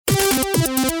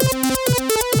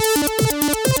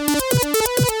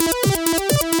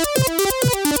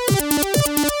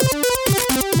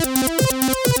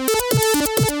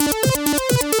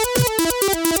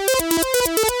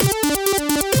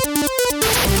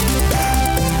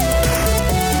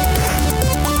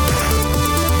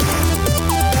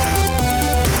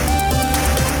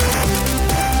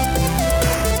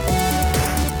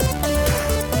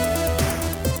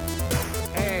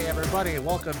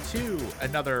welcome to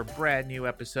another brand new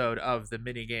episode of the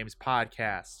Mini Games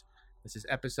Podcast. This is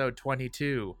episode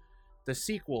 22, the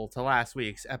sequel to last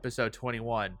week's episode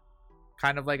 21.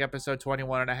 Kind of like episode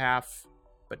 21 and a half,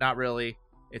 but not really.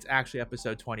 It's actually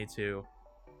episode 22.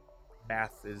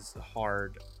 Math is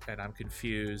hard and I'm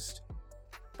confused.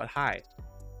 But hi,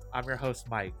 I'm your host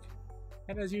Mike,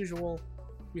 and as usual,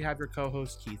 we have your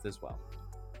co-host Keith as well.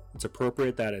 It's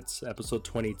appropriate that it's episode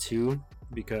 22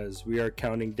 because we are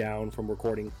counting down from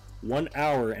recording 1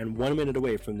 hour and 1 minute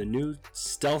away from the new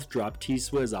Stealth Drop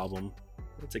T-Swizz album.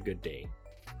 It's a good day.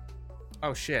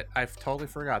 Oh shit, I totally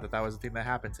forgot that was the thing that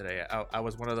happened today. I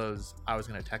was one of those, I was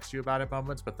going to text you about it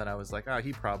moments, but then I was like, oh,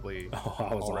 he probably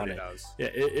already knows. Yeah,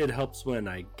 it helps when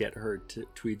I get her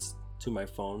tweets to my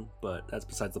phone, but that's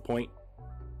besides the point.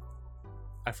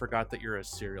 I forgot that you're a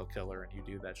serial killer and you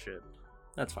do that shit.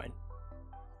 That's fine.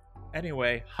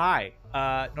 Anyway, hi.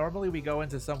 Normally we go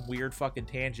into some weird fucking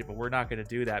tangent, but we're not going to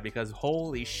do that because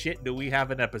holy shit do we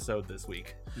have an episode this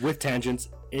week. With tangents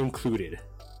included.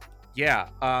 Yeah,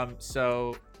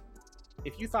 so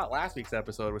if you thought last week's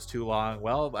episode was too long,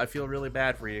 well, I feel really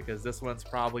bad for you because this one's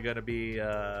probably going to be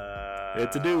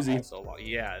it's a doozy. Also long.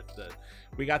 Yeah,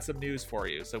 we got some news for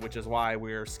you, so which is why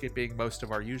we're skipping most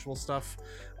of our usual stuff.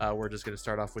 We're just going to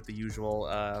start off with the usual,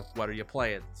 what are you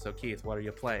playing? So Keith, what are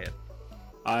you playing?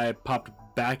 I popped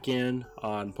back in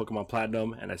on Pokemon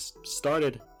Platinum and I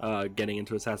started getting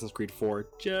into Assassin's Creed 4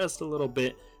 just a little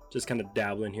bit, just kind of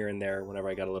dabbling here and there whenever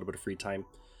I got a little bit of free time.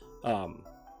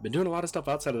 Been doing a lot of stuff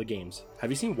outside of the games. Have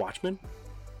you seen Watchmen?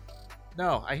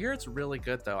 No, I hear it's really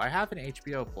good though. I have an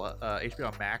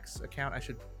HBO Max account. I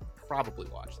should probably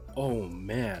watch that. Oh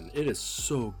man, it is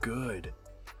so good.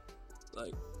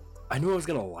 Like, I knew I was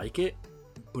gonna like it,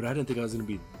 but I didn't think I was gonna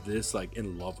be this like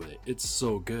in love with it. It's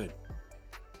so good.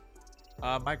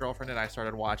 My girlfriend and I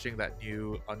started watching that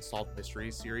new Unsolved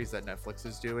Mysteries series that Netflix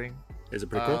is doing. Is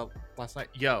it pretty cool? Last night,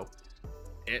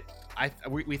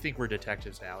 we think we're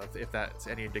detectives now. If that's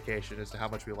any indication as to how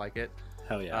much we like it.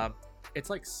 Hell yeah.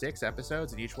 It's like 6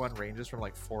 episodes, and each one ranges from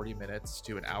like 40 minutes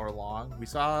to an hour long. We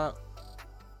saw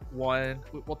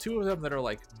two of them that are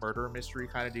like murder mystery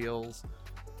kind of deals.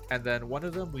 And then one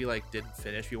of them we like didn't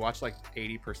finish. We watched like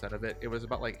 80% of it. It was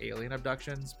about like alien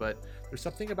abductions, but there's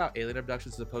something about alien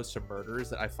abductions as opposed to murders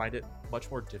that I find it much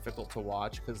more difficult to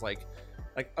watch because like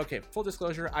okay, full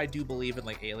disclosure, I do believe in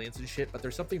like aliens and shit, but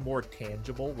there's something more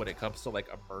tangible when it comes to like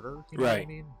a murder. You know what I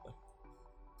mean?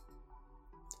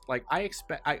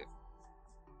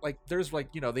 Like there's like,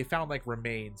 you know, they found like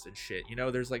remains and shit. You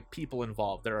know, there's like people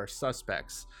involved. There are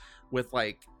suspects with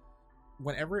like.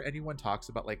 Whenever anyone talks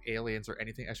about like aliens or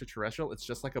anything extraterrestrial, it's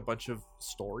just like a bunch of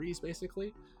stories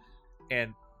basically,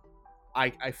 and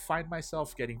I find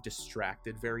myself getting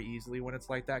distracted very easily when it's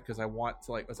like that because I want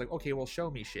to it's like, okay, well, show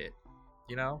me shit,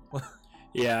 you know.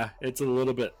 Yeah, it's a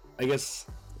little bit, I guess,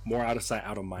 more out of sight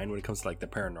out of mind when it comes to like the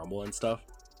paranormal and stuff.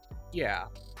 Yeah,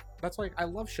 that's like, I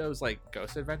love shows like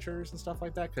Ghost Adventures and stuff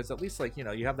like that because at least like, you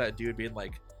know, you have that dude being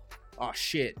like, oh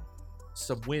shit,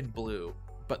 some wind blew,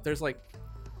 but there's like,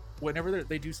 whenever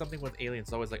they do something with aliens,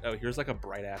 it's always like, oh, here's like a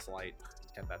bright ass light,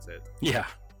 and that's it. Yeah.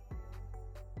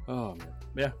 Oh man.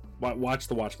 Yeah. Watch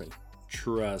The Watchmen.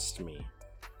 Trust me.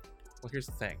 Well, here's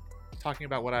the thing. Talking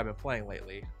about what I've been playing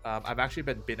lately, I've actually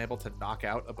been able to knock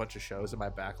out a bunch of shows in my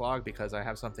backlog because I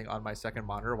have something on my second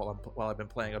monitor while I've been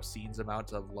playing obscene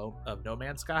amounts of No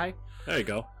Man's Sky. There you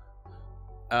go.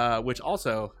 Which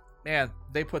also, man,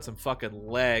 they put some fucking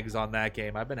legs on that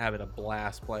game. I've been having a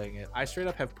blast playing it. I straight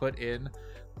up have put in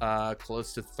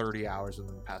close to 30 hours in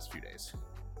the past few days.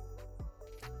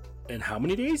 And how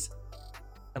many days?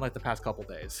 In like the past couple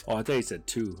days. Oh, I thought you said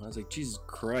 2. I was like, Jesus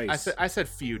Christ. I said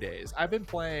few days. I've been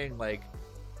playing like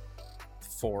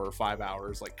 4 or 5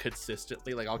 hours like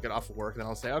consistently. Like I'll get off of work and then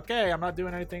I'll say, okay, I'm not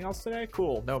doing anything else today.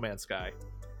 Cool, No Man's Sky.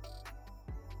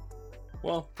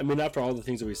 Well, I mean, after all the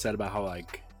things that we said about how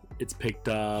like it's picked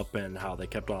up and how they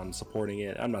kept on supporting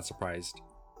it, I'm not surprised.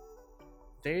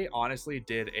 They honestly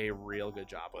did a real good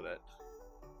job with it.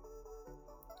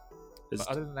 But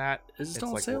other than that, is it still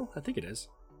on sale? I think it is.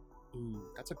 Ooh,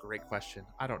 that's a great question.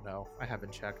 I don't know. I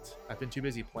haven't checked. I've been too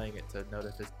busy playing it to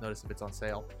notice if it's on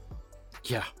sale.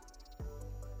 Yeah.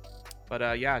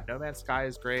 But yeah, No Man's Sky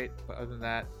is great. But other than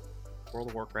that, World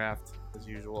of Warcraft as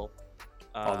usual.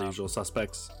 All the usual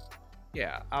suspects.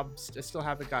 Yeah, I still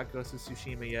haven't got Ghost of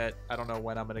Tsushima yet. I don't know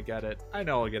when I'm gonna get it. I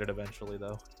know I'll get it eventually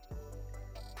though.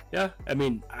 Yeah, I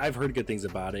mean, I've heard good things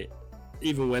about it.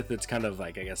 Even with its kind of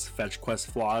like, I guess, fetch quest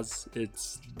flaws,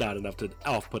 it's not enough to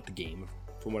off-put the game,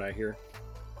 from what I hear.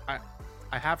 I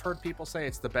have heard people say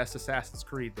it's the best Assassin's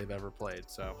Creed they've ever played,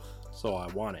 so I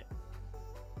want it.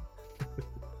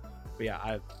 But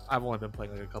yeah, I've only been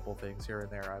playing like a couple things here and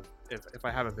there. If I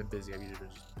haven't been busy, I've usually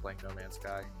been just playing No Man's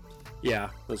Sky.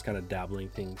 Yeah, those kind of dabbling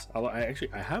things. Although I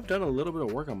have done a little bit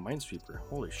of work on Minesweeper.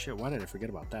 Holy shit, why did I forget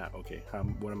about that? Okay,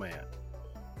 what am I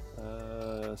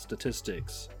at?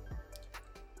 Statistics.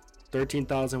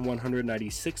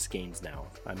 13,196 games now.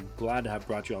 I'm glad to have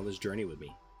brought you on this journey with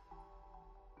me.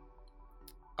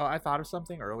 Oh, I thought of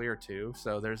something earlier too.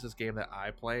 So there's this game that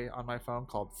I play on my phone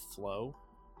called Flow.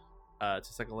 It's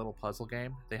just like a little puzzle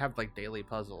game. They have like daily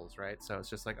puzzles, right? So it's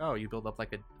just like, oh, you build up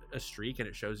like a streak and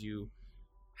it shows you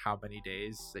how many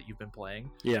days that you've been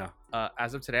playing. Yeah.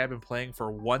 As of today, I've been playing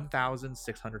for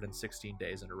 1,616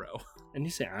 days in a row. And you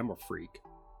say I'm a freak.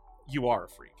 You are a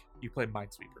freak. You play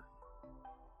Minesweeper.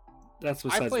 That's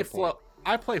besides the point.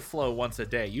 I play Flow once a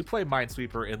day. You play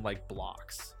Minesweeper in like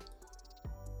blocks.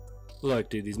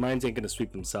 Look, dude, these mines ain't gonna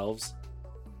sweep themselves.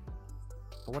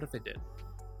 But what if they did?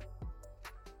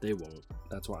 They won't.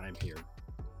 That's why I'm here.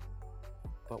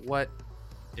 But what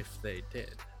if they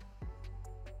did?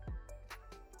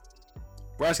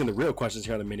 We're asking the real questions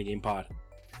here on the Minigame Pod.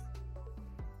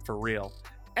 For real.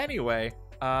 Anyway,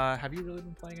 have you really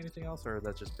been playing anything else, or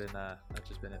that's just been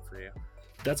it for you?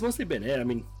 That's mostly been it. I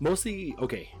mean, mostly,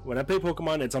 okay, when I play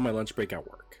Pokemon, it's on my lunch break at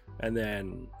work. And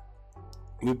then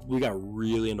we got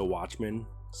really into Watchmen,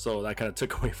 so that kind of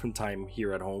took away from time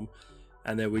here at home.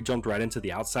 And then we jumped right into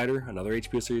The Outsider, another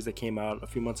HBO series that came out a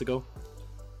few months ago.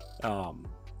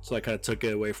 So I kind of took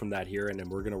it away from that here, and then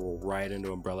we're going to roll right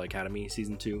into Umbrella Academy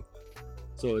Season 2.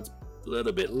 So it's a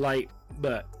little bit light,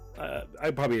 but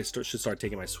I probably should start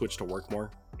taking my Switch to work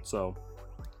more. So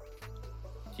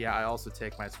yeah, I also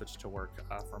take my Switch to work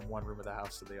from one room of the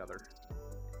house to the other.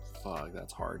 Fuck,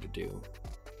 that's hard to do.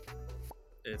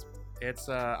 It's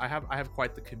I have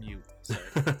quite the commute. So.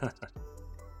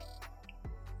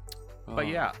 But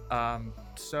yeah,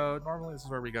 so normally this is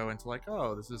where we go into like,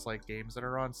 oh, this is like games that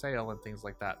are on sale and things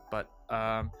like that. But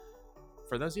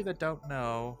for those of you that don't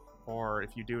know, or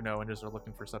if you do know and just are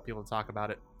looking for some people to talk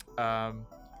about it,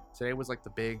 today was like the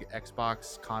big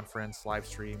Xbox conference, live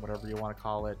stream, whatever you want to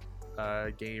call it,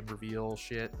 game reveal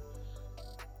shit.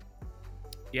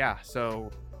 Yeah,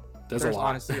 so there's a lot.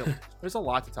 Honestly, there's a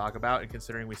lot to talk about, and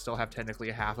considering we still have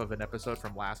technically half of an episode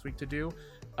from last week to do,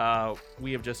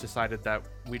 we have just decided that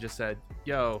we just said,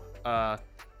 yo,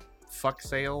 fuck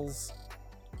sales.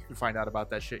 You can find out about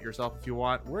that shit yourself if you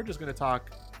want. We're just going to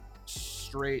talk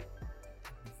straight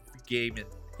gaming.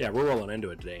 Yeah, we're rolling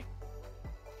into it today.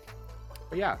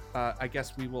 But yeah, I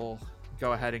guess we will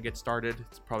go ahead and get started.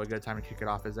 It's probably a good time to kick it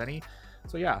off as any.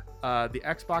 So yeah, the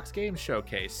Xbox Game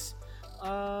Showcase.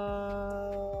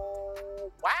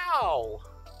 Wow!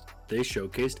 They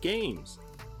showcased games.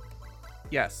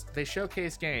 Yes, they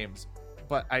showcased games,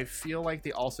 but I feel like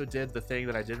they also did the thing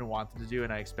that I didn't want them to do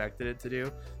and I expected it to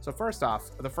do. So first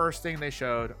off, the first thing they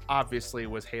showed, obviously,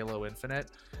 was Halo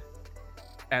Infinite.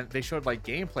 And they showed, like,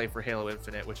 gameplay for Halo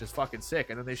Infinite, which is fucking sick.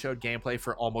 And then they showed gameplay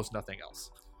for almost nothing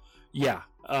else. Yeah,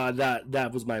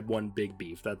 that was my one big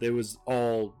beef. That there was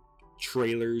all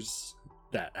trailers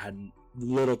that had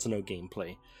little to no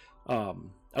gameplay.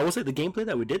 I will say the gameplay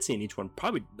that we did see in each one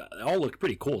probably all looked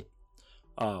pretty cool.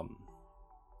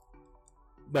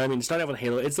 But I mean, starting off with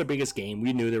Halo, it's their biggest game.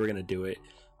 We knew they were going to do it.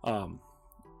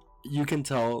 You can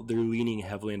tell they're leaning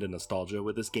heavily into nostalgia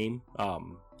with this game.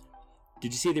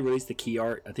 Did you see they released the key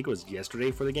art? I think it was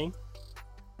yesterday for the game.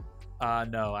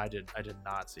 No, I did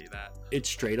not see that. It's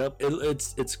straight up.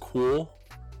 It's cool,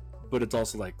 but it's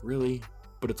also like, really?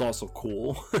 But it's also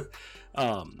cool.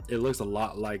 It looks a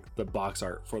lot like the box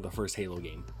art for the first Halo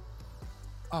game.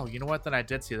 Oh, you know what? Then I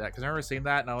did see that because I remember seeing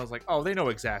that and I was like, oh, they know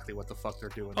exactly what the fuck they're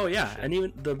doing. Oh yeah, and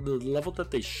even the level that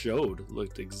they showed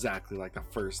looked exactly like the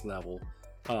first level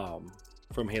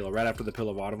from Halo, right after the Pill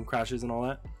of Autumn crashes and all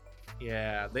that.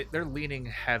 Yeah, they're leaning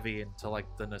heavy into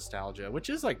like the nostalgia, which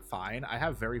is like fine. I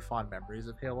have very fond memories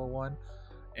of Halo 1,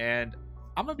 and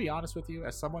I'm gonna be honest with you,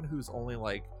 as someone who's only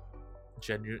like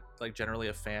generally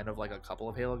a fan of like a couple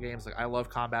of Halo games. Like I love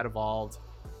Combat Evolved,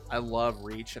 I love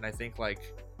Reach, and I think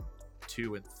like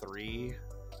 2 and 3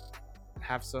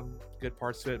 have some good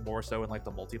parts to it, more so in like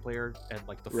the multiplayer and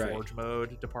like the Forge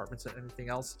mode departments than anything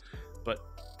else. But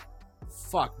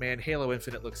fuck, man, Halo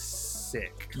Infinite looks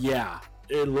sick. Yeah,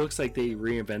 it looks like they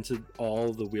reinvented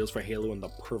all the wheels for Halo in the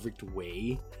perfect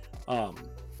way.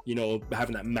 You know,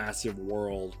 having that massive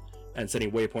world and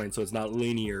setting waypoints so it's not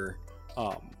linear.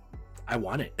 I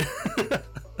want it.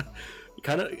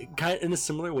 kind of in a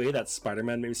similar way that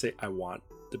Spider-Man made me say I want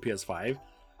the PS5.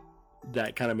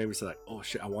 That kind of made me say like, oh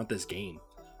shit, I want this game.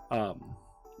 But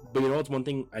you know what's one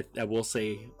thing I will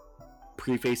say,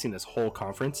 prefacing this whole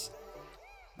conference,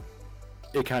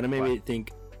 it kind of made me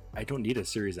think I don't need a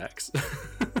Series X.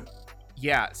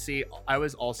 Yeah, see, I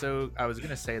was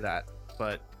gonna say that,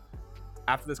 but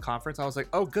after this conference, I was like,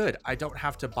 oh, good, I don't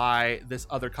have to buy this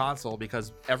other console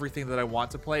because everything that I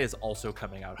want to play is also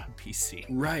coming out on PC.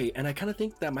 Right, and I kind of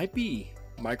think that might be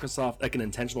Microsoft, like an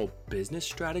intentional business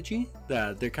strategy,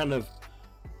 that they're kind of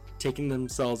taking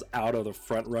themselves out of the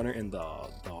front runner in the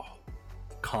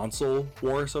console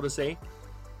war, so to say,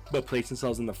 but place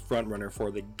themselves in the front runner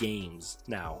for the games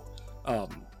now.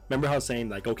 Remember how I was saying,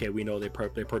 like, okay, we know they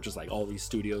purchased like all these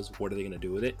studios, what are they going to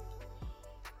do with it?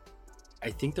 I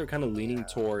think they're kind of leaning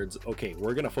towards, okay,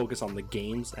 we're going to focus on the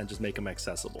games and just make them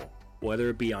accessible, whether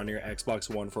it be on your Xbox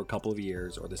One for a couple of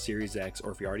years or the Series X,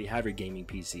 or if you already have your gaming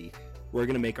PC, we're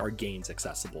going to make our games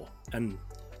accessible. And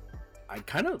I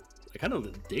kind of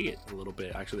dig it a little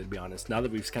bit, actually, to be honest, now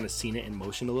that we've kind of seen it in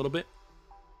motion a little bit.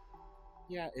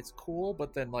 Yeah, it's cool,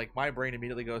 but then like my brain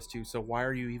immediately goes to, so why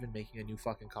are you even making a new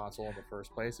fucking console in the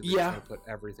first place if you're just gonna put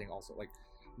everything also, like,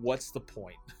 what's the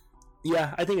point?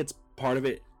 Yeah, I think it's part of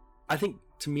it. I think,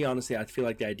 to me, honestly, I feel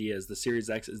like the idea is the Series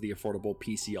X is the affordable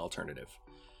PC alternative.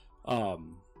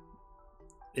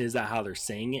 Is that how they're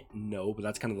saying it? No, but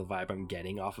that's kind of the vibe I'm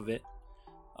getting off of it.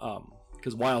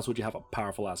 Because why else would you have a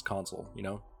powerful ass console, you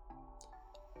know?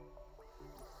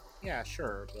 Yeah,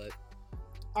 sure, but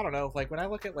I don't know. Like when I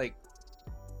look at like,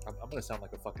 I'm gonna sound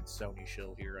like a fucking Sony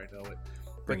shill here. I know it,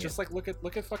 but just like look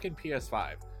at fucking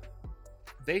PS5.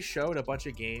 They showed a bunch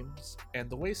of games, and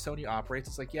the way Sony operates,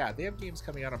 it's like, yeah, they have games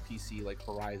coming out on PC like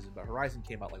Horizon, but Horizon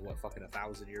came out like what, fucking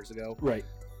 1,000 years ago, right?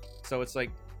 So it's like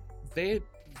they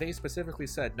specifically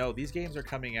said, no, these games are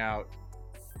coming out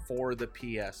for the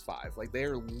PS5. Like they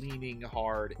are leaning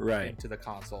hard into the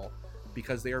console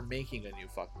because they are making a new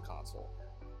fucking console.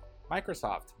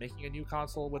 Microsoft making a new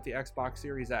console with the Xbox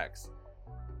Series X,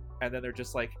 and then they're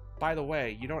just like, by the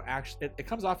way, you don't actually, it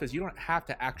comes off as you don't have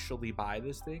to actually buy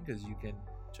this thing because you can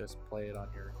just play it on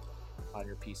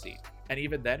your PC. And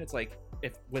even then, it's like,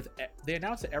 they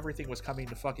announced that everything was coming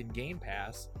to fucking Game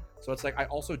Pass, so it's like I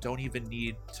also don't even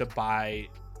need to buy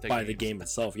the game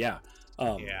itself. Yeah.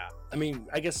 I mean,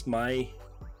 I guess my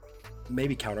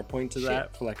maybe counterpoint to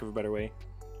that, for lack of a better way,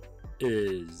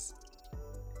 is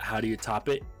how do you top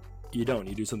it? You don't.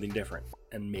 You do something different.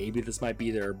 And maybe this might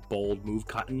be their bold move,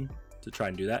 Cotton, to try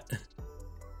and do that.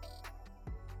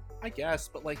 I guess,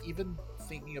 but like even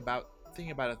thinking about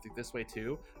it this way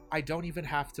too, I don't even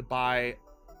have to buy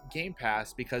Game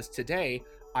Pass because today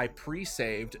I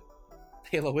pre-saved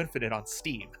Halo Infinite on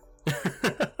Steam.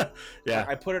 Yeah, like,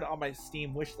 I put it on my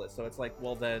Steam wish list, so it's like,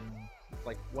 well then,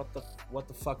 like what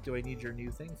the fuck do I need your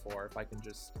new thing for if I can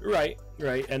just right?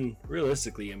 And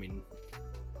realistically, I mean,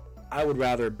 I would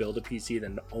rather build a PC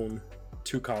than own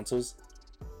two consoles.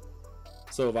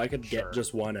 So if I could get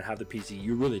just one and have the PC,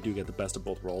 you really do get the best of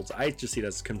both worlds. I just see it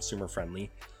as consumer friendly.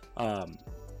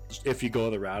 If you go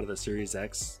the route of the Series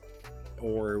X,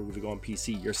 or if you go on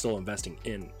PC, you're still investing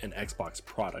in an Xbox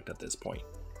product at this point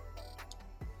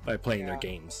by playing their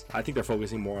games. I think they're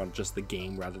focusing more on just the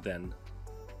game rather than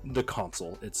the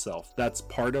console itself. That's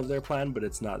part of their plan, but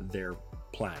it's not their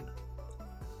plan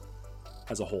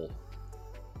as a whole.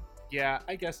 Yeah,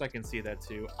 I guess I can see that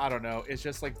too. I don't know. It's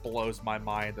just like blows my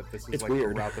mind that this is it's like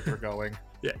weird. the route that they're going.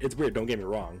 Yeah, it's weird. Don't get me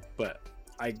wrong, but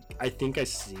I think I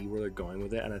see where they're going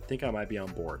with it, and I think I might be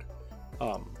on board.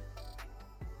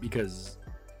 Because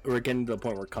we're getting to the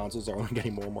point where consoles are only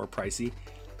getting more and more pricey,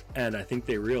 and I think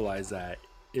they realize that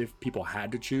if people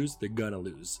had to choose, they're gonna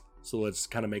lose. So let's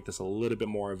kind of make this a little bit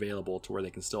more available to where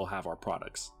they can still have our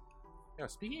products. Yeah,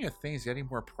 speaking of things getting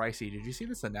more pricey, did you see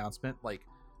this announcement? Like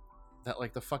that,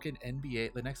 like the fucking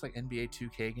NBA, the next like NBA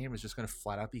 2K game is just gonna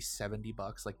flat out be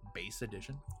 $70, like base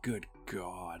edition. Good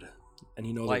God! And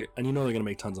you know, they're gonna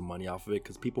make tons of money off of it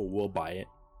because people will buy it.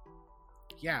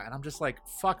 Yeah, and I'm just like,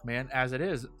 fuck, man. As it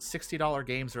is, $60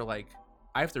 games are like,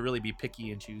 I have to really be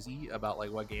picky and choosy about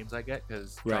like what games I get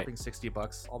because dropping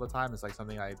 $60 all the time is like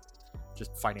something I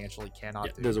just financially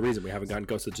cannot do. There's a reason we haven't gotten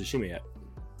Ghost of Tsushima yet.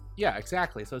 Yeah,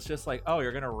 exactly. So it's just like, oh,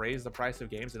 you're gonna raise the price of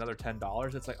games another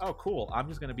 $10. It's like, oh, cool. I'm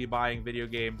just gonna be buying video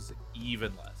games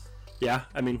even less. Yeah,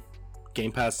 I mean,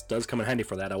 Game Pass does come in handy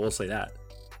for that. I will say that.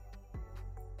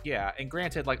 Yeah, and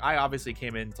granted, like I obviously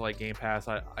came into like Game Pass.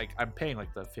 I'm paying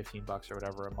like the $15 or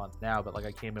whatever a month now, but like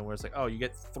I came in where it's like, oh, you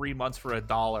get 3 months for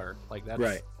 $1. Like that's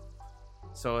right.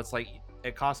 So it's like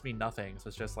it cost me nothing. So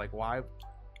it's just like, why?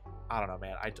 I don't know,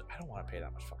 man. I don't want to pay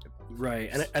that much fucking money. Right,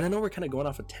 and I know we're kind of going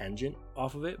off a tangent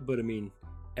off of it, but I mean,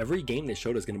 every game they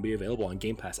showed is going to be available on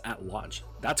Game Pass at launch.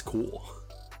 That's cool.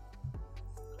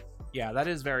 Yeah, that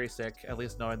is very sick. At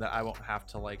least knowing that I won't have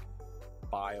to like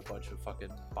buy a bunch of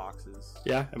fucking boxes.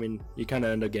 Yeah, I mean, you kind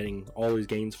of end up getting all these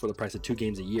games for the price of 2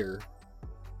 games a year.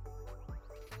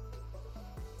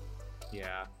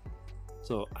 Yeah.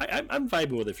 So I'm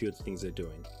vibing with a few of the things they're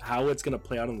doing. How it's gonna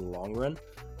play out in the long run,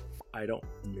 I don't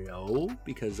know,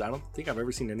 because I don't think I've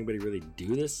ever seen anybody really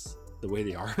do this the way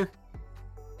they are.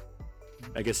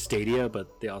 I guess Stadia,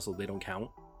 but they don't count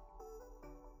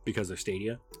because they're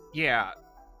Stadia. Yeah.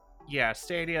 Yeah,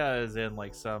 Stadia is in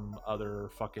like some other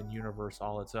fucking universe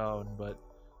all its own, but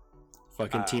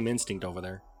fucking Team Instinct over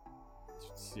there.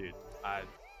 Dude, I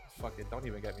fucking don't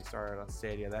even get me started on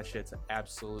Stadia. That shit's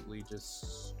absolutely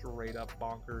just straight up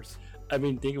bonkers. I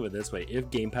mean, think of it this way: if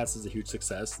Game Pass is a huge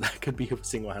success, that could be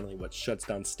single-handedly what shuts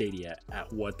down Stadia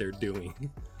at what they're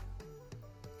doing.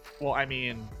 Well, I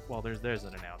mean, there's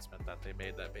an announcement that they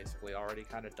made that basically already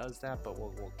kind of does that, but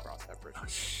we'll cross that bridge. Oh,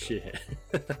 shit.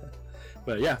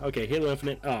 But yeah, okay, Halo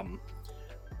Infinite.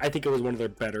 I think it was one of their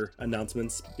better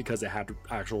announcements because it had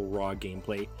actual raw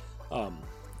gameplay.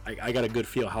 I got a good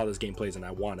feel how this game plays, and I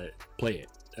want to play it,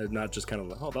 and not just kind of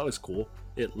like, oh, that looks cool.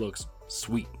 It looks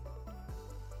sweet.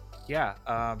 Yeah,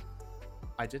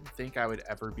 I didn't think I would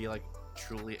ever be like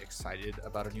truly excited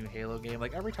about a new Halo game.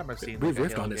 Like every time I've seen, we've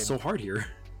riffed on it so hard here.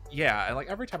 Yeah, and like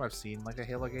every time I've seen like a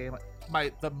Halo game,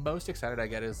 the most excited I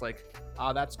get is like,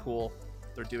 that's cool,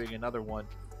 they're doing another one.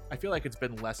 I feel like it's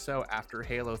been less so after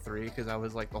Halo 3, because I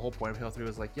was like, the whole point of Halo 3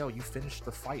 was like, yo, you finished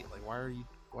the fight, like why are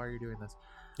you doing this?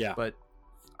 Yeah. But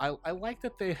I like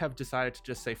that they have decided to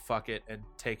just say fuck it and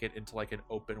take it into like an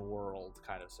open world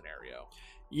kind of scenario.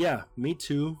 Yeah, me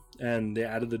too. And they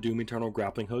added the Doom Eternal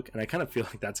grappling hook, and I kind of feel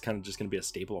like that's kind of just going to be a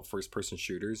staple of first person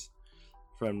shooters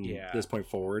from this point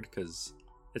forward, because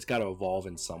it's got to evolve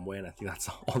in some way, and I think that's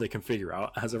all they can figure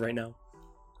out as of right now.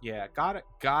 Yeah,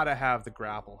 gotta have the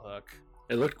grapple hook.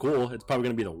 It looked cool. It's probably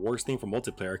going to be the worst thing for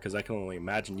multiplayer, because I can only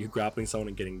imagine you grappling someone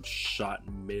and getting shot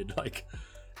mid like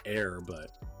air,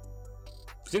 but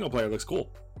single player looks cool.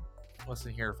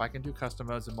 Listen here, if I can do custom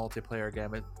modes in multiplayer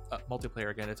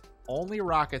again, it's only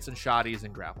rockets and shotties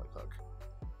and grappling hook.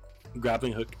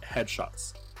 Grappling hook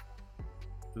headshots.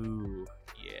 Ooh,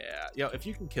 yeah. Yo, if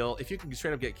you can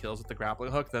straight up get kills with the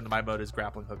grappling hook, then my mode is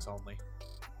grappling hooks only.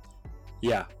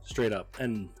 Yeah, straight up.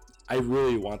 And I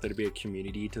really want there to be a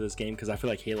community to this game, because I feel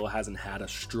like Halo hasn't had a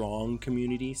strong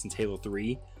community since Halo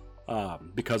 3,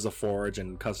 because of Forge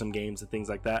and custom games and things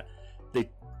like that.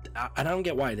 I don't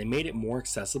get why they made it more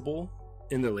accessible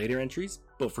in their later entries,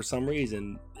 but for some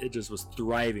reason it just was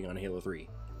thriving on Halo 3.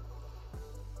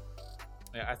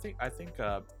 Yeah, I think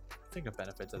a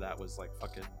benefit to that was like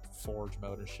fucking Forge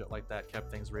mode and shit like that kept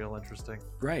things real interesting.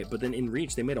 Right, but then in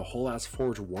Reach they made a whole ass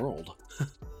Forge world.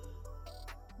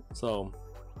 So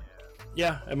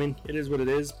yeah, I mean, it is what it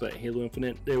is, but Halo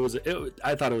Infinite,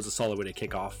 I thought it was a solid way to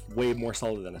kick off, way more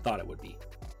solid than I thought it would be.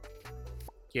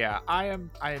 Yeah, I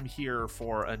am here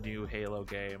for a new Halo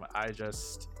game. I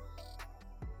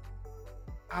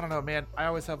don't know, man. I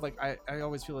always have like I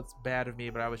always feel it's bad of me,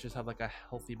 but I always just have like a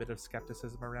healthy bit of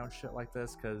skepticism around shit like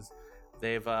this, because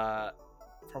they've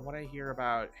from what I hear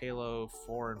about Halo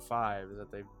 4 and 5 is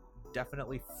that they've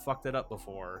definitely fucked it up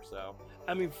before. So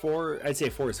I mean, I'd say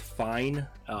 4 is fine.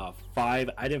 5,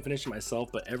 I didn't finish it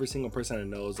myself, but every single person I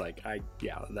know is like,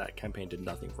 that campaign did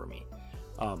nothing for me.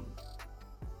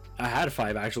 I had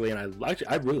 5 actually, and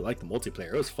I really liked the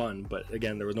multiplayer. It was fun, but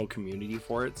again, there was no community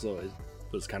for it, so it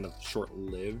was kind of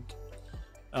short-lived.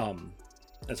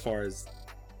 As far as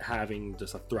having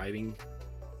just a thriving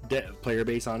player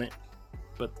base on it,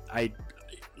 but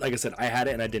like I said, I had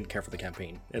it and I didn't care for the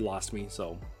campaign. It lost me,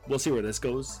 so we'll see where this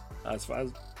goes. As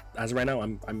of right now,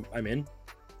 I'm in.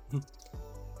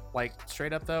 Like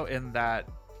straight up though, in that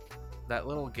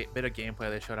little bit of gameplay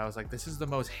they showed, I was like, this is the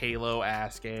most Halo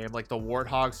ass game. Like the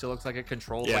Warthog still looks like it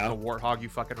controls like the Warthog you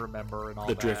fucking remember and all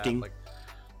the that. Drifting. Like,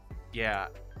 yeah,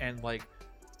 and like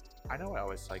I know I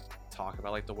always like talk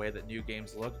about like the way that new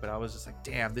games look, but I was just like,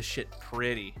 damn, this shit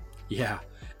pretty. Yeah,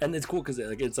 and it's cool because it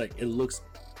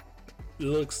looks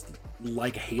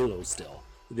like Halo still.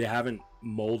 They haven't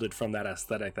molded from that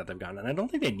aesthetic that they've gotten, and I don't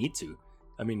think they need to.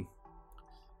 I mean,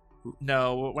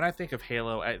 no, when I think of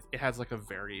Halo, it has like a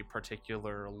very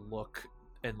particular look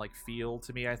and like feel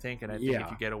to me, I think, and I think if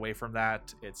you get away from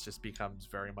that, it just becomes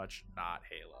very much not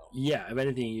Halo. Yeah, if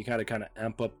anything, you kind of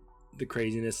amp up the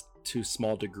craziness to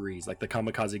small degrees, like the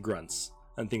kamikaze grunts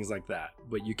and things like that,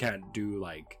 but you can't do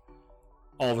like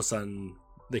all of a sudden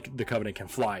the Covenant can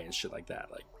fly and shit like that.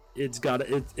 Like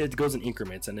it goes in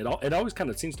increments, and it always kind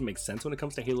of seems to make sense when it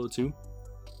comes to Halo 2.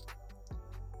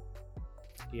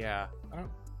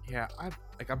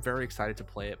 I'm very excited to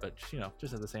play it, but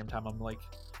just at the same time, I'm like,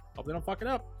 hope they don't fuck it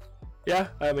up. Yeah,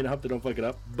 I mean, I hope they don't fuck it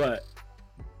up, but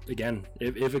again,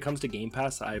 if it comes to Game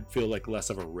Pass, I feel like less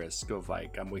of a risk of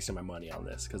like I'm wasting my money on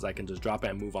this, because I can just drop it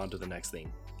and move on to the next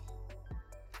thing.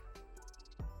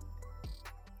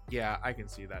 Yeah, I can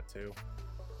see that too.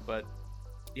 But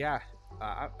yeah,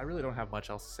 I really don't have much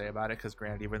else to say about it because,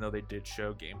 granted, even though they did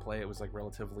show gameplay, it was like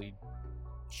relatively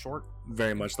short.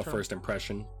 Very much the first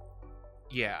impression.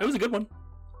 Yeah, It was a good one.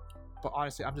 but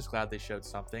honestly, I'm just glad they showed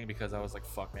something because I was like,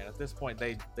 fuck, man. At this point,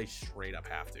 they straight up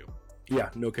have to. Yeah,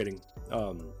 no kidding.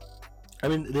 I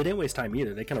mean, they didn't waste time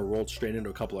either. They kind of rolled straight into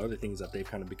a couple other things that they've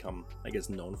kind of become, I guess,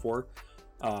 known for.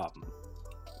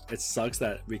 It sucks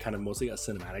that we kind of mostly got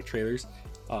cinematic trailers.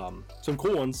 Some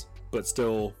cool ones, but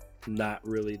still not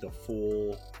really the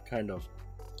full kind of,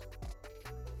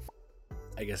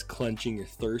 I guess, clenching your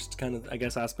thirst kind of, I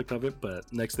guess, aspect of it.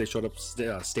 But next they showed up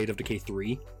State of Decay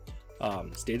 3.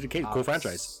 State of Decay, cool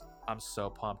franchise. I'm so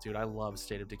pumped, dude. I love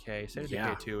State of Decay. State of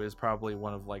Decay 2 is probably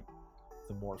one of like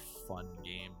the more fun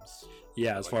games.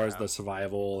 Yeah, as far as the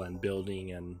survival and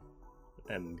building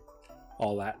and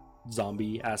all that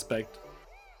zombie aspect.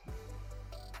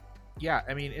 Yeah,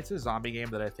 I mean, it's a zombie game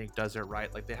that I think does it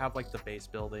right. Like, they have like the base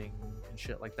building and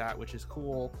shit like that, which is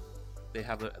cool. They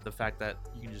have the fact that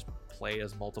you can just play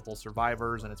as multiple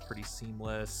survivors and it's pretty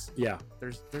seamless. Yeah,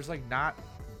 there's like not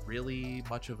really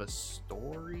much of a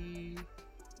story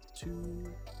to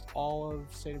all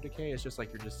of State of Decay. It's just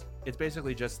like it's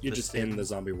basically just you're just in the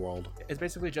zombie world. It's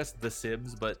basically just The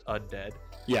Sims but undead.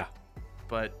 Yeah,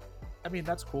 but I mean,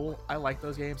 that's cool. I like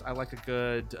those games. I like a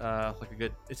good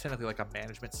it's technically like a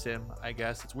management sim, I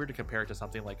guess. It's weird to compare it to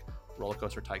something like Roller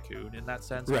Coaster Tycoon in that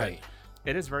sense. Right.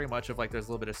 It is very much of like there's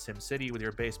a little bit of Sim City with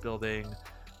your base building.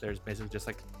 There's basically just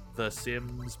like the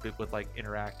Sims with like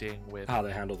interacting with how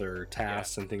they handle their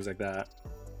tasks and things like that.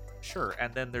 Sure.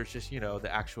 And then there's just, the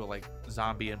actual like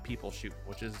zombie and people shoot,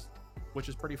 which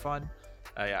is pretty fun.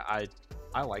 Yeah,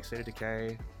 I like State of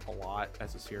Decay a lot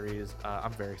as a series.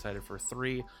 I'm very excited for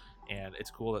 3. And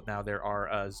it's cool that now there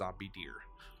are zombie deer.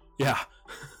 Yeah.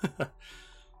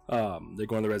 They're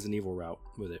going the Resident Evil route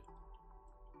with it.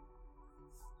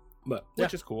 But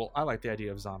which is cool. I like the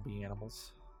idea of zombie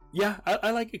animals. Yeah,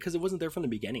 I like it because it wasn't there from the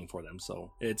beginning for them.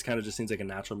 So it's kind of just seems like a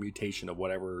natural mutation of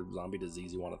whatever zombie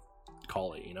disease you want to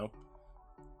call it,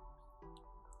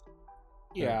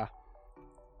 Yeah.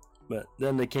 But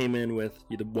then they came in with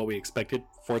what we expected,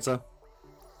 Forza.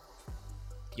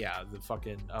 Yeah, the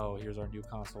fucking, here's our new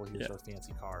console, here's our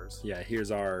fancy cars. Yeah, here's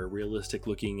our realistic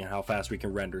looking how fast we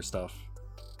can render stuff.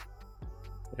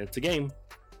 It's a game.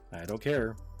 I don't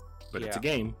care. But it's a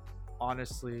game.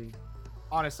 Honestly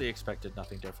expected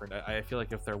nothing different. I feel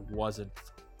like if there wasn't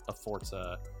a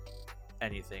Forza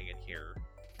anything in here,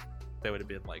 they would have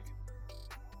been like,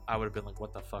 I would have been like,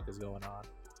 what the fuck is going on?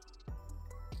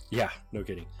 Yeah, no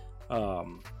kidding.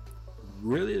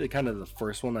 Really, the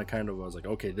first one I kind of was like,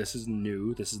 okay, this is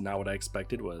new. This is not what I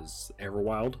expected. Was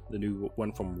Everwild, the new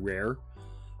one from Rare.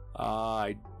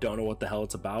 I don't know what the hell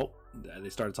it's about. They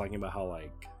started talking about how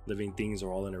like living things are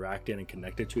all interacting and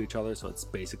connected to each other, so it's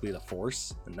basically the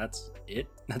Force, and that's it.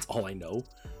 That's all I know.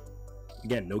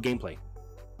 Again, no gameplay.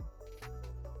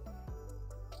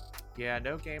 Yeah,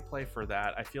 no gameplay for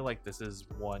that. I feel like this is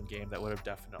one game that would have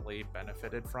definitely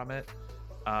benefited from it.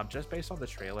 Just based on the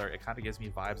trailer, it kind of gives me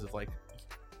vibes of like,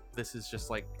 this is just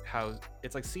like how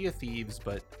it's like Sea of Thieves,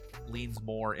 but leans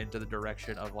more into the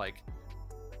direction of like,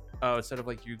 instead of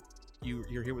like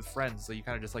you're here with friends, so you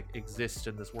kind of just like exist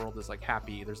in this world that's like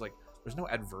happy. There's no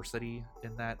adversity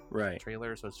in that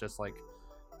trailer, so it's just like,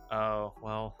 oh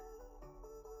well,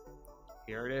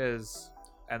 here it is.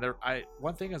 And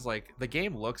one thing is like the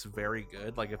game looks very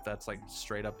good, like if that's like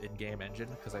straight up in-game engine,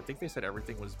 because I think they said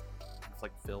everything was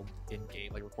like filmed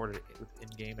in-game, like recorded with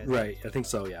in-game engine. Right, I think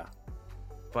so, yeah.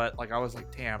 But like I was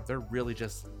like, damn, they're really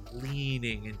just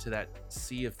leaning into that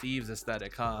Sea of Thieves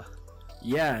aesthetic, huh?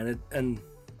 Yeah, and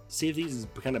Sea of Thieves is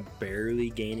kind of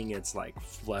barely gaining its like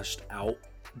fleshed out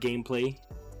gameplay,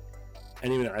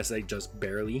 and even I say just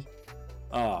barely.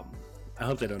 I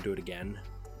hope they don't do it again.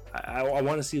 I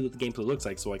want to see what the gameplay looks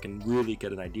like so I can really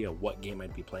get an idea of what game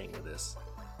I'd be playing with this.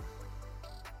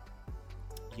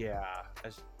 Yeah,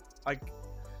 I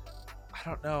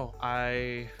don't know.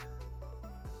 I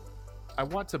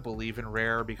want to believe in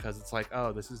Rare because it's like,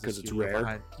 oh, this is because it's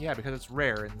Rare. Because it's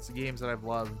Rare, and it's games that I've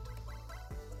loved.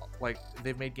 Like,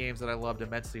 they've made games that I loved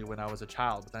immensely when I was a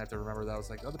child, but then I have to remember that I was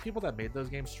like, oh, the people that made those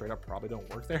games straight up probably don't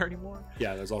work there anymore.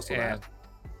 Yeah, there's also that.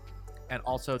 And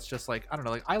also, it's just like, I don't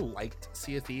know, like, I liked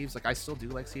Sea of Thieves. Like, I still do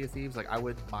like Sea of Thieves. Like, I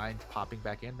wouldn't mind popping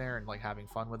back in there and, like, having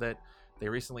fun with it. They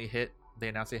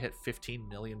announced they hit 15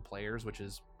 million players, which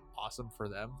is awesome for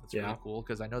them. It's really cool,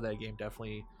 because I know that game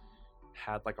definitely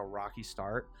had, like, a rocky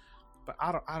start. But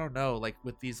I don't know, like,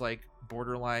 with these, like,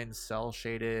 borderline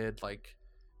cell-shaded, like,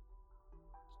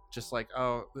 just like,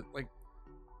 oh, like,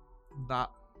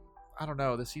 not, I don't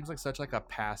know. This seems like such like a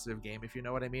passive game, if you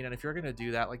know what I mean. And if you're gonna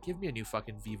do that, like give me a new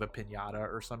fucking Viva Pinata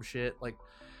or some shit. Like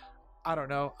I don't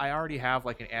know. I already have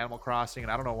like an Animal Crossing,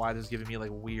 and I don't know why this is giving me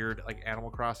like weird like Animal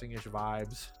Crossing-ish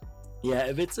vibes. Yeah,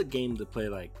 if it's a game to play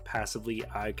like passively,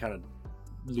 I kind of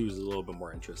lose a little bit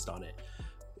more interest on it.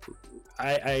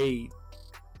 I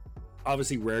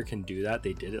obviously Rare can do that.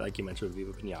 They did it, like you mentioned, with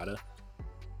Viva Pinata.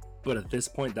 But at this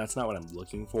point, that's not what I'm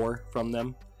looking for from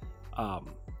them.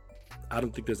 I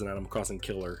don't think there's an Animal Crossing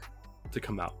killer to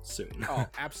come out soon. Oh,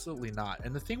 absolutely not.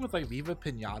 And the thing with like Viva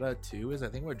Pinata too is I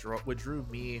think what drew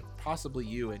me, possibly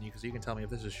you, and you, because you can tell me if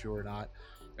this is true or not,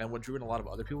 and what drew in a lot of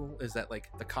other people is that like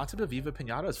the concept of Viva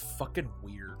Pinata is fucking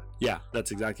weird. Yeah,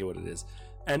 that's exactly what it is.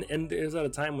 And there's at a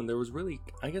time when there was really,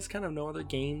 I guess, kind of no other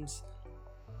games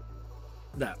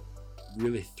that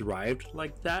really thrived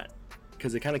like that,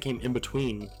 because it kind of came in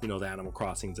between, you know, the Animal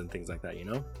Crossings and things like that, you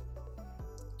know?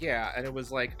 Yeah, and it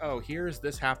was like, oh, here's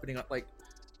this happening. Like,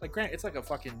 granted, it's like a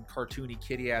fucking cartoony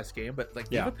kitty ass game, but like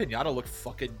Viva Pinata looked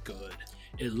fucking good.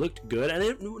 It looked good, and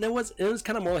it was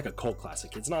kind of more like a cult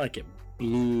classic. It's not like it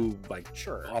blew like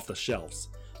off the shelves.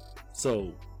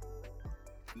 So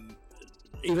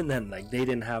even then, like, they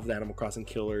didn't have the Animal Crossing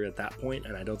killer at that point,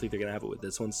 and I don't think they're gonna have it with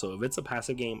this one. So if it's a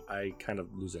passive game, I kind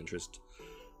of lose interest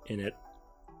in it.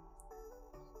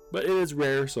 But it is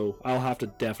Rare, so I'll have to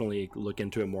definitely look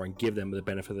into it more and give them the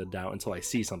benefit of the doubt until I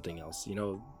see something else, you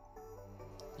know?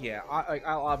 Yeah,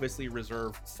 I'll obviously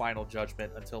reserve final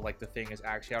judgment until like the thing is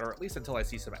actually out, or at least until I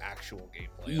see some actual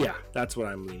gameplay. Yeah, that's what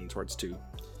I'm leaning towards too.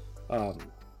 And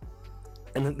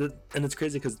it's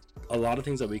crazy because a lot of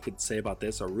things that we could say about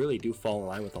this are really do fall in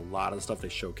line with a lot of the stuff they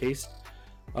showcased.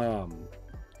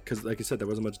 Because like I said, there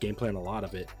wasn't much gameplay on a lot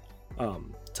of it.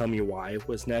 Tell Me Why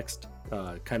was next,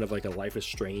 kind of like a Life is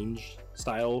Strange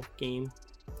style game.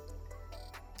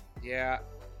 Yeah,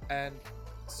 and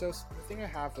so the thing I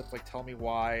have with like Tell Me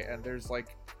Why, and there's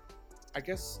like, I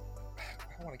guess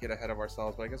I don't want to get ahead of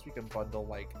ourselves, but I guess we can bundle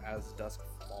like As Dusk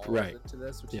Falls into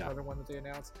this, which is another one that they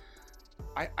announced.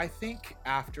 I think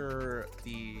after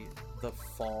the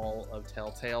fall of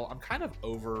Telltale, I'm kind of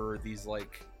over these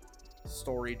like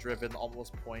story-driven,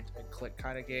 almost point-and-click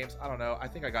kind of games. I don't know. I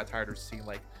think I got tired of seeing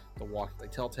like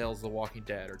Telltale's The Walking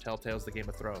Dead or Telltale's The Game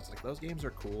of Thrones. Like those games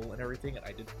are cool and everything, and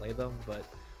I did play them, but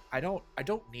I don't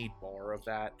need more of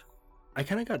that. I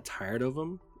kind of got tired of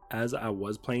them as I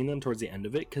was playing them towards the end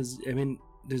of it, because I mean,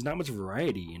 there's not much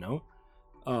variety, you know.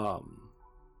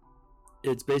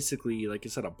 It's basically, like I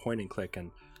said, a point and click, and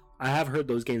I have heard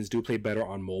those games do play better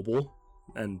on mobile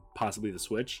and possibly the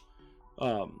Switch.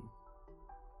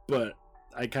 But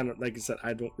I kind of, like I said,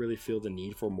 I don't really feel the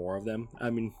need for more of them. I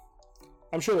mean,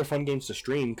 I'm sure they're fun games to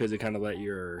stream because they kind of let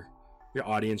your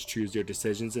audience choose their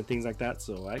decisions and things like that.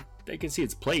 So I can see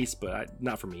its place, but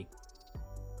not for me.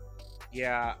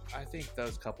 Yeah, I think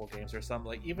those couple games are some,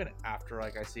 like, even after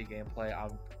like I see gameplay,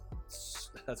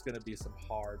 that's gonna be some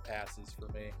hard passes for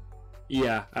me.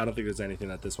 Yeah, I don't think there's anything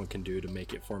that this one can do to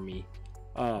make it for me.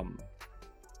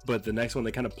 But the next one,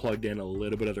 they kind of plugged in a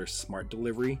little bit of their smart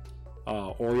delivery.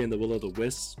 Ori and the Will of the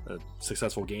Wisps, a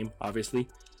successful game, obviously.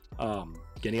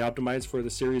 Getting optimized for the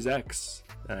Series X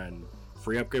and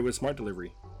free upgrade with smart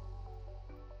delivery.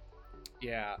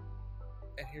 Yeah,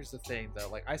 and here's the thing though,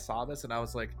 like I saw this and I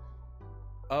was like,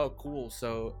 oh cool,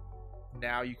 so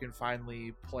now you can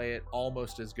finally play it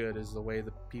almost as good as the way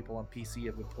the people on PC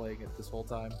have been playing it this whole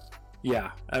time.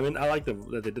 Yeah, I mean, I like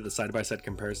that they did the side-by-side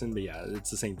comparison, but yeah, it's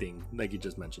the same thing like you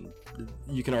just mentioned.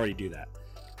 You can already do that.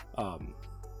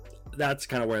 That's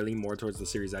kind of where I lean more towards the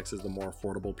Series X as the more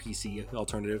affordable PC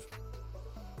alternative.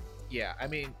 Yeah, I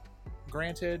mean,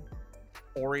 granted,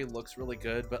 Ori looks really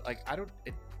good, but like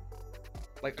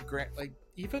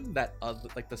even that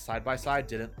like the side by side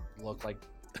didn't look like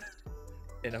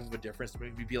enough of a difference to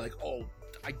make me be like, oh,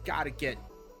 I gotta get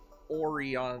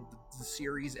Ori on the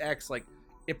Series X. Like,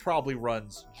 it probably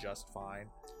runs just fine.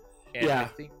 And yeah,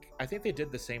 I think they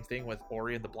did the same thing with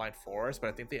Ori and the Blind Forest, but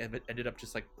I think they ended up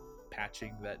just like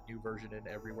patching that new version in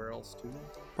everywhere else too.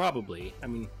 Probably. I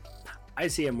mean, I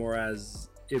see it more as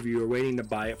if you were waiting to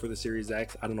buy it for the Series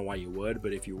X, I don't know why you would,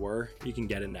 but if you were, you can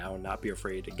get it now and not be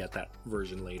afraid to get that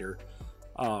version later.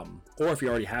 Or if you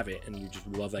already have it and you just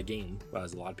love that game,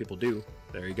 as a lot of people do,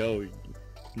 there you go.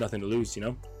 Nothing to lose, you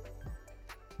know?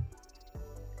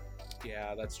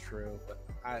 Yeah, that's true. But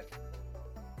I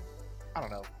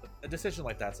don't know. A decision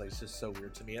like that's like, it's just so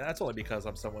weird to me, and that's only because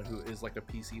I'm someone who is like a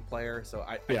PC player, so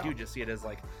I do just see it as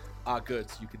like, good,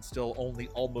 so you can still only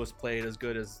almost play it as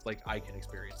good as like I can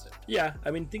experience it. Yeah, I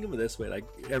mean, think of it this way, like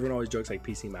everyone always jokes like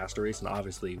PC Master Race, and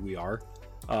obviously we are,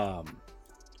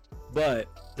 but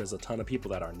there's a ton of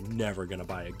people that are never gonna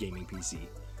buy a gaming PC.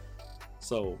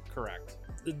 So Correct.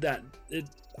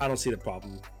 I don't see the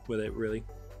problem with it really.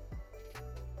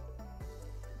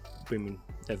 I mean,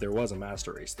 if there was a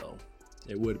master race though,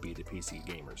 it would be the PC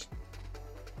gamers.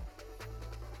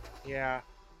 Yeah.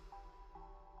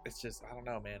 It's just, I don't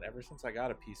know, man. Ever since I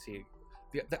got a PC,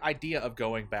 the idea of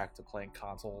going back to playing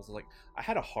consoles, like, I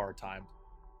had a hard time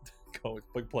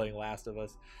playing Last of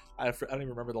Us. I don't even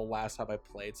remember the last time I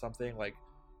played something like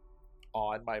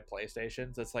on my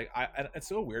PlayStations. It's like it's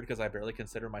so weird because I barely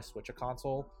consider my Switch a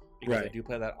console because I do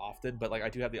play that often. But like I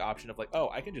do have the option of like, oh,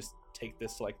 I can just take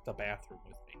this to like the bathroom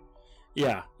with me.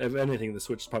 Yeah, if anything, the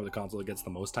Switch is probably the console that gets the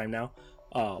most time now,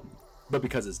 but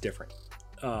because it's different.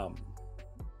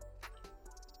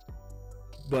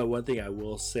 But one thing I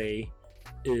will say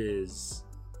is,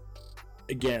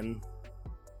 again,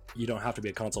 you don't have to be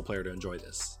a console player to enjoy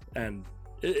this, and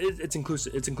it's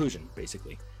inclusive. It's inclusion,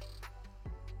 basically.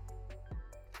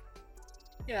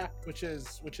 Yeah, which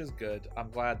is good. I'm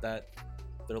glad that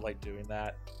they're like doing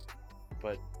that,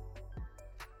 but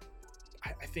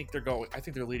I think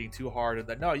they're leading too hard, and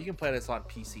that no, you can play this on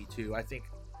PC too. I think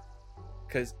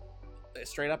because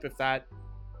straight up, if that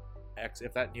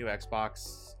new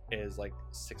Xbox is like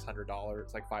 $600,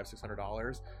 it's like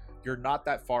 $600, you're not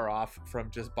that far off from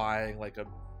just buying like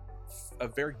a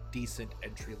very decent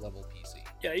entry level PC.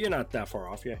 Yeah, you're not that far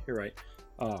off. Yeah, you're right.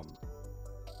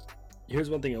 Here's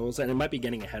one thing I will say, and it might be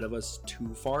getting ahead of us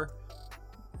too far,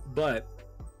 but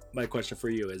my question for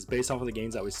you is, based off of the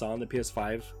games that we saw on the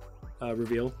PS5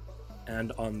 reveal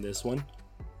and on this one,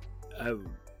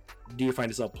 do you find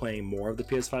yourself playing more of the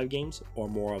PS5 games or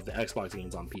more of the Xbox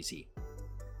games on PC?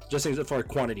 Just as far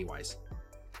quantity wise.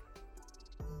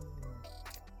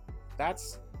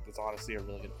 That's honestly a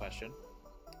really good question.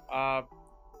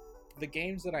 The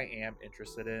games that I am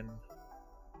interested in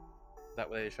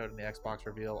that they showed in the Xbox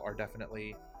reveal are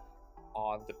definitely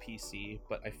on the PC,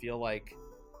 but I feel like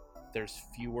there's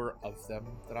fewer of them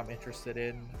that I'm interested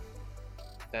in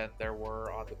than there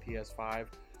were on the PS5.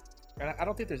 And I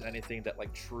don't think there's anything that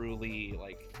like truly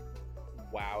like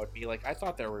wowed me. Like I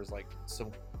thought there was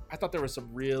some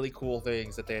really cool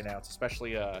things that they announced,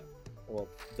 especially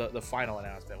the final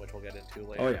announcement, which we'll get into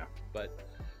later. Oh yeah. But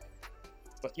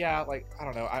yeah, like I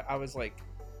don't know. I was like,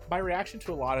 my reaction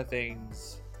to a lot of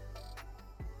things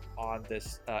on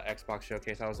this Xbox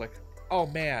showcase, I was like, oh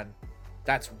man,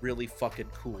 that's really fucking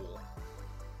cool.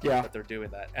 Yeah, that they're doing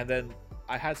that. And then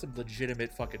I had some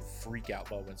legitimate fucking freak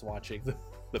out moments watching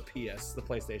the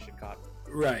PlayStation con.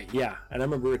 Right, yeah. And I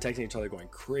remember we were texting each other going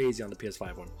crazy on the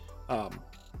PS5 one.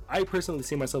 I personally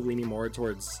see myself leaning more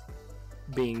towards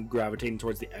gravitating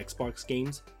towards the Xbox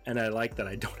games, and I like that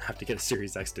I don't have to get a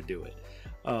Series X to do it.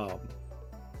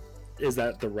 Is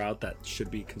that the route that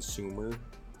should be consumer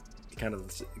kind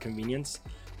of convenience?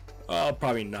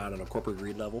 Probably not on a corporate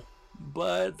greed level,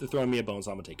 but they're throwing me a bone,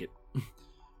 so I'm gonna take it.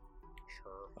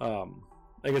 Sure.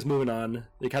 I guess moving on,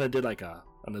 they kind of did like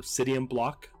an Obsidian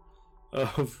block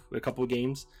of a couple of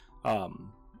games. The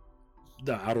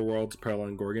Outer Worlds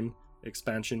Parallel Gorgon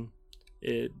expansion.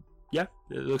 It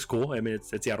looks cool. I mean,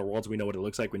 it's the Outer Worlds. We know what it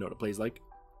looks like. We know what it plays like.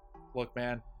 Look,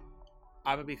 man,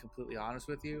 I'm gonna be completely honest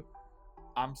with you.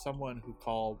 I'm someone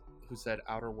who said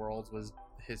Outer Worlds was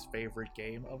his favorite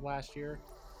game of last year.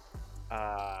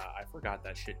 I forgot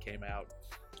that shit came out.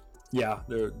 Yeah,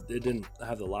 it didn't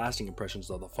have the lasting impressions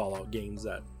of the Fallout games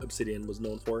that Obsidian was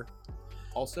known for.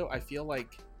 Also, I feel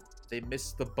like they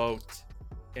missed the boat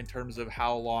in terms of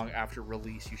how long after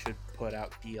release you should put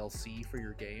out DLC for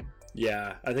your game.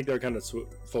 Yeah, I think they're kind of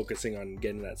focusing on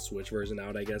getting that Switch version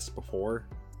out, I guess, before.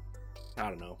 I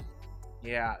don't know.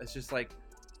 Yeah, it's just like,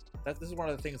 this is one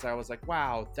of the things I was like,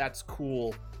 wow, that's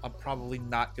cool. I'm probably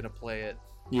not going to play it.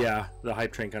 Yeah, the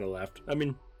hype train kind of left. I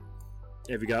mean,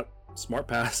 if you got Smart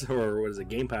Pass or what is it,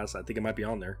 Game Pass, I think it might be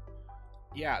on there.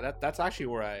 Yeah, that's actually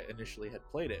where I initially had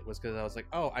played it, was because I was like,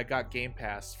 oh, I got Game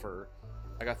Pass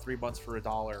I got 3 months for $1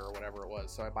 or whatever it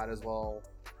was, so I might as well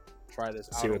try this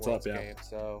See what's up, game.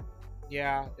 So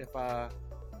yeah, if I'm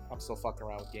still fucking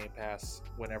around with Game Pass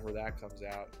whenever that comes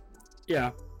out.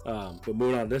 Yeah, but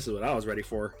moving on, this is what I was ready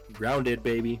for. Grounded,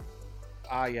 baby.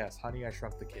 Ah, yes, Honey, I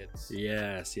Shrunk the Kids.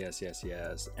 Yes.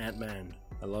 Ant-Man,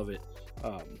 I love it.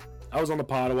 I was on the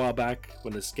pod a while back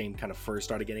when this game kind of first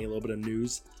started getting a little bit of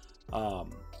news. I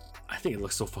think it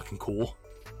looks so fucking cool.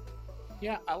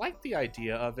 Yeah, I like the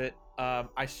idea of it.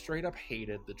 I straight up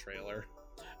hated the trailer.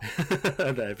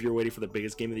 If you're waiting for the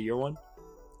biggest game of the year one?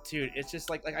 Dude, it's just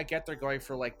like I get they're going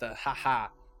for like the haha,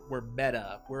 we're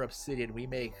meta, we're Obsidian, we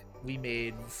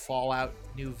made Fallout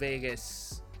New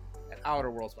Vegas and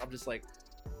Outer Worlds. I'm just like,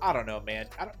 I don't know, man.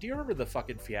 Do you remember the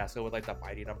fucking fiasco with like the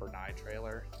Mighty Number 9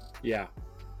 trailer? Yeah.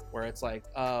 Where it's like,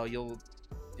 oh,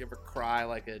 You ever cry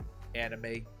like an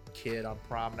anime kid on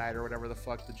prom night or whatever the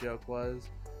fuck the joke was?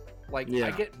 Like,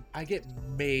 Yeah. I get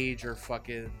major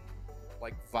fucking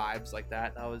like vibes like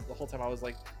that. And the whole time I was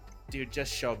like, dude,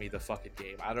 just show me the fucking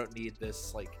game. I don't need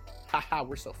this like, haha,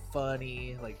 we're so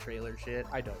funny, like trailer shit.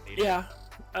 I don't need it. Yeah,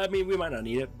 I mean, we might not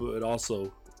need it, but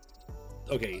also,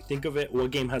 okay, think of it. What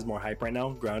game has more hype right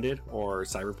now, Grounded or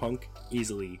Cyberpunk?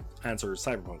 Easily answer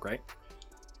Cyberpunk, right?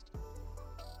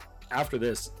 After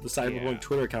this, the Cyberpunk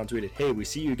Twitter account tweeted, "Hey, we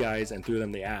see you guys," and threw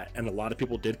them the at, and a lot of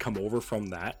people did come over from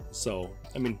that. So,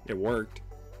 I mean, it worked.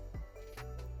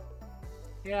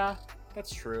 Yeah,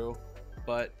 that's true.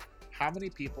 But how many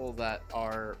people that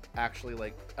are actually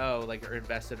like, oh, like are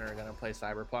invested and are gonna play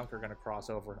Cyberpunk are gonna cross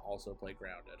over and also play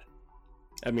Grounded?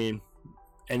 I mean,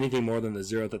 anything more than the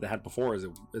 0 that they had before is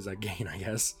a gain, I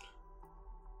guess.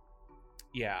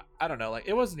 Yeah, I don't know. Like,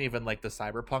 it wasn't even like the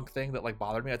Cyberpunk thing that like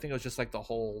bothered me. I think it was just like the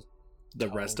whole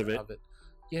Rest of it.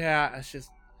 Yeah, it's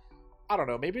just, I don't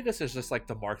know. Maybe this is just like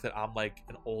the mark that I'm like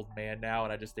an old man now,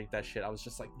 and I just think that shit. I was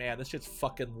just like, man, this shit's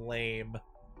fucking lame.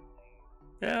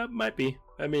 Yeah, it might be.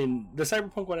 I mean, the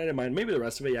Cyberpunk one I didn't mind. Maybe the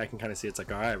rest of it, yeah, I can kind of see. It's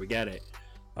like, all right, we get it.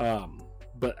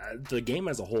 But the game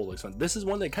as a whole looks fun. This is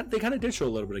one that they kind of did show a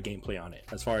little bit of gameplay on it,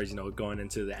 as far as, you know, going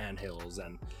into the anthills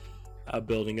and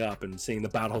building up and seeing the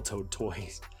Battletoad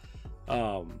toys.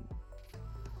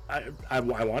 I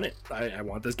want it. I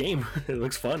want this game. It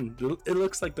looks fun. It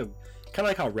looks like kind of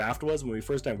like how Raft was when we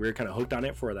first time. We were kind of hooked on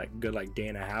it for that good like day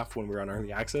and a half when we were on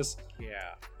early access.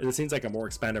 Yeah. It seems like a more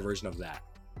expanded version of that.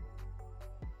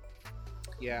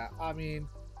 Yeah, I mean,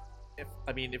 if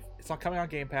it's not coming on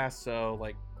Game Pass, so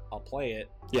like I'll play it.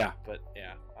 Yeah. But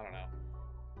yeah, I don't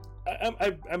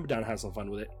know. I'm down to have some fun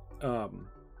with it. And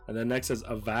then next is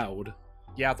Avowed.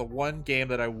 Yeah, the one game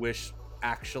that I wish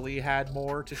actually had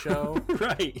more to show.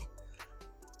 Right.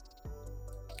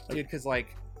 Dude, because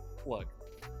like, look,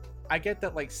 I get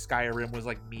that like Skyrim was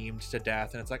like memed to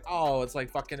death, and it's like, oh, it's like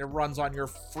fucking it runs on your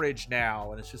fridge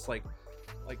now, and it's just like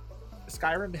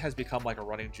Skyrim has become like a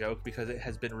running joke because it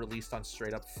has been released on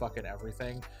straight up fucking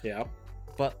everything. Yeah.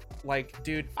 But like,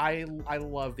 dude, I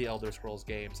love the Elder Scrolls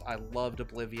games. I loved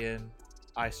Oblivion.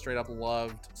 I straight up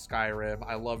loved Skyrim.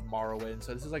 I loved Morrowind.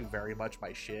 So this is like very much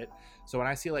my shit. So when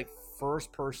I see like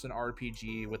first person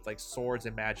RPG with like swords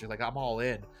and magic, like I'm all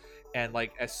in. And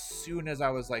like as soon as I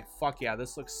was like, fuck yeah,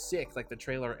 this looks sick, like the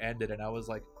trailer ended and I was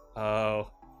like,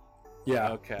 oh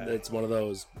yeah, okay, it's one of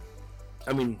those.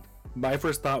 I mean, my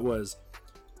first thought was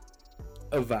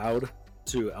Avowed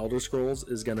to Elder Scrolls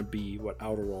is going to be what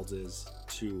Outer Worlds is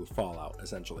to Fallout,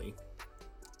 essentially.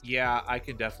 Yeah, I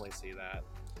can definitely see that.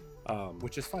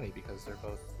 Which is funny because they're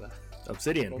both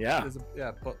Obsidian. both, yeah.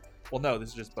 Yeah, but well, no, this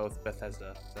is just both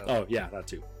Bethesda. So. Oh yeah, that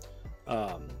too.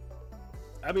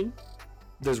 I mean,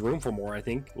 there's room for more. I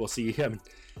think we'll see. I mean,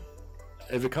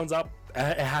 if it comes up,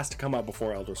 it has to come out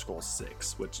before Elder Scrolls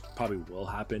 6, which probably will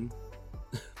happen.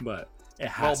 But it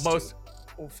has to.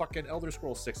 Well, fucking Elder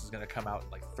Scrolls 6 is gonna come out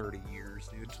in like 30 years,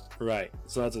 dude. Right.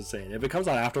 So that's what I'm saying. If it comes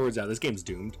out afterwards, yeah, this game's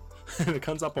doomed. If it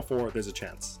comes out before, there's a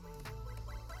chance.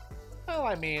 Well,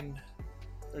 I mean,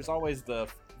 there's always the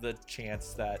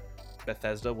chance that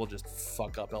Bethesda will just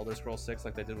fuck up Elder Scrolls 6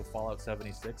 like they did with Fallout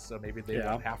 76, so maybe they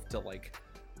won't have to like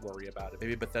worry about it.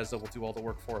 Maybe Bethesda will do all the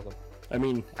work for them. I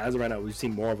mean, as of right now, we've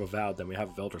seen more of Avowed than we have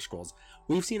of Elder Scrolls.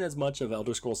 We've seen as much of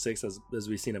Elder Scrolls 6 as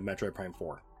we've seen of Metroid Prime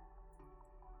 4.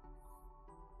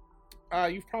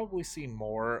 You've probably seen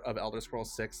more of Elder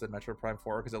Scrolls 6 than Metroid Prime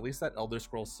 4, because at least that Elder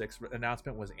Scrolls 6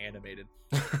 announcement was animated.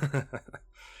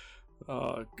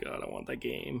 Oh god, I want that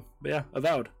game. But yeah,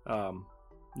 Avowed.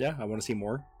 Yeah, I want to see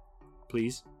more.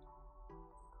 Please.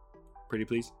 Pretty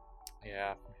please.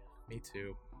 Yeah, me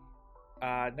too.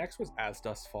 Next was As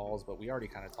Dust Falls, but we already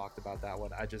kind of talked about that one.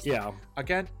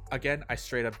 Again, I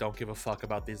straight up don't give a fuck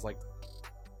about these like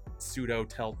pseudo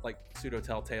telltale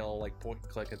like point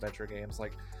and click adventure games.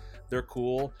 Like, they're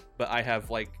cool, but I have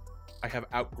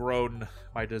outgrown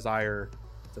my desire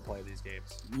to play these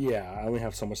games. Yeah, I only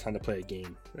have so much time to play a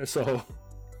game, so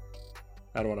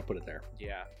I don't want to put it there.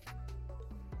 Yeah.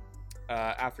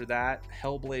 After that,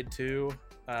 Hellblade 2.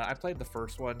 I played the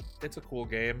first one. It's a cool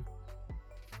game.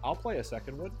 I'll play a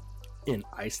second one. In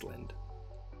Iceland.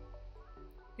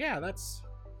 Yeah, that's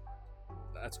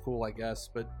cool, I guess.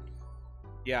 But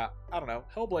yeah, I don't know.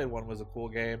 Hellblade 1 was a cool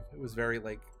game. It was very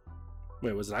like...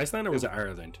 Wait, was it Iceland or was it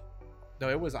Ireland? No,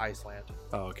 it was Iceland.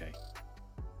 Oh, okay.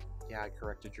 Yeah, I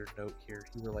corrected your note here.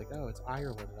 You were like, oh, it's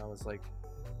Ireland. And I was like,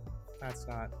 that's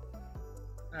not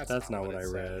what I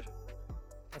read.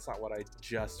 That's not what I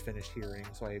just finished hearing,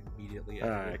 so I immediately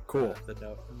edited. Alright, cool. The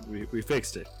note. We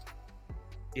fixed it.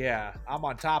 Yeah, I'm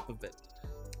on top of it.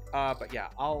 But yeah,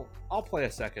 I'll play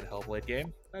a second Hellblade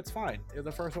game. That's fine.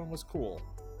 The first one was cool.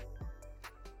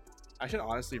 I should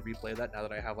honestly replay that now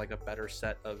that I have like a better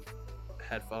set of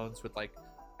headphones with like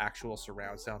actual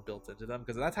surround sound built into them,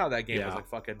 because that's how that game was like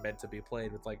fucking meant to be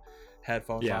played, with like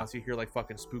headphones on, so you hear like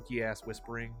fucking spooky ass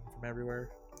whispering from everywhere,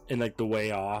 and like the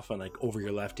way off and like over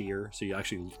your left ear, so you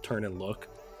actually turn and look.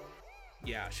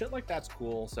 Yeah, shit like that's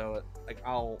cool. So like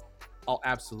I'll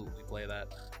absolutely play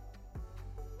that.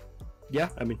 Yeah,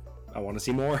 I mean, I want to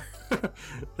see more.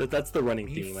 That's the running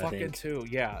theme, I think. Fucking too,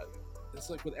 yeah. It's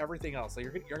like with everything else. Like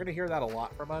you're gonna hear that a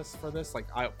lot from us for this. Like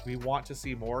we want to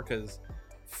see more, because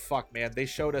fuck, man, they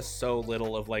showed us so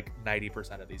little of like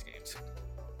 90% of these games.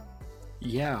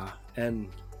 Yeah, and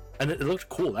it looked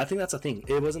cool. I think that's the thing.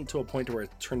 It wasn't to a point where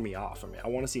it turned me off. I mean, I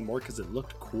want to see more because it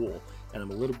looked cool, and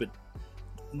I'm a little bit.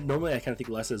 Normally, I kind of think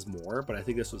less is more, but I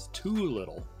think this was too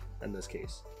little in this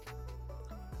case.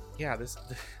 Yeah,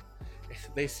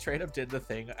 they straight up did the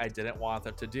thing I didn't want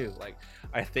them to do. Like,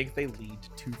 I think they leaned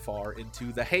too far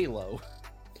into the Halo.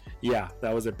 Yeah,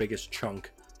 that was their biggest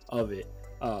chunk of it.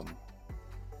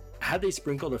 Had they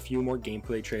sprinkled a few more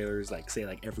gameplay trailers, like say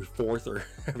like every fourth or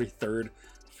every third,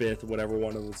 fifth, whatever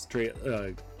one of those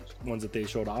ones that they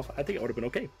showed off, I think it would have been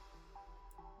okay.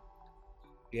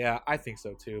 Yeah, I think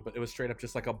so too. But it was straight up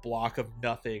just like a block of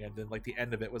nothing, and then like the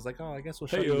end of it was like, oh, I guess we'll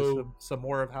show you some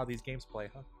more of how these games play,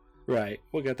 huh? Right,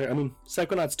 we'll get there. I mean,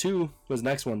 Psychonauts 2 was the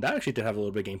next one. That actually did have a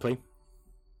little bit of gameplay.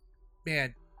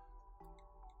 Man,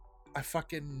 I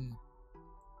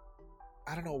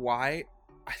don't know why.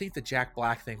 I think the Jack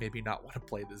Black thing made me not want to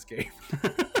play this game.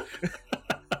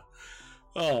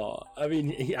 Oh, I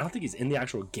mean, I don't think he's in the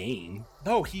actual game.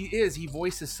 No, he is. He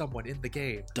voices someone in the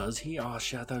game. Does he? Oh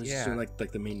shit! I thought he was just doing like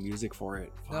the main music for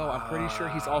it. No, I'm pretty sure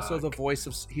he's also the voice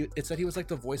of. It said he was like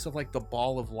the voice of like the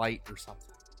Ball of Light or something.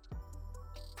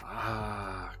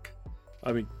 Fuck.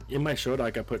 I mean, in my show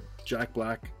doc, I put Jack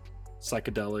Black,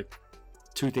 psychedelic,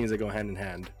 two things that go hand in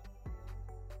hand.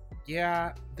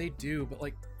 Yeah, they do, but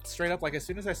like straight up, like as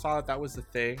soon as I saw that was the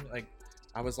thing, like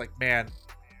I was like, man,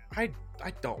 I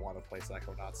don't want to play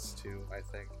Psychonauts 2. I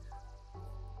think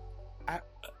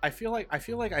I feel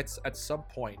like at some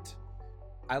point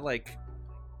I like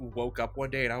woke up one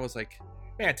day and I was like,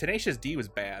 man, Tenacious D was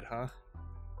bad, huh?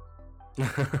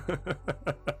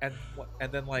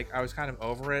 and then like I was kind of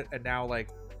over it, and now like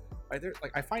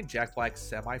I find Jack Black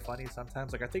semi funny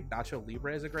sometimes. Like I think Nacho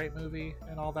Libre is a great movie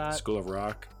and all that. School of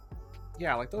Rock.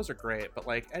 Yeah, like those are great, but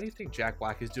like anything Jack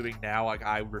Black is doing now, like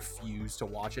I refuse to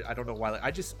watch it. I don't know why. Like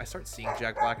I start seeing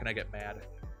Jack Black and I get mad.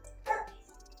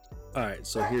 All right,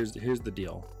 so here's the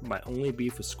deal. My only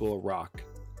beef with School of Rock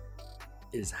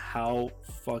is how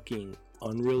fucking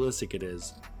unrealistic it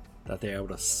is that they're able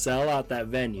to sell out that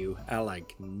venue at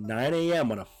like 9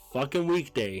 a.m. on a fucking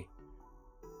weekday.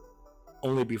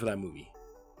 Only be for that movie.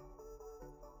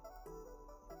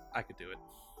 I could do it.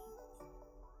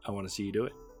 I want to see you do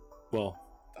it. Well,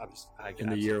 I in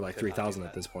the year like 3000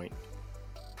 at this point.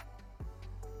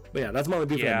 But yeah, that's my only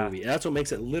beef for that movie. And that's what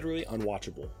makes it literally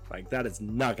unwatchable. Like, that is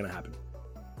not going to happen.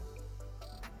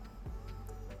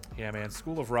 Yeah, man.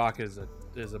 School of Rock is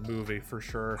a movie for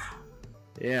sure.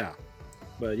 Yeah.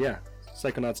 But yeah,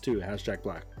 Psychonauts 2 has Jack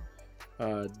Black.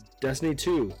 Destiny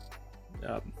 2.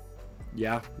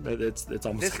 Yeah, it's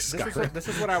almost like Skyrim. This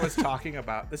is what I was talking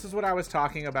about. This is what I was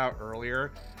talking about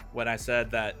earlier when I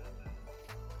said that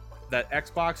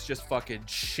Xbox just fucking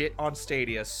shit on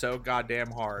Stadia so goddamn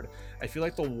hard. I feel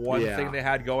like the one thing they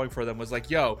had going for them was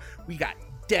like, yo, we got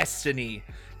Destiny.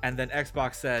 And then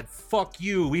Xbox said, fuck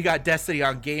you, we got Destiny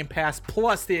on Game Pass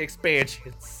plus the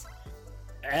expansions.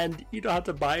 And you don't have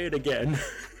to buy it again.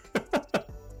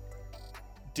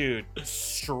 Dude,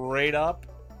 straight up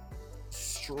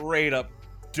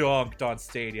dunked on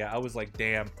Stadia. I was like,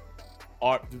 damn,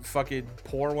 fucking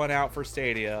pour one out for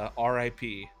Stadia, RIP.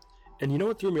 And you know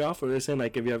what threw me off? Were they saying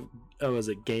like if you have, is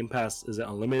it Game Pass? Is it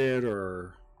unlimited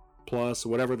or plus,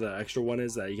 whatever the extra one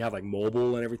is, that you have like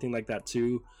mobile and everything like that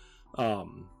too?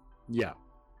 Yeah.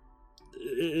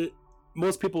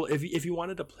 Most people, if you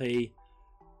wanted to play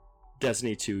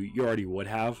Destiny 2, you already would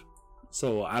have.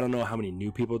 So I don't know how many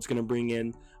new people it's going to bring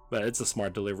in, but it's a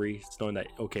smart delivery. It's knowing that,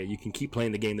 okay, you can keep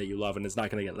playing the game that you love and it's not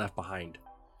going to get left behind.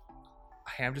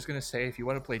 I am just going to say, if you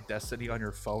want to play Destiny on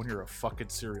your phone, you're a fucking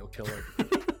serial killer.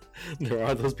 There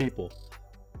are those people.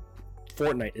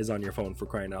 Fortnite is on your phone, for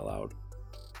crying out loud.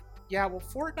 Yeah, well,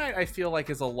 Fortnite I feel like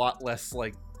is a lot less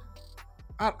like,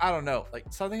 I don't know, like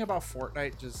something about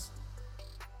Fortnite just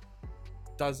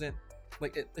doesn't,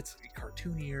 like it's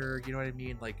cartoonier, you know what I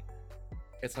mean? Like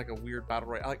it's like a weird battle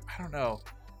royale. Like I don't know,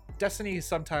 Destiny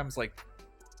sometimes like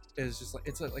is just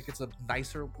like it's a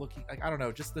nicer looking, like, I don't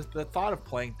know, just the thought of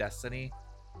playing Destiny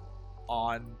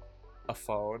on a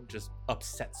phone just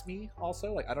upsets me.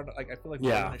 Also, like, I don't know, like, I feel like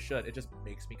more than it should. It just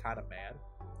makes me kind of mad.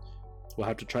 We'll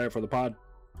have to try it for the pod.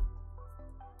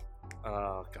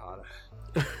 Oh god.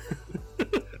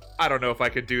 I don't know if I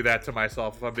could do that to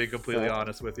myself, if I'm being completely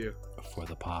honest with you. For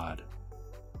the pod.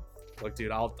 Look,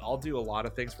 dude, I'll do a lot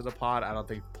of things for the pod. I don't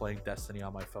think playing Destiny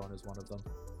on my phone is one of them.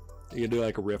 You can do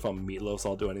like a riff on Meatloaf's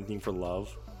 "I'll Do Anything for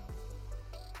Love,"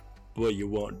 but you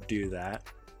won't do that.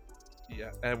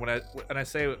 Yeah, and when I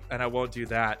say I won't do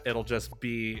that, it'll just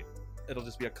be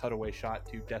a cutaway shot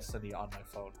to Destiny on my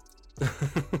phone.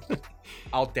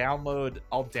 I'll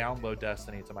download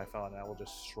Destiny to my phone, and I will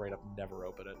just straight up never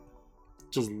open it.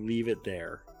 Just leave it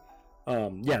there.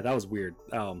 Yeah, that was weird.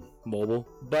 Mobile,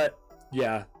 but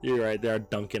yeah, you're right. They are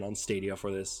dunking on Stadia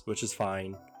for this, which is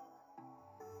fine.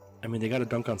 I mean, they got to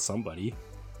dunk on somebody.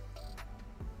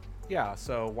 Yeah,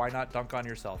 so why not dunk on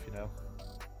yourself? You know?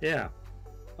 Yeah.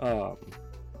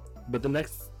 But the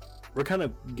next, we're kind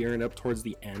of gearing up towards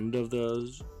the end of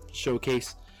the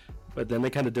showcase, but then they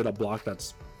kind of did a block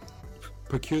that's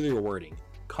peculiar wording: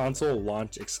 console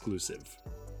launch exclusive.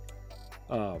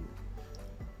 I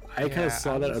kind of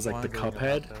saw that as like the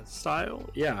Cuphead style.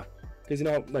 Yeah, because you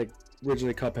know, like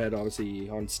originally Cuphead obviously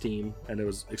on Steam, and it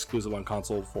was exclusive on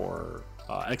console for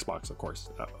Xbox, of course.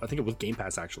 I think it was Game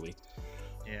Pass actually.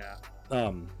 Yeah.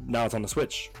 Now it's on the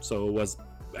Switch, so it was,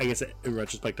 I guess in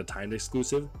retrospect, a timed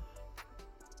exclusive.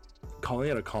 Calling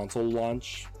it a console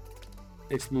launch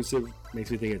exclusive makes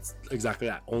me think it's exactly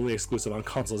that, only exclusive on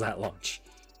consoles at launch.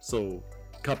 So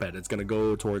Cuphead, it's gonna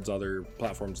go towards other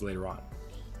platforms later on.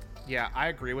 Yeah, I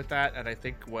agree with that, and I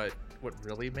think what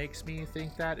really makes me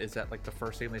think that is that, like, the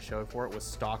first thing they showed for it was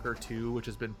Stalker 2, which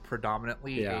has been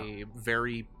predominantly a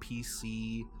very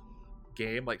PC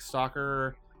game. Like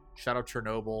Stalker, Shadow of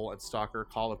Chernobyl, and Stalker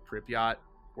Call of Pripyat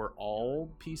were all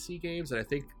PC games, and I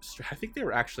think they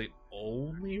were actually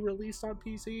only released on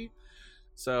PC.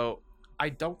 So I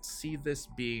don't see this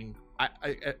being,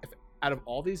 out of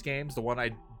all these games, the one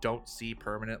I don't see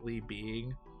permanently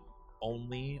being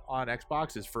only on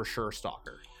Xbox is for sure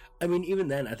Stalker. I mean, even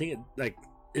then, I think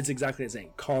it's exactly the same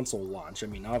console launch. I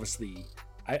mean, obviously,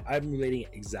 I'm relating it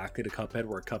exactly to Cuphead,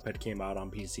 where Cuphead came out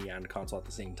on PC and console at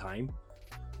the same time.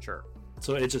 Sure.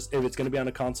 So it's just, if it's going to be on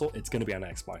a console, it's going to be on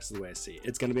Xbox, is the way I see it.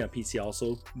 It's going to be on PC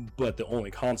also, but the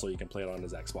only console you can play it on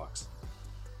is Xbox.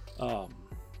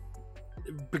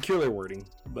 Peculiar wording,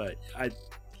 but I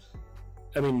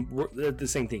mean, the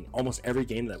same thing. Almost every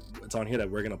game that's on here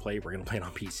that we're going to play it on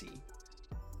PC.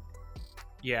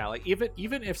 Yeah, like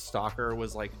even if Stalker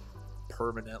was like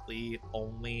permanently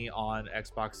only on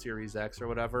Xbox Series X or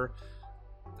whatever,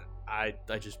 I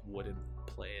just wouldn't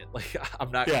play it. Like,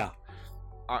 I'm not. Yeah.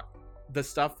 The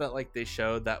stuff that like they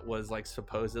showed that was like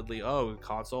supposedly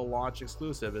console launch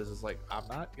exclusive is like, I'm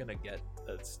not gonna get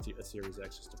a Series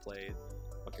X just to play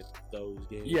fucking those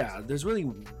games. Yeah, there's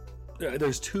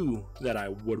two that I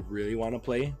would really want to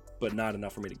play, but not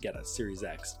enough for me to get a Series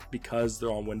X. Because they're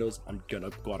on Windows, I'm gonna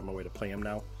go out of my way to play them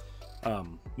now.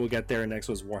 We'll get there. Next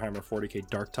was Warhammer 40k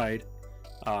Darktide.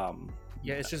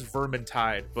 Yeah, it's just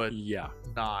Vermintide, but yeah,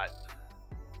 not.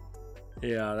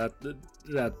 Yeah,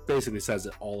 that basically says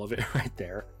it, all of it right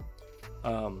there.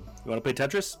 You want to play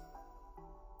Tetris?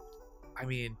 I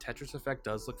mean, Tetris Effect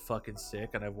does look fucking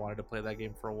sick, and I've wanted to play that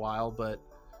game for a while, but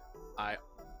I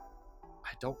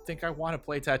don't think I want to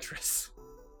play Tetris.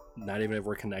 Not even if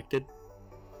we're connected?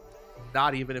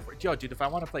 Not even if dude, if I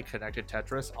want to play connected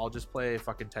Tetris, I'll just play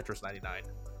fucking Tetris 99.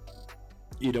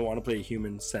 You don't want to play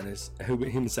Human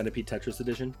Centipede Tetris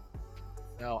Edition?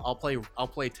 No, I'll play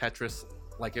Tetris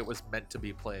like it was meant to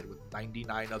be played with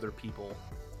 99 other people.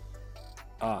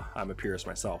 I'm a purist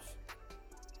myself.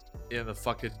 In the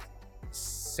fucking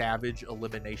savage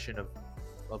elimination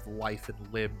of life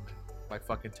and limb by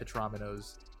fucking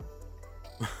Tetraminos.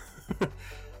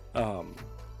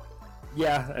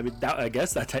 Yeah, I mean, I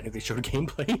guess that technically showed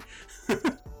gameplay.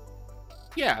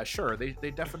 Yeah, sure.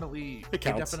 They definitely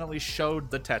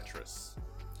showed the Tetris.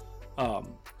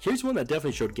 Here's one that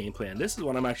definitely showed gameplay, and this is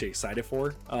one I'm actually excited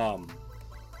for.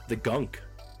 The Gunk.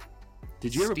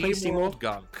 Did you ever play SteamWorld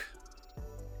Gunk?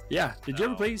 Yeah. Did you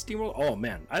ever play SteamWorld? Oh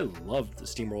man, I loved the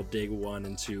SteamWorld Dig 1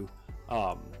 and 2.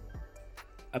 I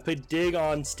played Dig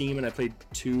on Steam and I played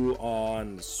 2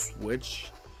 on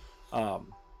Switch.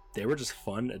 They were just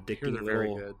fun, addicting. They're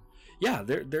very good. Yeah,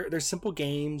 they're simple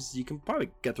games. You can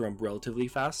probably get through them relatively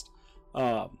fast.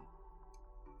 And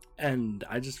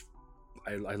I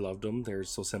loved them. They're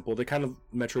so simple. They're kind of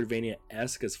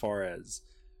Metroidvania-esque as far as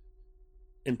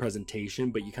in presentation,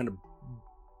 but you kind of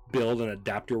build and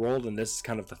adapt your world, and this is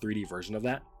kind of the 3D version of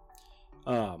that.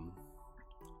 Kind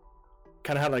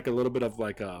of had like a little bit of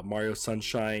like a Mario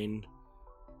Sunshine,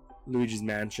 Luigi's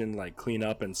Mansion, like clean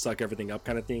up and suck everything up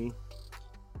kind of thing.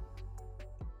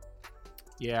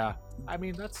 Yeah, I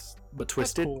mean that's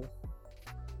twisted. Cool.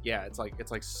 Yeah, it's like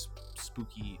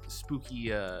spooky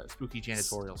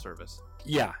janitorial service.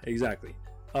 Yeah, exactly.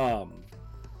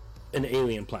 And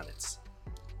alien planets,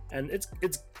 and it's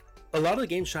a lot of the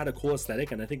games had a cool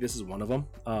aesthetic, and I think this is one of them.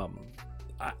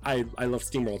 I love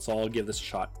SteamWorld, so I'll give this a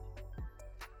shot.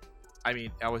 I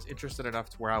mean, I was interested enough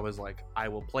to where I was like, I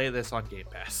will play this on Game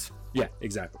Pass. Yeah,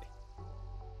 exactly.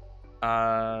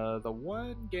 The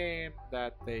one game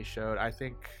that they showed, I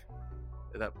think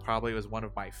that probably was one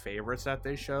of my favorites that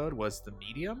they showed, was The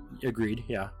Medium. Agreed.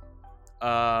 Yeah.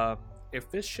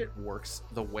 If this shit works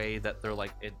the way that they're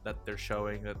like that they're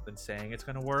showing and saying it's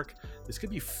gonna work, this could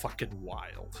be fucking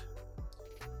wild.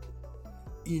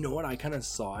 You know what I kind of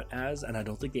saw it as, and I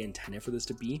don't think they intended for this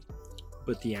to be,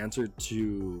 but the answer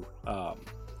to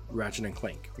Ratchet and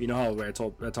Clank. You know how I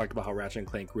talked about how Ratchet and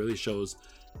Clank really shows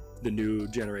the new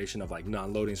generation of like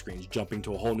non-loading screens, jumping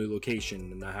to a whole new location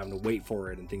and not having to wait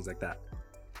for it and things like that.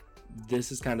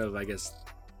 This is kind of, I guess,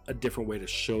 a different way to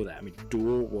show that. I mean,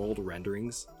 dual world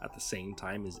renderings at the same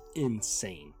time is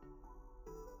insane.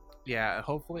 Yeah,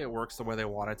 hopefully it works the way they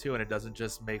want it to, and it doesn't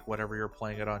just make whatever you're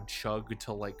playing it on chug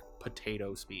to like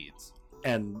potato speeds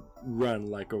and run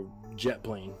like a jet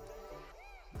plane.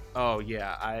 Oh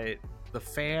yeah, the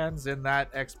fans in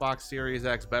that Xbox Series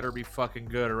X better be fucking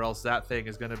good, or else that thing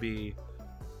is gonna be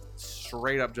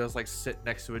straight up just like sit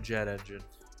next to a jet engine.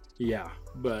 Yeah,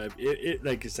 but it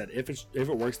like I said, if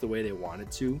it works the way they want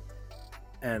it to,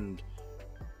 and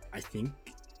I think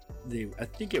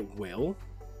it will.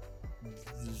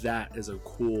 That is a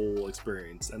cool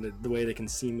experience, and the way they can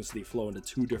seamlessly flow into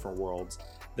two different worlds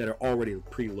that are already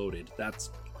preloaded, that's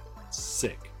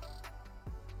sick.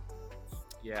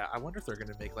 Yeah, I wonder if they're going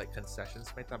to make like concessions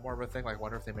to make that more of a thing. Like, I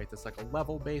wonder if they make this like a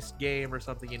level-based game or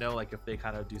something, you know, like if they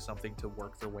kind of do something to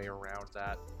work their way around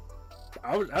that.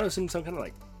 I would assume some kind of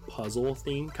like puzzle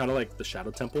theme, kind of like the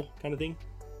Shadow Temple kind of thing.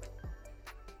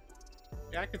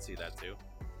 Yeah, I could see that too.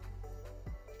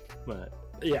 But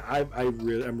yeah,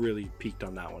 I'm really peaked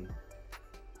on that one.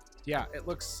 Yeah, it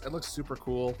looks super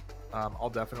cool.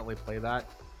 I'll definitely play that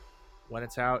when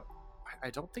it's out. I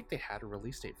don't think they had a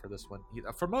release date for this one.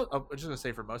 I'm just gonna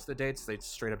say for most of the dates, they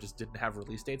straight up just didn't have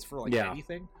release dates for like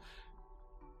anything.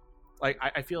 Like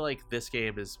I feel like this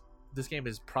game is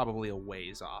probably a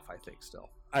ways off. I think still.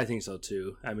 I think so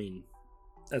too. I mean,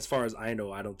 as far as I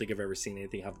know, I don't think I've ever seen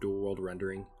anything have dual world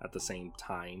rendering at the same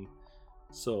time.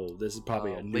 So this is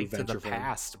probably a new Link venture to the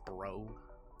past, bro.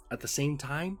 At the same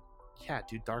time? Yeah,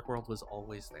 dude, Dark World was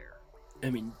always there. I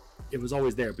mean, it was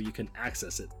always there, but you can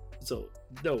access it. So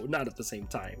no, not at the same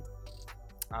time.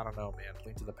 I don't know, man.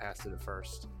 Link to the Past did it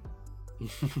first.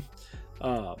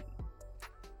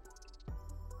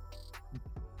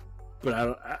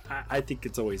 But I think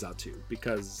it's always out too,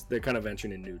 because they're kind of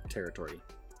venturing in new territory.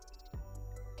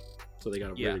 So they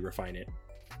gotta really refine it.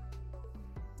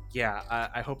 Yeah,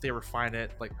 I hope they refine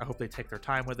it. Like, I hope they take their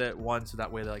time with it. One, so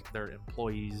that way, like, their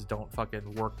employees don't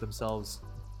fucking work themselves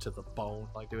to the bone,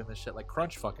 like doing this shit. Like,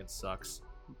 crunch fucking sucks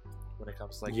when it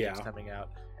comes to like games coming out.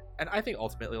 And I think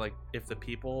ultimately, like, if the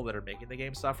people that are making the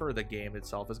game suffer, the game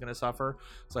itself is going to suffer.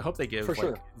 So I hope they give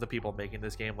the people making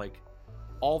this game like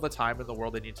all the time in the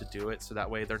world they need to do it, so that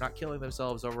way they're not killing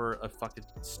themselves over a fucking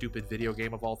stupid video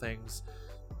game of all things.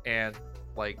 And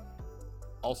like,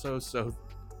 also, so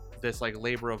this like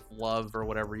labor of love or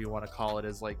whatever you want to call it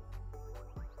is like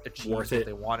achieved worth what it.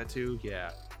 they wanted to.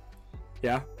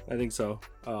 Yeah, I think so.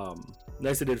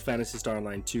 Next they did Phantasy Star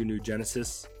Online 2 New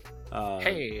Genesis.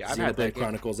 Hey, I've had that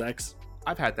Chronicles X.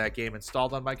 I've had that game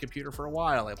installed on my computer for a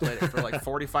while. I played it for like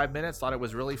 45 minutes, thought it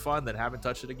was really fun, then haven't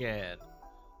touched it again.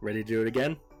 Ready to do it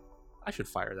again? I should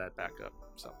fire that back up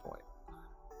at some point.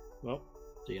 Well,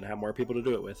 you're gonna have more people to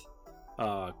do it with.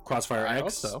 Crossfire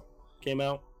X came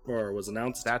out or was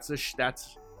announced. That's a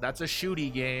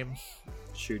shooty game.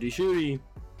 Shooty.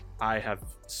 I have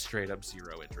straight up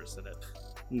zero interest in it.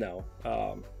 No,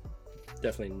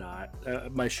 definitely not.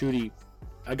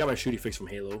 I got my shooty fix from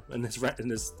Halo and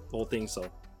this whole thing. So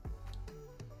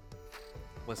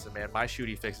listen, man, my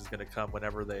shooty fix is gonna come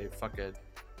whenever they fucking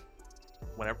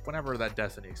whenever that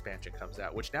Destiny expansion comes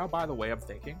out. Which now, by the way, I'm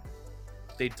thinking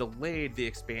they delayed the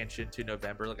expansion to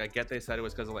November. Like, I get they said it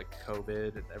was because of like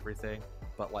COVID and everything,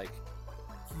 but like,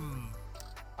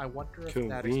 I wonder if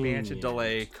that expansion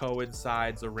delay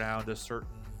coincides around a certain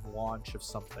launch of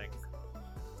something.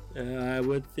 I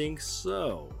would think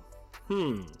so.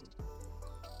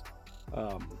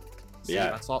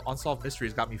 Yeah, Unsolved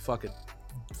Mysteries got me fucking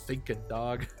thinking,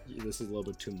 dog. Yeah, this is a little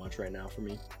bit too much right now for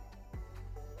me.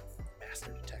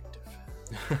 Master detective.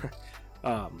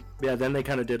 Yeah, then they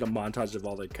kind of did a montage of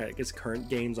all the, I guess, current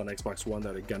games on Xbox One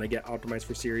that are gonna get optimized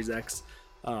for Series X.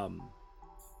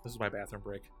 This is my bathroom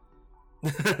break.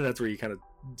 That's where you kind of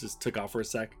just took off for a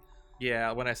sec.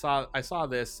 Yeah, when I saw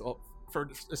this, well, for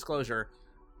disclosure,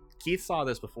 Keith saw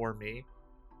this before me.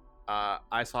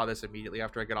 I saw this immediately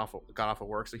after I got off of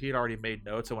work, so he had already made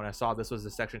notes. And when I saw this was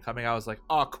the section coming, I was like,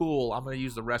 "Oh, cool! I'm gonna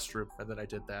use the restroom," and then I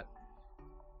did that.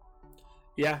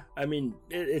 Yeah, I mean,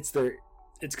 it's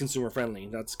consumer friendly.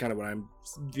 That's kind of what I'm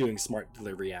viewing smart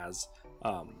delivery as.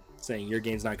 Saying your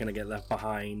game's not gonna get left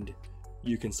behind.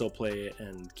 You can still play it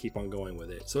and keep on going with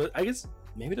it. So I guess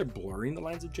maybe they're blurring the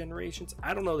lines of generations.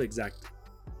 I don't know the exact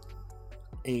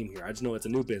aim here. I just know it's a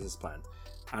new business plan.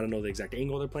 I don't know the exact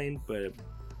angle they're playing, but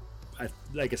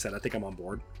like I said, I think I'm on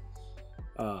board.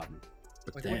 But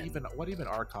Like, then, what even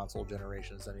are console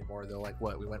generations anymore? They're like,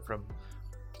 what? We went from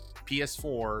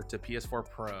PS4 to PS4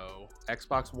 Pro,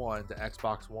 Xbox One to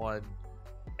Xbox One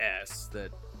S, the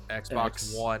Xbox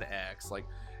X. One X. Like,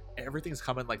 everything's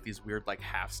coming like these weird like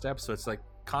half steps. So it's like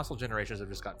console generations have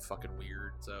just gotten fucking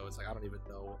weird. So it's like I don't even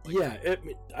know. Like, yeah,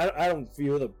 I don't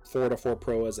view the 4 to 4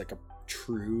 Pro as like a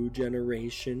true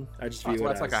generation. I just view it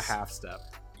that's as like a half step.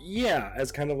 Yeah,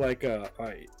 as kind of like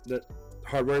the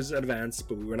hardware's advanced,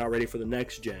 but we were not ready for the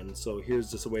next gen. So here's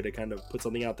just a way to kind of put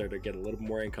something out there to get a little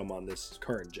more income on this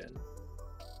current gen.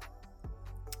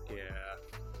 Yeah,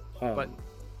 but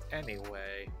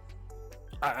anyway.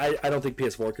 I don't think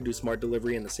PS4 can do smart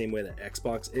delivery in the same way that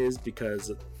Xbox is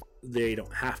because they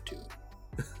don't have to.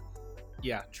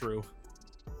 Yeah, true.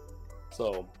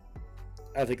 So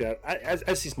I think that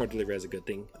I see smart delivery as a good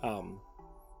thing.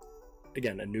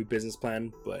 Again, a new business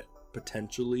plan, but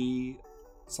potentially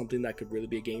something that could really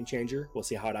be a game changer. We'll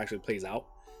see how it actually plays out.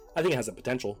 I think it has a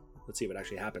potential. Let's see if it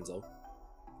actually happens, though.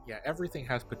 Yeah, everything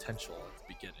has potential at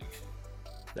the beginning.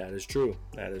 That is true.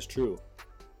 That is true.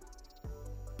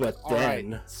 But All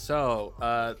then, right,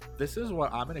 so this is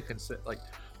what I'm gonna consider. Like,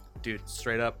 dude,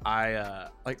 straight up, I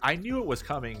knew it was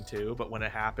coming too, but when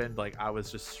it happened, like, I was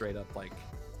just straight up like,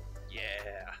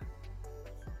 yeah,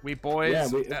 we boys, Yeah,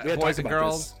 we had boys talked and about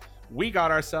girls, we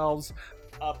got ourselves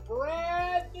a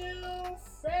brand new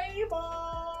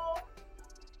Fable.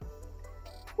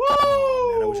 Woo!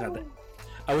 oh, man,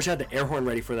 I wish I had the air horn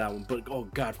ready for that one. But oh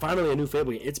god, finally a new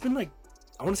Fable game. It's been like,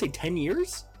 I want to say 10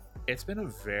 years. It's been a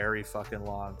very fucking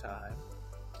long time.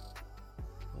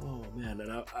 Oh man,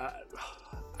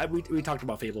 and we talked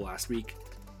about Fable last week.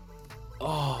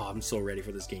 Oh, I'm so ready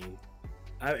for this game.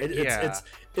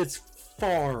 It's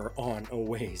far on a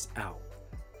ways out,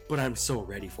 but I'm so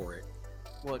ready for it.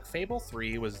 Well, like, Fable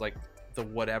 3 was like the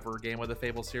whatever game of the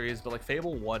Fable series, but like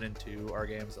Fable 1 and 2 are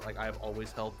games that like I've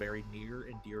always held very near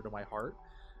and dear to my heart.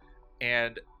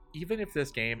 And even if this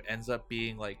game ends up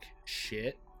being like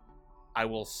shit, I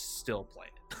will still play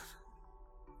it.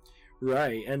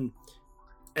 Right, and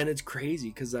it's crazy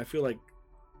because I feel like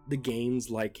the games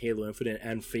like Halo Infinite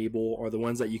and Fable are the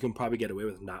ones that you can probably get away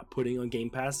with not putting on Game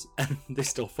Pass, and they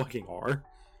still fucking are.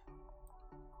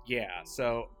 Yeah,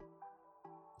 so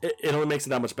It only makes it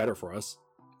that much better for us.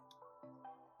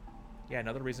 yeah,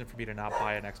 another reason for me to not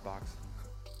buy an Xbox.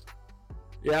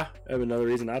 Yeah, I have another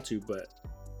reason not to, but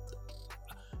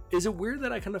is it weird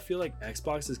that I kind of feel like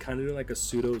Xbox is kind of doing like a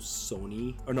pseudo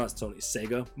Sony, or not Sony,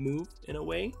 Sega move in a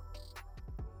way?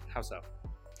 How so?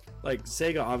 Like,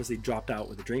 Sega obviously dropped out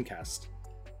with the Dreamcast,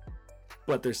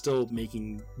 but they're still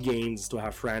making games, still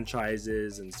have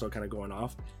franchises, and still kind of going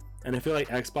off. And I feel like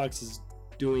Xbox is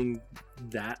doing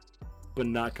that, but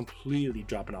not completely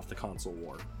dropping off the console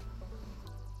war.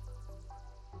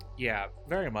 Yeah,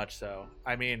 very much so.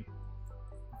 I mean,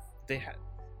 they had.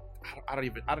 I don't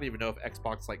even know if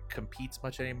Xbox like competes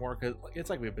much anymore, because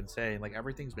it's like we've been saying, like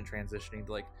everything's been transitioning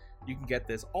to like you can get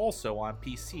this also on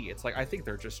PC. It's like I think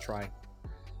they're just trying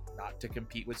not to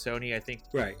compete with Sony. I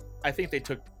think they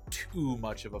took too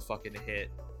much of a fucking hit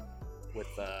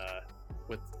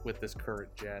with this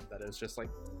current gen that is just like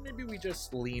maybe we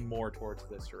just lean more towards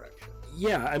this direction.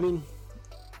 Yeah, I mean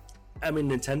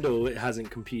Nintendo hasn't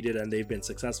competed and they've been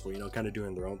successful, kind of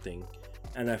doing their own thing.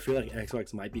 And I feel like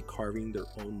Xbox might be carving their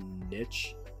own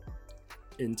niche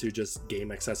into just game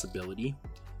accessibility.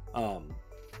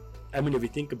 I mean, if you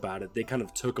think about it, they kind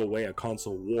of took away a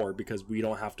console war because we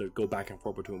don't have to go back and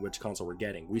forth between which console we're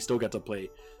getting. We still get to play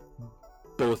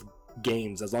both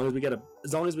games as long as we get a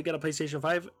PlayStation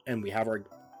 5 and we have our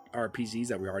PCs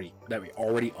that we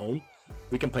already own.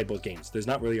 We can play both games. There's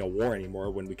not really a war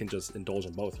anymore when we can just indulge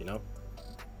in both. You don't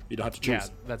have to choose. Yeah,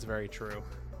 that's very true.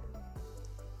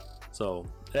 So,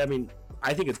 I mean,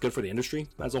 I think it's good for the industry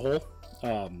as a whole.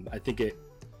 I think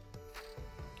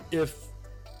if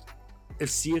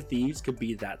Sea of Thieves could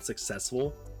be that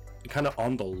successful, kind of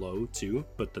on the low too,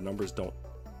 but the numbers don't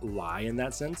lie in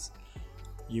that sense,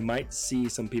 you might see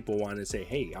some people want to say,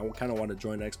 hey, I kind of want to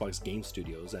join Xbox Game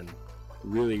Studios and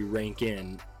really rank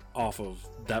in off of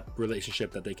that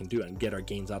relationship that they can do and get our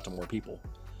games out to more people.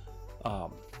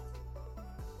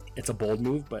 It's a bold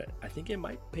move, but I think it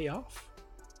might pay off.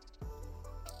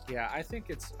 Yeah, I think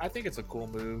it's a cool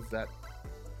move that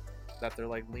they're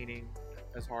like leaning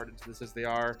as hard into this as they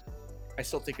are. I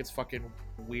still think it's fucking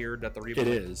weird that they're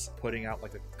even putting out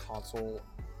like a console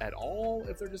at all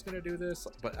if they're just gonna do this.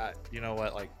 But you know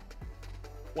what, like,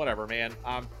 whatever, man.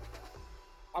 I'm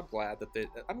glad that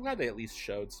they at least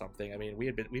showed something. I mean,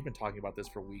 we've been talking about this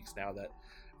for weeks now that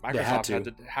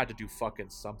Microsoft had to do fucking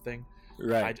something.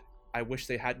 Right. I wish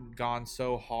they hadn't gone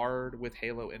so hard with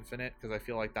Halo Infinite, because I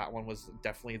feel like that one was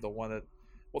definitely the one that.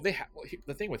 Well,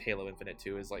 the thing with Halo Infinite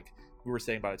too is, like we were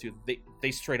saying about it too,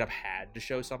 they straight up had to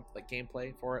show some like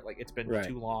gameplay for it. Like, it's been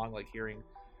too long, like hearing.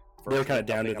 They're kind of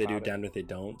damned if they do, damned if they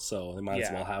don't. So they might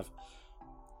as well have.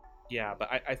 Yeah, but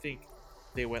I think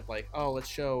they went like, oh, let's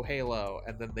show Halo,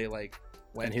 and then they like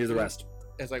went. And here's the rest.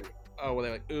 It's like, oh, well,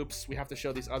 they're like, oops, we have to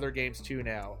show these other games too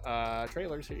now.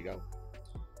 Trailers, here you go.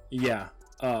 Yeah.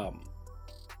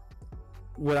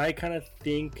 What I kind of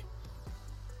think,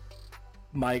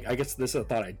 I guess this is a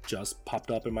thought I just popped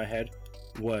up in my head,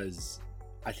 was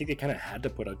I think they kind of had to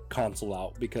put a console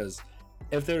out, because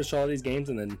if they were to show all these games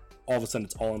and then all of a sudden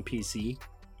it's all on PC,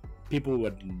 people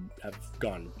would have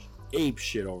gone ape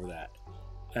shit over that.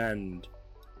 And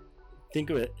think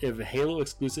of it, if a Halo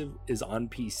exclusive is on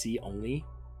PC only,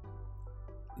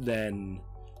 then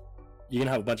you're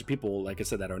gonna have a bunch of people, like I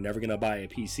said, that are never gonna buy a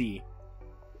PC,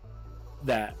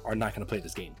 that are not going to play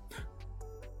this game.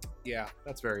 Yeah,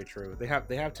 that's very true. They have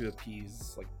to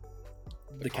appease like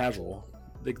the casual.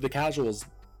 The casuals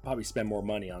probably spend more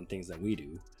money on things than we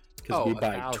do, because we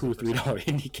buy $2 or $3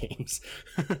 indie games.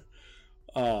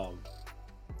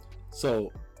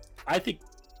 So I think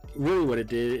really what it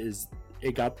did is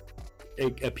it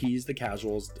appeased the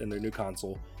casuals in their new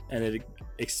console, and it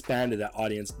expanded that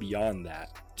audience beyond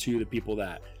that to the people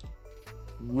that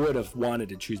would have wanted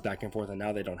to choose back and forth, and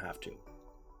now they don't have to.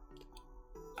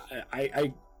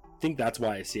 I think that's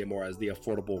why I see it more as the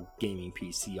affordable gaming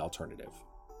PC alternative.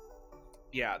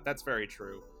 Yeah, that's very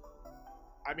true.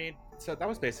 I mean, so that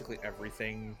was basically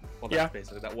everything. Well,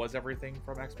 that was everything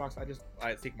from Xbox.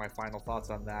 I think my final thoughts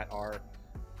on that are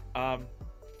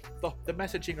the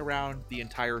messaging around the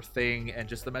entire thing, and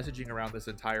just the messaging around this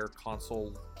entire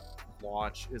console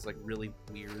launch is like really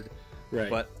weird. Right.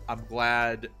 But I'm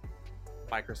glad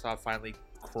Microsoft finally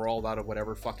crawled out of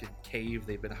whatever fucking cave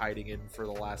they've been hiding in for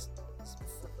the last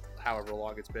however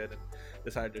long it's been, and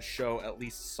decided to show at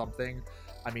least something.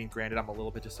 I mean, granted, I'm a little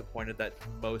bit disappointed that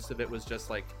most of it was just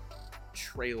like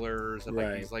trailers and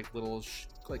like these like little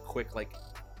quick like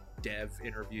dev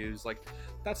interviews. Like,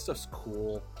 that stuff's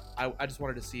cool. I just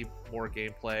wanted to see more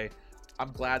gameplay.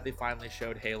 I'm glad they finally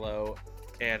showed Halo,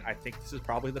 and I think this is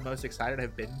probably the most excited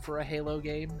I've been for a Halo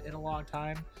game in a long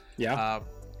time. Yeah.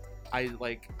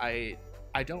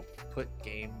 I don't put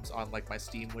games on like my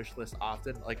Steam wish list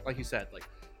often. Like you said, like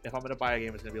if I'm gonna buy a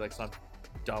game, it's gonna be like some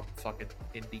dumb fucking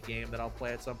indie game that I'll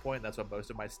play at some point. That's what most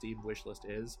of my Steam wish list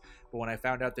is. But when I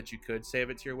found out that you could save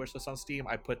it to your wish list on Steam,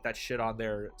 I put that shit on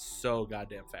there so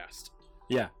goddamn fast.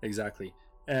 Yeah, exactly.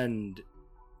 And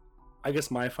I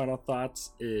guess my final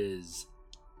thoughts is,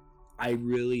 I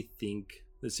really think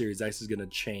the Series X is gonna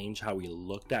change how we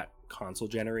looked at console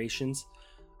generations.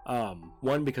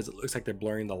 One, because it looks like they're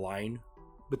blurring the line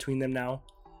between them now.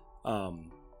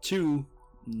 Two,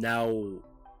 now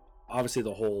obviously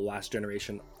the whole last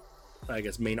generation, I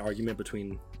guess, main argument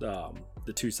between the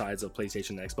two sides of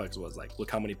PlayStation and Xbox was like,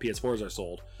 look how many PS4s are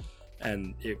sold,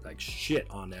 and it like shit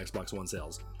on the Xbox One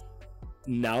sales.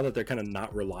 Now that they're kind of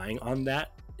not relying on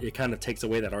that, it kind of takes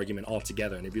away that argument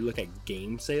altogether. And if you look at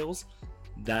game sales,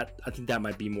 that I think that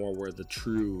might be more where the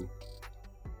true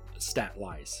stat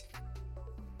lies.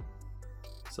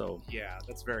 So yeah,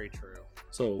 that's very true.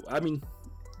 So I mean,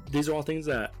 these are all things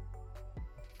that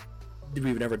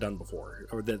we've never done before,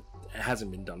 or that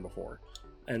hasn't been done before,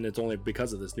 and it's only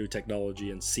because of this new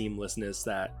technology and seamlessness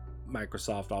that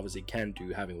Microsoft obviously can do,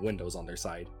 having Windows on their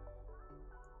side.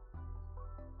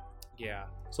 Yeah.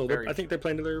 So I think they're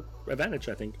playing to their advantage.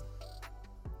 I think.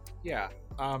 Yeah.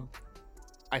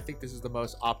 I think this is the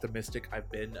most optimistic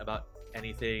I've been about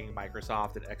anything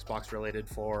Microsoft and Xbox related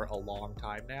for a long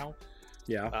time now.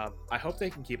 Yeah. I hope they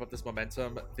can keep up this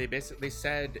momentum. They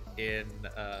said in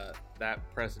that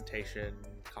presentation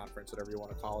conference, whatever you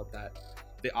want to call it, that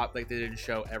they didn't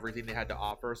show everything they had to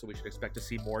offer, so we should expect to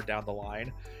see more down the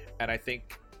line. And I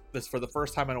think this, for the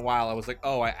first time in a while, I was like,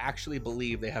 oh, I actually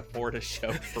believe they have more to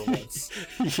show for once.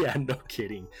 Yeah, no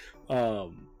kidding.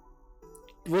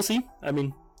 We'll see. I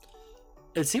mean,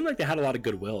 it seemed like they had a lot of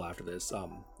goodwill after this. A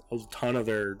ton of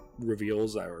their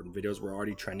reveals or videos were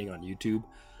already trending on YouTube.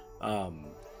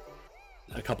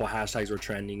 A couple hashtags were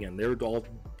trending, and they were all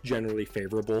generally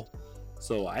favorable.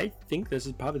 So I think this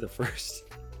is probably the first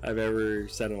I've ever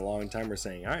said in a long time we're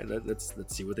saying, all right, let's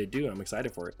see what they do. I'm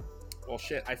excited for it. Well,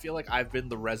 shit, I feel like I've been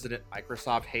the resident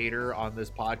Microsoft hater on this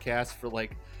podcast for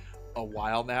like a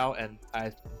while now, and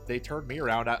they turned me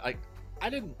around. I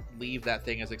didn't leave that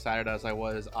thing as excited as I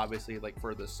was, obviously, like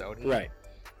for the Sony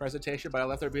presentation, but I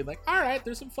left there being like, all right,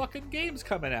 there's some fucking games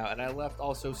coming out, and I left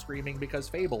also screaming because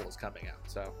Fable was coming out.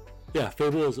 So yeah,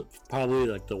 Fable is probably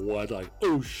like the one like,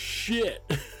 oh shit.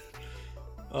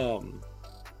 I'm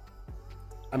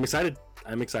excited.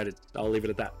 I'll leave it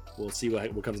at that. We'll see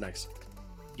what comes next.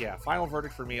 Yeah, final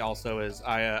verdict for me also is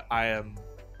I am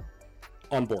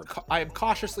on board. I am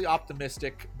cautiously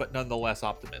optimistic, but nonetheless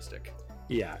optimistic.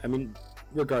 Yeah, I mean,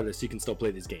 regardless, you can still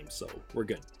play these games, so we're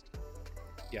good.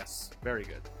 Yes, very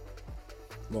good.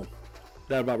 Well,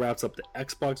 that about wraps up the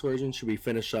Xbox version. Should we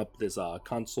finish up this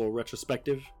console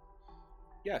retrospective?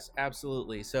 Yes,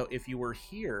 absolutely. So if you were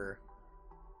here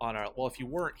on if you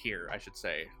weren't here, I should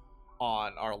say,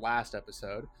 on our last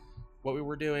episode, what we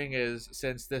were doing is,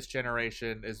 since this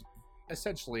generation is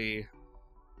essentially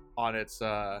on its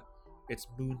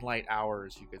moonlight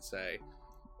hours, you could say,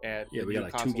 and yeah, we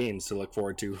got like two games to look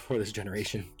forward to for this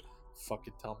generation.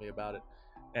 Fucking tell me about it.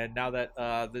 And now that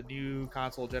the new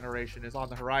console generation is on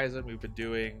the horizon, we've been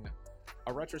doing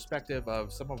a retrospective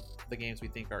of some of the games we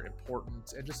think are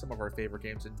important and just some of our favorite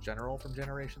games in general from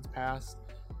generations past.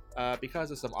 Because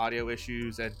of some audio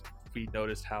issues, and we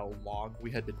noticed how long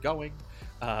we had been going,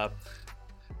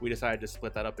 we decided to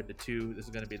split that up into two. This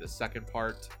is going to be the second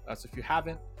part. So if you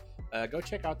haven't, go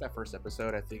check out that first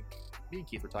episode. I think me and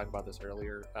Keith were talking about this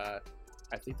earlier.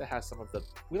 I think that has some of the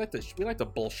we like to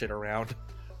bullshit around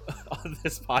on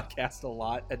this podcast a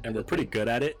lot, and we're pretty good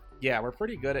at it. Yeah, we're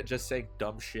pretty good at just saying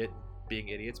dumb shit, being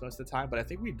idiots most of the time. But I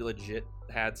think we legit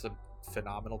had some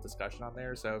phenomenal discussion on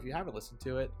there. So if you haven't listened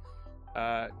to it,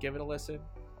 give it a listen,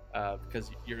 because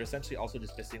you're essentially also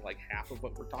just missing like half of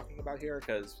what we're talking about here,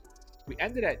 because we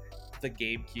ended at the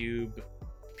GameCube,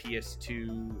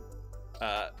 PS2,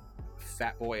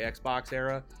 fat boy Xbox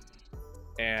era,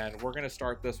 and we're gonna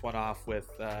start this one off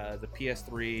with the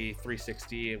PS3,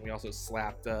 360, and we also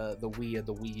slapped the Wii and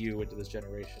the Wii U into this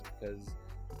generation, because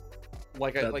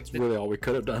that's really all we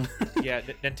could have done. Yeah,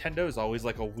 Nintendo is always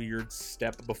like a weird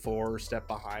step before or step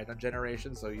behind on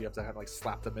generations, so you have to kind of like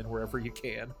slap them in wherever you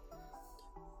can.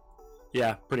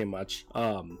 Yeah, pretty much.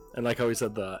 And like I always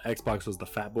said, the Xbox was the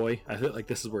fat boy. I feel like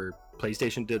this is where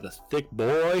PlayStation did the thick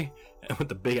boy with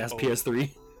the big ass PS3.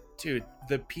 Dude,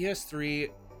 the PS3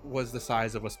 was the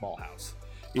size of a small house.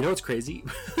 You know what's crazy?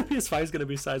 PS5 is gonna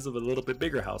be the size of a little bit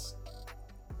bigger house.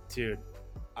 Dude,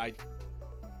 I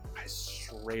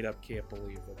straight up can't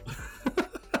believe it.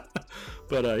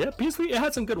 But yeah, PS3, it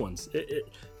had some good ones. It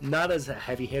not as a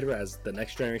heavy hitter as the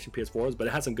next generation PS4s, but it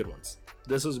had some good ones.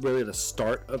 This was really the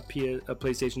start of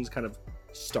PlayStation's kind of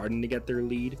starting to get their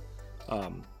lead,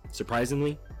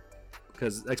 surprisingly,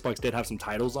 because Xbox did have some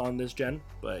titles on this gen.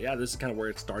 But yeah, this is kind of where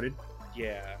it started.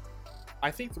 Yeah,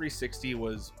 I think 360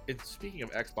 was. Speaking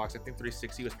of Xbox, I think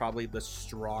 360 was probably the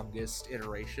strongest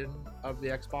iteration of the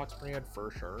Xbox brand for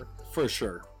sure. For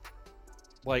sure.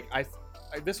 Like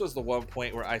this was the one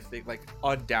point where I think, like,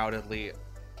 undoubtedly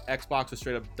Xbox was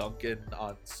straight up dunking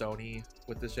on Sony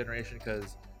with this generation,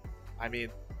 because I mean,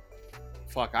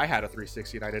 fuck, I had a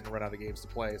 360 and I didn't run out of games to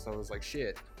play, so I was like,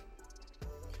 shit.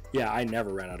 Yeah, I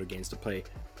never ran out of games to play.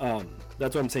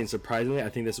 That's what I'm saying. Surprisingly, I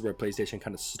think this is where PlayStation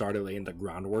kind of started laying the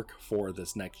groundwork for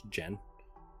this next gen.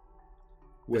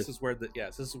 This is where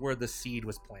the seed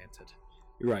was planted.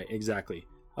 Right, exactly.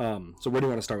 So where do you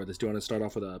want to start with this? Do you want to start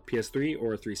off with a PS3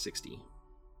 or a 360?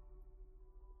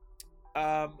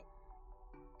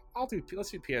 Let's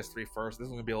do PS3 first. This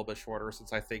is gonna be a little bit shorter,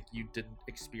 since I think you didn't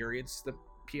experience the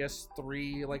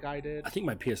PS3 like I did. I think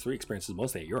my PS3 experience is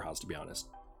mostly at your house, to be honest.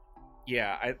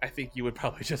 Yeah, I think you would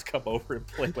probably just come over and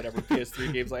play whatever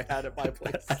PS3 games I had at my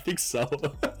place. I think so.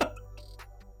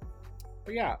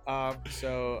 But yeah,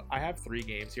 so I have 3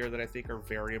 games here that I think are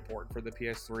very important for the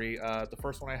PS3. The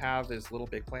first one I have is Little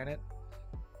Big Planet.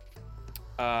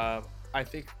 I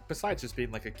think, besides just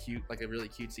being like a really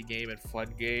cutesy game and fun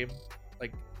game,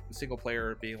 like the single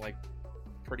player being like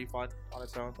pretty fun on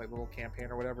its own, like little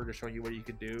campaign or whatever, to show you what you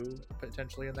can do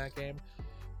potentially in that game.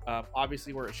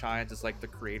 Obviously, where it shines is like the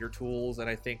creator tools, and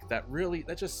I think that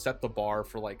just set the bar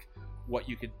for like what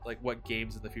you could like what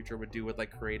games in the future would do with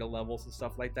like creator levels and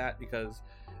stuff like that. Because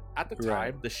at the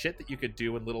time, the shit that you could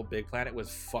do in Little Big Planet was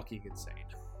fucking insane.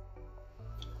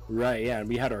 Right, yeah, and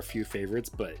we had our few favorites,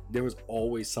 but there was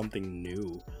always something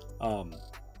new.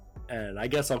 And I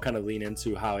guess I'll kind of lean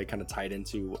into how it kind of tied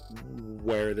into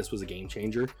where this was a game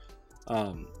changer.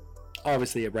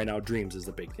 Obviously, right now, Dreams is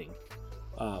the big thing.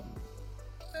 A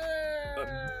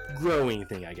growing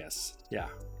thing, I guess. Yeah.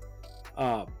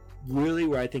 Really,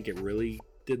 where I think it really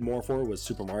did more for was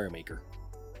Super Mario Maker.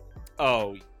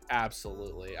 Oh,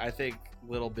 absolutely. I think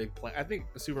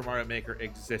Super Mario Maker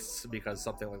exists because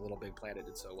something like Little Big Planet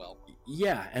did so well.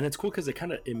 Yeah, and it's cool because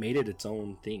it made it its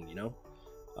own thing, you know.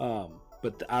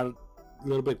 But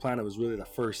Little Big Planet was really the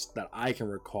first that I can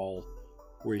recall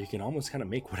where you can almost kind of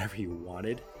make whatever you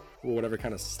wanted, or whatever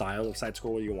kind of style of side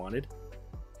scroller you wanted.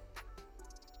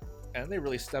 And they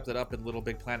really stepped it up in Little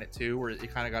Big Planet 2, where you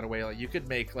kind of got away. Like you could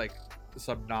make like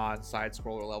some non-side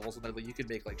scroller levels, and like, you could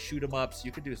make like shoot 'em ups.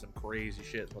 You could do some crazy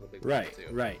shit in Little Big Planet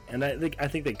 2. Right. And I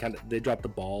think they dropped the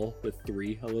ball with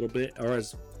 3 a little bit, or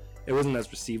as it wasn't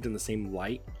as received in the same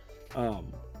light.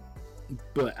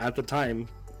 But at the time,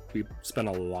 we spent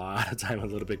a lot of time on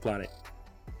Little Big Planet.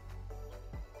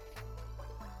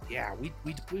 Yeah, we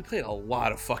played a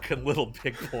lot of fucking Little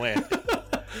Big Planet.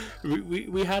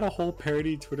 we had a whole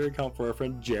parody Twitter account for our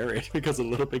friend Jared because of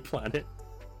Little Big Planet.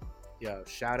 Yeah,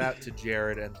 shout out to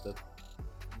Jared and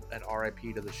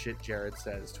RIP to the shit Jared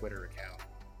says Twitter account.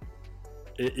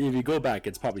 If you go back,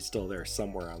 it's probably still there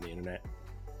somewhere on the internet.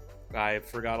 I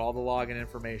forgot all the login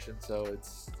information, so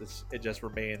it just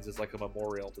remains as like a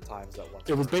memorial to times that once.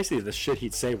 It was basically the shit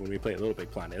he'd say when we played Little Big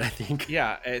Planet, I think.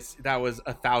 Yeah, that was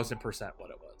 1,000% what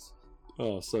it was.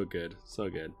 Oh, so good, so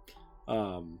good.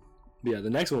 Yeah,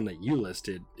 the next one that you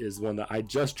listed is one that I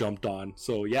just jumped on.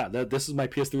 So yeah, this is my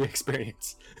PS3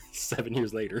 experience 7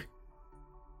 years later.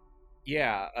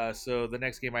 Yeah, so the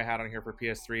next game I had on here for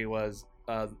PS3 was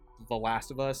The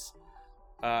Last of Us.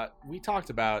 We talked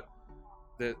about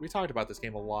this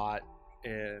game a lot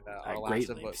in our Last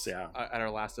of Us, at our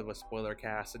Last of Us spoiler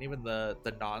cast, and even the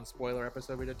non-spoiler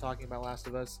episode we did talking about The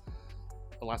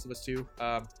Last of Us 2.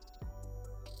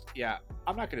 Yeah,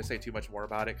 I'm not going to say too much more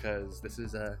about it because this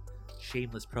is a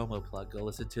shameless promo plug. Go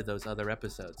listen to those other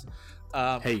episodes.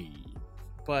 Hey,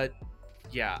 but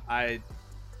yeah, I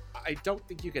don't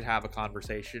think you could have a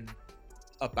conversation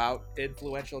about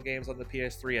influential games on the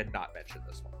PS3 and not mention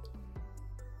this one.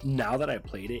 Now that I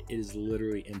played it, it is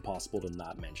literally impossible to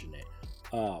not mention it.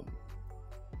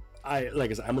 Like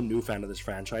I said, I'm a new fan of this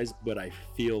franchise, but I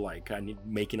feel like I need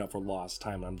making up for lost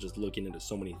time. I'm just looking into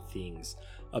so many things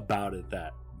about it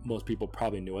that most people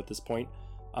probably knew at this point.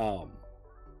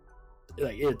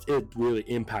 Like it really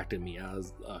impacted me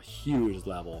as a huge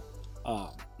level.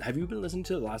 Have you been listening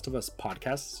to the Last of Us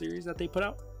podcast series that they put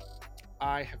out?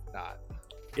 I have not.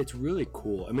 It's really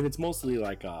cool. I mean, it's mostly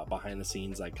like behind the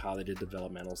scenes, like how they did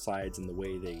developmental sides and the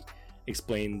way they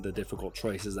explained the difficult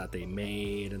choices that they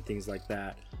made and things like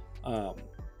that.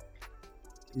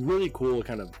 Really cool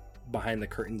kind of behind the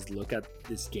curtains look at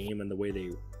this game and the way they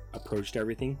approached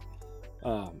everything.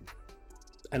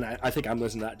 And I think I'm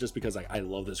listening to that just because I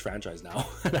love this franchise now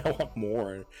and I want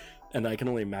more. And I can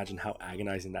only imagine how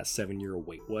agonizing that 7-year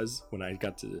wait was when I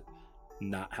got to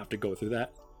not have to go through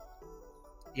that.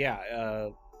 Yeah,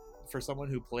 for someone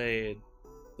who played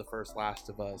the first Last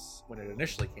of Us when it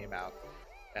initially came out,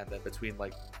 and then between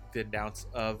like the announce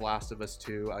of Last of Us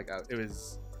 2, like it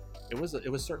was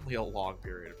certainly a long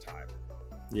period of time.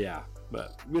 Yeah,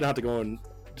 but we don't have to go into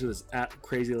this at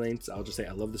crazy lengths. I'll just say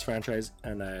I love this franchise,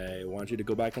 and I want you to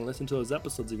go back and listen to those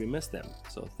episodes if you missed them.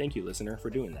 So thank you, listener, for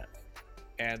doing that.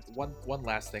 And one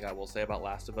last thing I will say about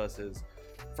Last of Us is,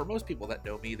 for most people that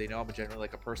know me, they know I'm generally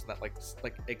like a person that like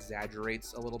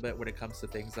exaggerates a little bit when it comes to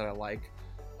things that I like.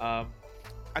 I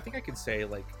think I can say,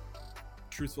 like,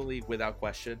 truthfully, without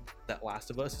question, that Last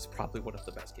of Us is probably one of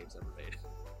the best games ever made.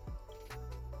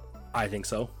 I think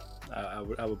so.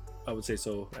 I would say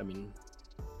so. I mean,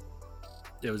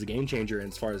 it was a game changer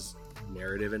as far as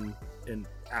narrative and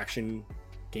action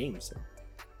games.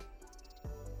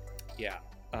 Yeah.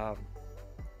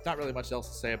 Not really much else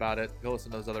to say about it. Go listen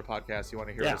to those other podcasts. You want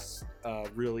to hear us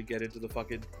really get into the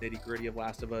fucking nitty gritty of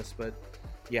Last of Us. But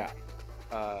yeah,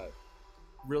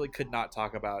 really could not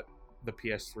talk about the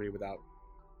PS3 without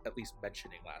at least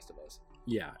mentioning Last of Us.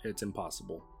 Yeah, it's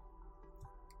impossible.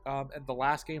 And the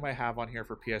last game I have on here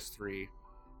for PS3,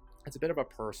 it's a bit of a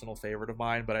personal favorite of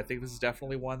mine, but I think this is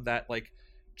definitely one that like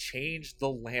changed the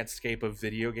landscape of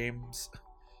video games.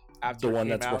 The one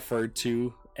that's referred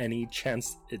to any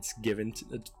chance it's given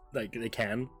like they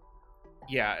can.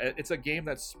 Yeah, it's a game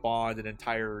that spawned an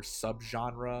entire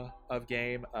subgenre of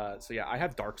game. So yeah, I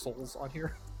have Dark Souls on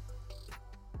here.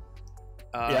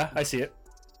 Yeah, I see it.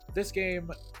 This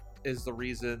game is the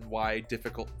reason why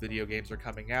difficult video games are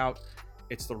coming out.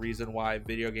 It's the reason why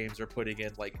video games are putting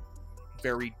in like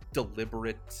very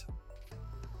deliberate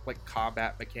like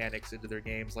combat mechanics into their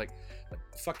games. Like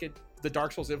fucking the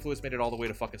Dark Souls influence made it all the way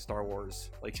to fucking Star Wars.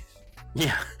 Like,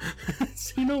 yeah,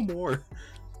 say no more.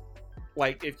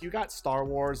 Like if you got Star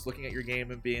Wars looking at your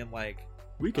game and being like,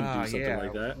 we can do something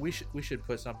like that. We should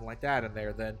put something like that in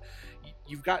there. Then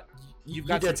you've got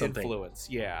some influence.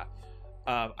 Yeah.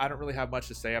 I don't really have much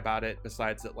to say about it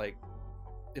besides that, like,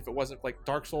 if it wasn't like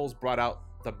Dark Souls brought out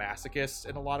the masochist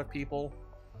in a lot of people.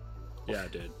 Yeah,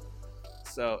 it did.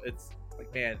 So it's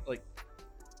like, man, like,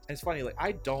 and it's funny, like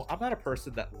I'm not a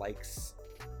person that likes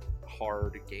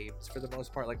hard games for the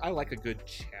most part. Like I like a good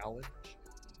challenge,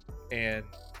 and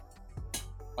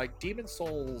like Demon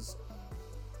Souls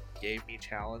gave me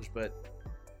challenge, but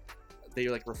they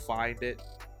like refined it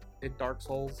in Dark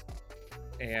Souls,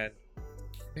 and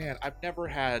man, I've never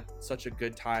had such a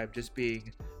good time just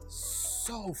being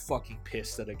so fucking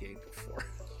pissed at a game before.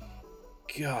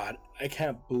 God, I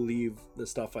can't believe the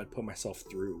stuff I'd put myself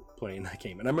through playing that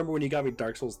game. And I remember when you got me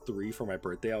Dark Souls 3 for my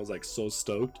birthday, I was like so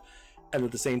stoked. And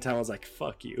at the same time, I was like,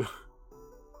 fuck you.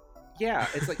 Yeah,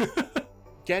 it's like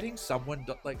getting someone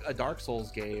like a Dark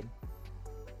Souls game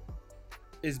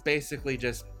is basically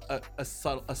just a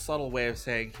subtle way of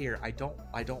saying, here, I don't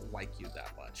like you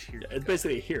that much. Here, it's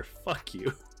basically, here, fuck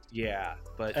you. Yeah,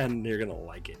 but and you're gonna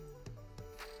like it.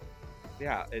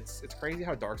 Yeah, it's crazy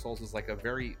how Dark Souls was like a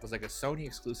Sony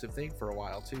exclusive thing for a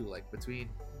while too. Like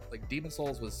Demon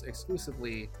Souls was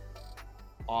exclusively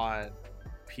on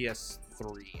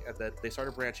PS3, and then they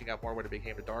started branching out more when it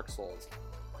became to Dark Souls.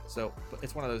 So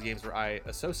it's one of those games where I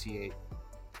associate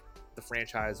the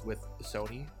franchise with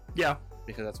Sony. Yeah,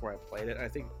 because that's where I played it. I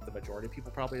think the majority of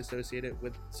people probably associate it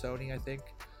with Sony. I think.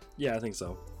 Yeah, I think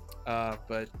so.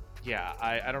 But yeah,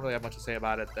 I don't really have much to say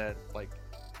about it. That like.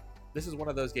 This is one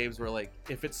of those games where, like,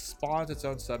 if it spawns its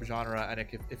own subgenre and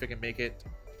if it can make it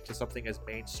to something as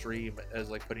mainstream as,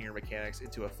 like, putting your mechanics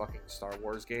into a fucking Star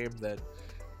Wars game, then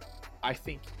I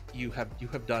think you have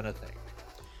done a thing.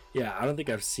 Yeah, I don't think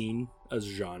I've seen a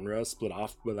genre split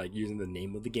off with, like, using the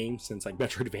name of the game since, like,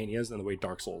 Metroidvanias and the way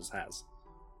Dark Souls has.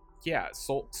 Yeah,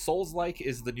 Souls-like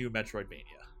is the new Metroidvania.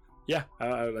 Yeah,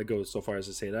 I go so far as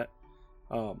to say that.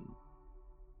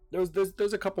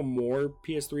 There's a couple more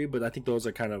PS3, but I think those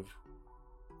are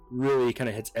really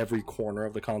hits every corner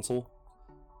of the console.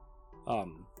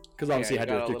 Because obviously you had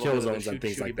your kill zones and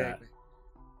things like that.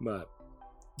 But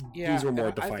yeah, these were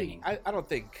more defining. I don't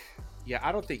think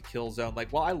Killzone,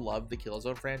 like, well, I love the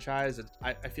Killzone franchise, and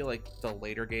I feel like the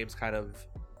later games kind of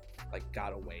like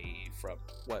got away from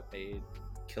what made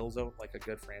Killzone like a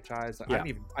good franchise. Like, yeah.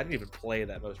 I didn't even play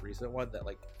that most recent one that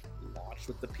like launched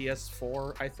with the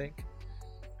PS4, I think.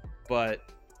 But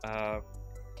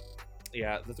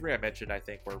yeah, the three I mentioned I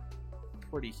think were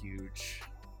pretty huge,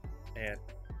 and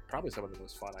probably some of the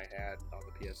most fun I had on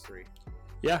the PS3.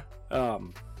 Yeah,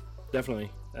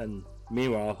 definitely. And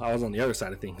meanwhile, I was on the other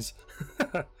side of things.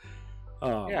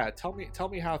 Yeah, tell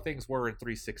me how things were in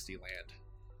 360 land.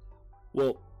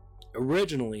 Well,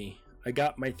 originally I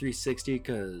got my 360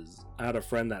 because I had a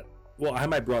friend I had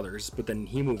my brother's, but then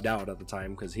he moved out at the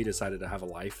time because he decided to have a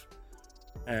life.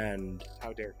 And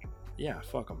how dare he? Yeah,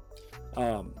 fuck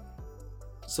him.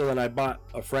 So then I bought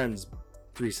a friend's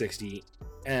 360,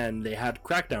 and they had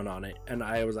Crackdown on it, and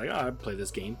I was like, oh, I'd play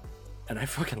this game, and I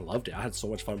fucking loved it. I had so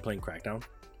much fun playing Crackdown.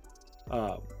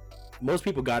 Most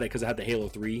people got it because it had the Halo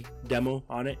 3 demo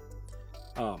on it.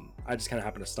 I just kind of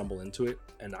happened to stumble into it,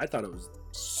 and I thought it was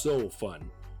so fun.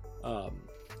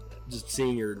 Just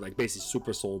seeing your like basically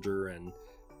super soldier and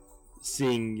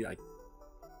seeing like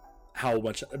how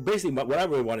much basically what I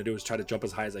really wanted to do was try to jump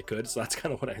as high as I could. So that's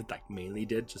kind of what I like mainly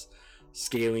did, just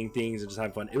scaling things and just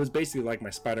having fun. It was basically like my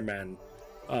Spider-Man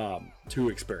 2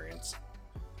 experience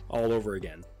all over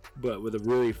again, but with a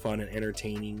really fun and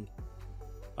entertaining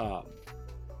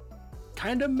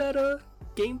kind of meta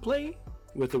gameplay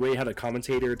with the way you had a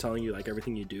commentator telling you like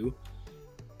everything you do.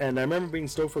 And I remember being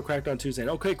stoked for Crackdown 2, saying,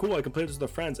 okay, cool, I can play this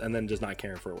with friends, and then just not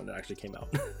caring for it when it actually came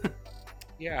out.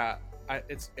 Yeah, I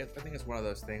think it's one of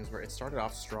those things where it started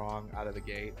off strong out of the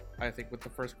gate, I think, with the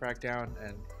first Crackdown,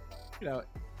 and, you know,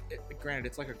 granted,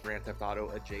 it's like a Grand Theft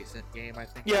Auto adjacent game, I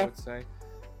think, I would say.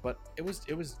 But it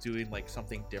was doing, like,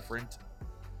 something different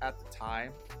at the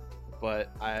time, but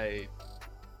I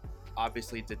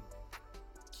obviously didn't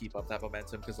keep up that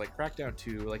momentum, because like Crackdown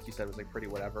 2, like you said, was like pretty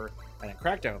whatever, and then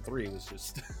Crackdown 3 was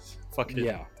just fucking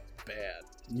bad.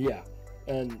 Yeah,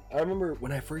 and I remember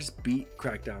when I first beat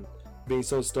Crackdown, being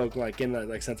so stoked, like getting that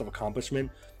like sense of accomplishment,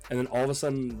 and then all of a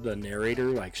sudden the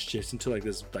narrator like shifts into like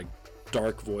this like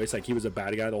dark voice, like he was a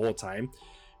bad guy the whole time,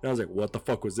 and I was like, what the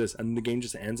fuck was this? And the game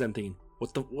just ends. I'm thinking,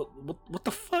 what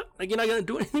the fuck? Like, you're not gonna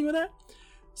do anything with that?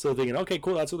 So thinking, okay,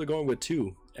 cool, that's what they're going with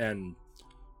 2. And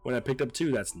when I picked up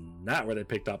 2, that's not where they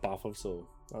picked up off of. So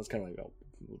I was kind of like, oh,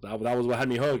 that was what had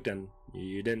me hooked, and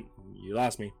you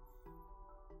lost me.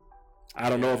 I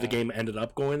don't know if the game ended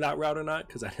up going that route or not,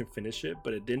 because I didn't finish it,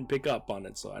 but it didn't pick up on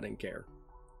it, so I didn't care.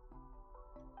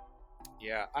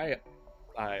 Yeah, I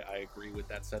agree with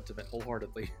that sentiment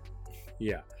wholeheartedly.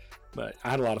 Yeah, but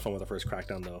I had a lot of fun with the first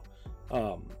Crackdown though.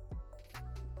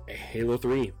 Halo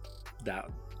 3,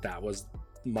 that was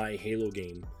my Halo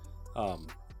game,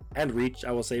 and Reach,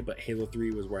 I will say, but Halo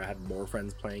 3 was where I had more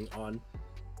friends playing on,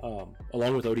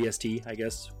 along with ODST, I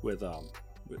guess, with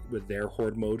their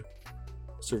Horde mode,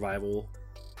 survival,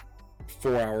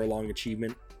 4-hour long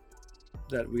achievement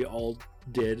that we all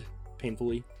did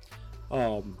painfully.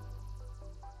 But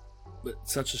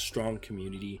such a strong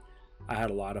community. I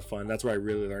had a lot of fun. That's where I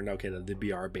really learned, okay, the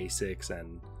BR basics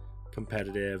and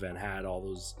competitive, and had all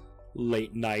those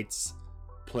late nights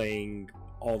playing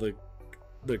all the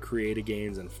creative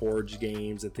games and Forge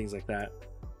games and things like that.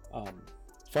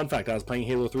 Fun fact, I was playing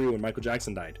Halo 3 when Michael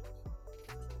Jackson died.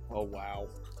 Oh wow.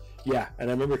 Yeah, and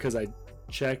I remember because I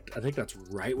checked, I think that's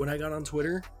right when I got on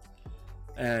Twitter,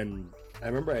 and I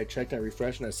remember I checked, I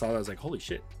refreshed, and I saw that. I was like, holy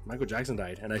shit, Michael Jackson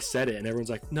died. And I said it, and everyone's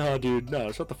like, no dude,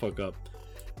 no, shut the fuck up.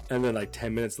 And then like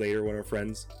 10 minutes later, one of our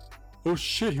friends, oh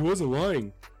shit, he wasn't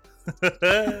lying.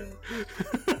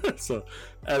 So,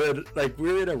 and then like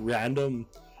we were in a random,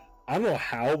 I don't know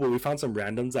how, but we found some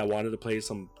randoms that wanted to play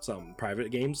some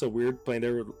private games. So we were playing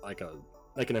there like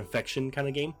an infection kind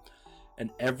of game, and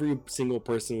every single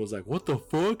person was like, what the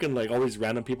fuck? And like all these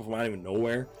random people from out even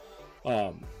nowhere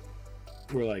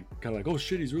were like kind of like, oh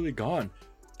shit, he's really gone.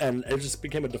 And it just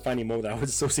became a defining moment that I was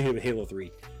associated with Halo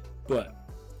 3. But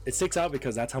it sticks out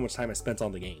because that's how much time I spent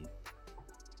on the game.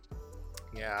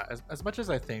 Yeah, as much as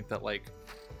I think that like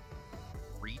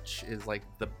Reach is like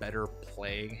the better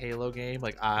playing Halo game,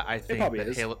 like I think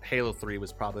that Halo 3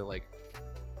 was probably like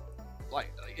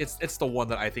it's the one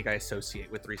that I think I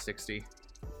associate with 360.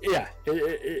 Yeah,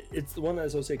 it's the one that I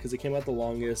associate because it came out the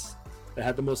longest, it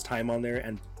had the most time on there,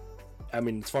 and I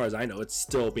mean, as far as I know, it's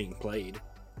still being played.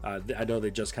 I know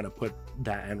they just kind of put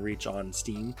that and Reach on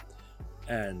Steam,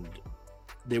 and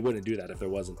they wouldn't do that if there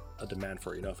wasn't a demand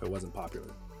for it, if it wasn't popular.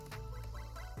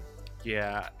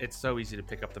 Yeah, it's so easy to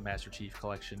pick up the Master Chief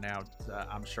Collection now.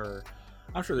 I'm sure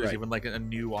there's even like a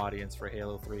new audience for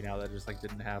Halo 3 now that just like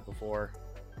didn't have before.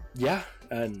 Yeah,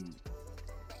 and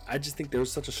I just think there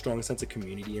was such a strong sense of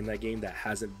community in that game that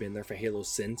hasn't been there for Halo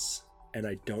since, and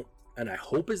I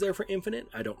hope is there for Infinite.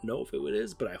 I don't know if it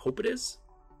is, but I hope it is.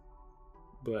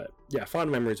 But yeah, fond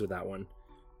memories with that one.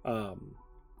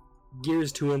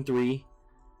 Gears 2 and 3.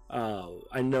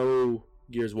 I know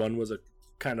Gears 1 was a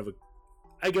kind of a,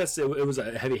 I guess it was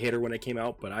a heavy hitter when it came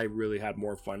out, but I really had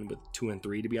more fun with 2 and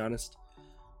 3, to be honest.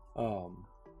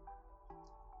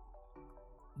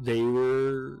 They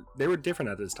were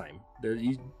different at this time.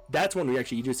 That's when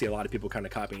you do see a lot of people kind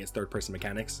of copying its third-person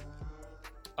mechanics.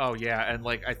 Oh yeah, and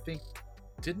like I think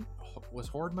was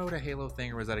Horde mode a Halo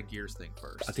thing, or was that a Gears thing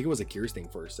first? I think it was a Gears thing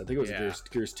first. I think it was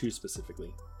Gears 2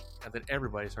 specifically. And then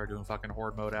everybody started doing fucking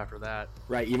Horde mode after that.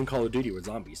 Right, even Call of Duty with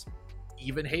zombies.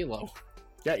 Even Halo.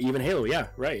 Yeah, even Halo, yeah,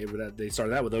 right. They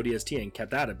started that with ODST and kept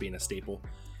that as being a staple.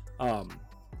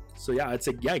 So yeah, I'd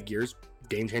say, yeah, Gears,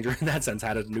 game changer in that sense,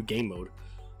 had a new game mode.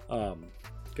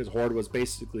 Because Horde was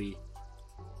basically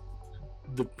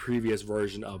the previous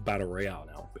version of Battle Royale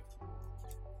now,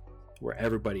 where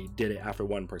everybody did it after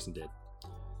one person did.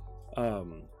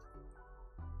 Kind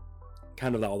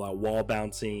of all that wall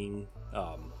bouncing,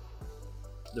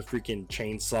 the freaking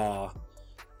chainsaw,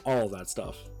 all of that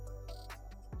stuff.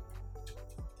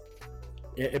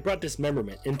 It brought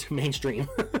dismemberment into mainstream.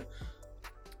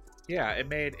 Yeah, it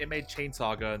made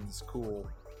chainsaw guns cool.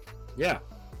 Yeah,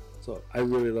 so I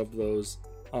really loved those.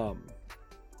 I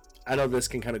know this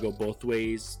can kind of go both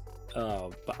ways,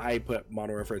 but I put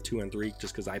Modern Warfare 2 and 3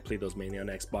 just because I played those mainly on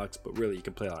Xbox, but really you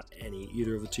can play on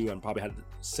either of the two and probably had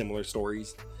similar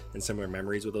stories and similar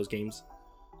memories with those games.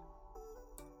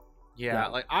 Yeah,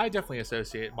 like I definitely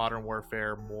associate Modern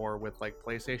Warfare more with like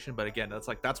PlayStation, but again,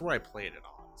 that's where I played it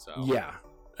on. So yeah,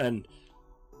 and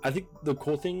I think the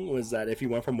cool thing was that if you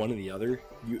went from one to the other,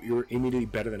 you were immediately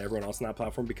better than everyone else on that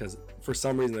platform, because for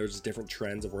some reason there's just different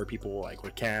trends of where people like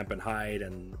would camp and hide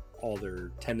and all their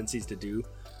tendencies to do.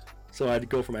 So I'd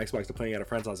go from Xbox to playing at a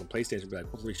friend's house on PlayStation and be like,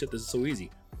 holy shit, this is so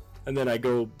easy. And then I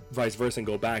go vice versa and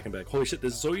go back and be like, holy shit,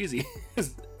 this is so easy.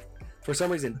 For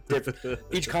some reason,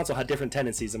 each console had different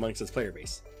tendencies amongst its player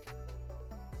base.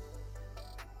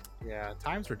 Yeah,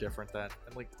 times were different then.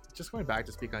 And like, just going back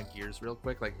to speak on Gears real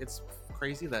quick, like it's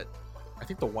crazy that I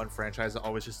think the one franchise that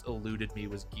always just eluded me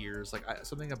was Gears. Like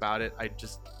something about it,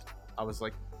 I was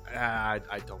like, I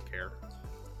don't care.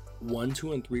 1,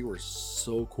 2, and 3 were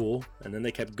so cool, and then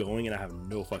they kept going, and I have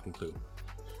no fucking clue.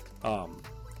 I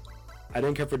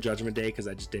didn't care for Judgment Day because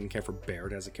I just didn't care for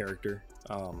Barrett as a character.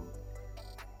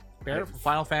 Barrett from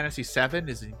Final Fantasy VII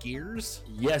is in Gears?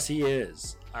 Yes, he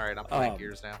is. All right, I'm playing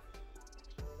Gears now.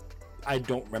 I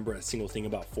don't remember a single thing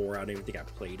about 4. I don't even think I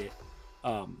played it.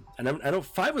 And I know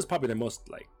 5 was probably the most,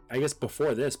 like, I guess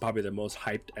before this, probably the most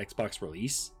hyped Xbox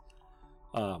release.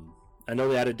 I know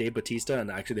they added Dave Bautista, and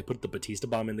actually they put the Bautista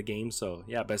bomb in the game, so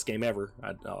yeah, best game ever.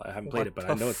 I haven't played it, but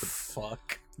I know it's the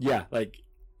fuck. Yeah, like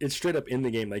it's straight up in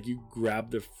the game. Like you grab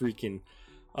the freaking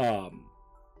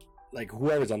like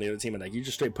whoever's on the other team, and like you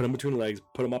just straight put them between the legs,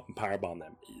 put them up, and powerbomb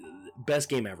them. Best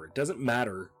game ever. It doesn't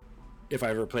matter if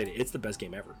I ever played it. It's the best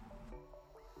game ever.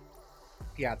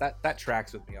 Yeah, that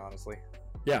tracks with me, honestly.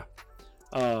 Yeah.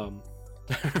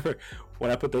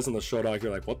 When I put this in the show doc,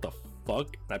 you're like, what the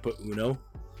fuck? And I put Uno.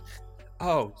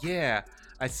 Oh yeah,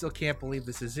 I still can't believe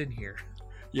this is in here.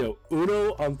 Yo,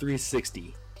 Uno on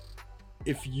 360.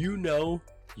 If you know,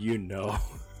 you know.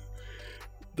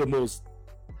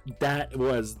 That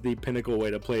was the pinnacle way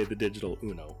to play the digital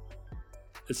Uno.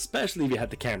 Especially if you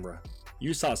had the camera.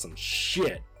 You saw some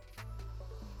shit.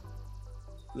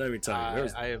 Let me tell you.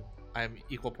 I am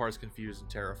equal parts confused and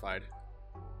terrified.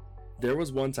 There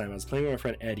was one time I was playing with my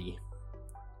friend Eddie,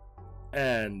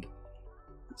 and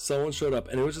someone showed up,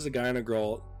 and it was just a guy and a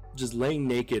girl just laying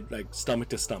naked, like stomach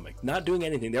to stomach, not doing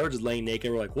anything. They were just laying naked.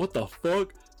 We're like, what the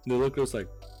fuck? And they looked at us like,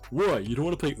 what? You don't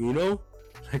want to play Uno?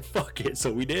 Like, fuck it.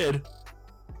 So we did.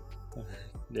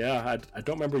 Yeah, I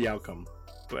don't remember the outcome,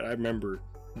 but I remember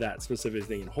that specific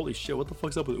thing. And holy shit, what the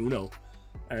fuck's up with Uno?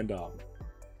 And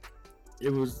it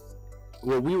was,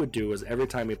 what we would do was every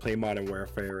time we play Modern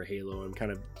Warfare or Halo and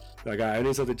kind of like, I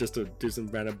need something just to do some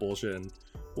random bullshit and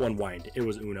unwind, it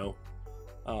was Uno.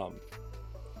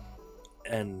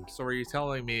 And so are you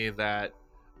telling me that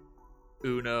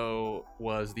Uno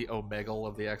was the Omegle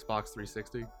of the Xbox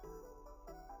 360?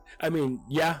 I mean,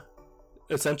 yeah,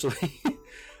 essentially.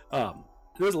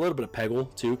 There was a little bit of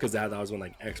Peggle too, because that was when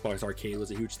like Xbox Arcade was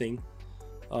a huge thing.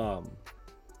 But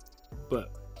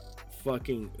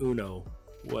fucking Uno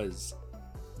was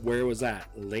where it was at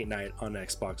late night on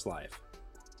Xbox Live.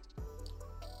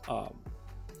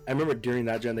 I remember during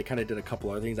that gen they kind of did a couple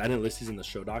other things. I didn't list these in the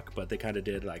show doc, but they kind of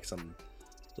did like some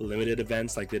limited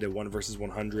events, like they did 1 versus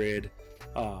 100,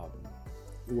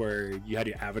 where you had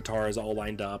your avatars all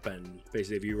lined up, and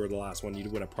basically if you were the last one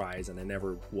you'd win a prize, and it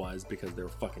never was because they were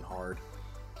fucking hard.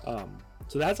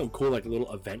 So they had some cool like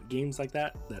little event games like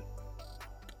that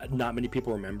not many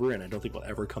people remember, and I don't think will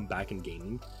ever come back in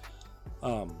gaming.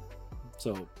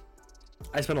 So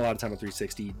I spent a lot of time on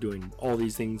 360 doing all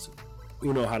these things.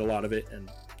 Uno had a lot of it, and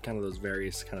kind of those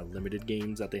various kind of limited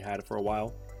games that they had for a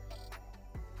while.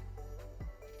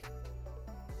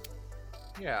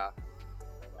 Yeah,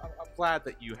 I'm glad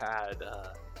that you had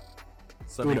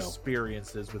some Uno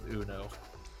experiences with Uno.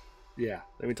 Yeah,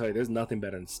 let me tell you, there's nothing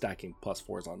better than stacking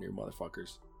 +4s on your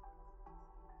motherfuckers.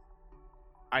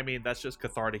 I mean, that's just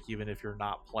cathartic even if you're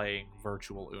not playing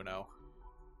virtual Uno.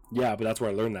 Yeah, but that's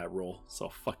where I learned that rule, so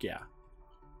fuck yeah.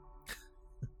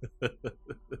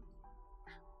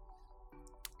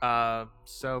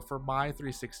 So for my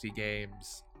 360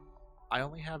 games, I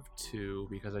only have 2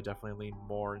 because I definitely lean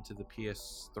more into the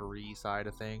PS3 side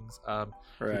of things.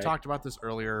 We talked about this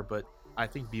earlier, but I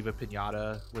think Viva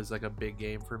Pinata was like a big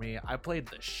game for me. I played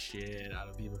the shit out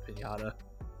of Viva Pinata.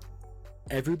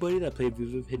 Everybody that played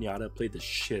Viva Pinata played the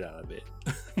shit out of it.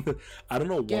 I don't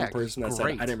know one person that said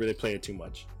I didn't really play it too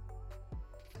much.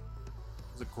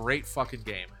 It was a great fucking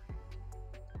game.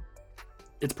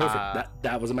 It's perfect.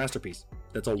 That was a masterpiece.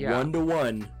 That's a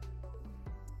 1-to-1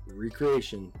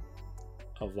 recreation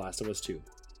of Last of Us 2.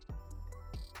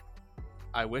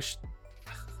 I wish.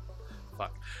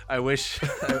 Fuck. I wish.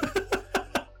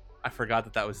 I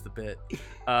forgot that was the bit.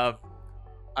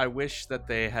 I wish that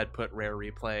they had put Rare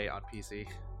Replay on PC.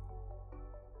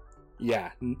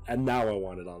 Yeah, and now I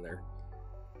want it on there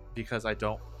because I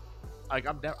don't. Like,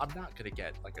 I'm not gonna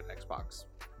get like an Xbox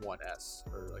One S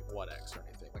or like One X or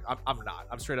anything. Like, I'm not.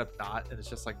 I'm straight up not. And it's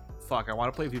just like, fuck. I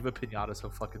want to play Viva Pinata so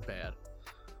fucking bad.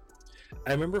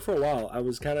 I remember for a while I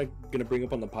was kind of gonna bring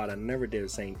up on the pod, and I never did,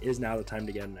 saying, is now the time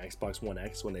to get an Xbox One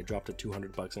X when they dropped to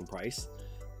 $200 in price?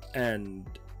 And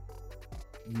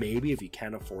maybe if you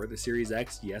can't afford the Series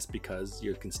X, yes, because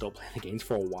you can still play the games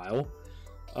for a while.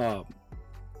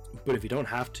 But if you don't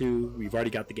have to, we've already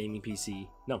got the gaming PC.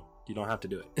 No, you don't have to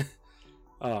do it.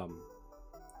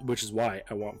 Which is why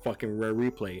I want fucking Rare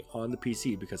Replay on the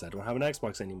PC, because I don't have an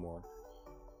Xbox anymore.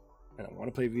 And I want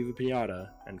to play Viva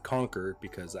Pinata and Conquer,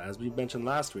 because as we mentioned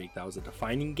last week, that was a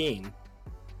defining game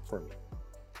for me.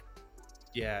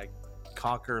 Yeah,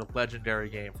 Conquer, legendary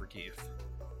game for Keith.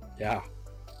 Yeah,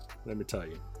 let me tell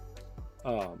you.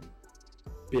 But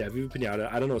yeah, Viva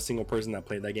Pinata, I don't know a single person that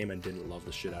played that game and didn't love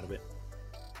the shit out of it.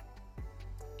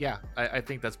 Yeah, I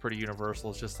think that's pretty universal.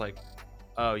 It's just like,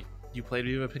 oh, you played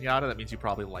Viva Pinata, that means you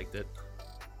probably liked it.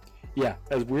 Yeah,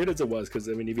 as weird as it was, because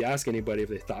I mean, if you ask anybody if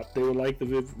they thought they would like the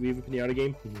Viva Pinata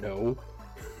game, no.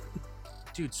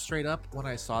 Dude, straight up, when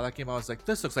I saw that game, I was like,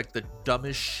 this looks like the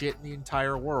dumbest shit in the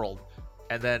entire world.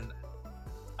 And then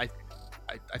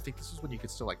I think this is when you could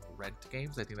still like rent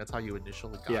games. I think that's how you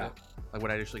initially got it. Like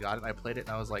when I initially got it, I played it and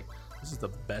I was like, this is the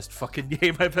best fucking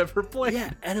game I've ever played.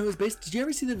 Yeah, and it was based. Did you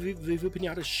ever see the Viva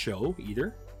Pinata show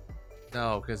either?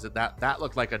 No, because that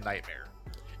looked like a nightmare.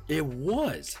 It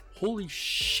was. Holy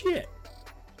shit.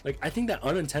 Like, I think that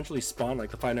unintentionally spawned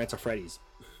like the Five Nights at Freddy's.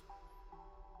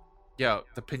 Yo,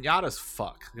 the pinatas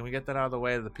fuck. Can we get that out of the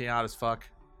way? The pinatas fuck.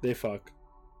 They fuck.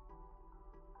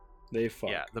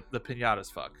 Yeah, the pinatas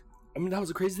fuck. I mean, that was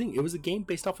a crazy thing. It was a game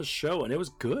based off a show, and it was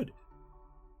good.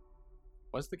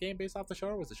 Was the game based off the show,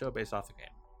 or was the show based off the game?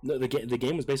 No, the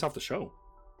game was based off the show.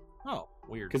 Oh,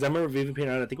 weird. Because I remember Viva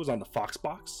Pinata, I think it was on the Fox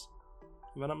box,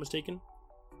 if I'm not mistaken.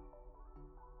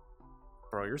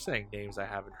 Bro, you're saying names I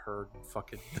haven't heard in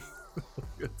fucking...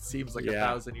 it seems like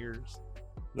 1,000 years.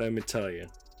 Let me tell you.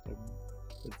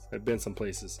 I've been some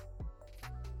places.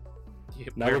 Yeah,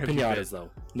 not with pinatas, though.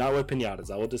 Not with pinatas.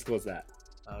 I will disclose that.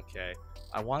 Okay.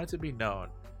 I want it to be known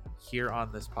here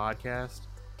on this podcast,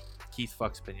 Keith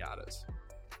fucks pinatas.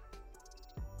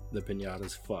 The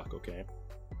pinatas fuck, okay?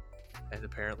 And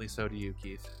apparently so do you,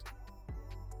 Keith.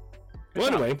 Well,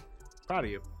 anyway. Proud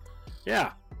of you.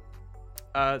 Yeah.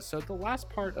 So the last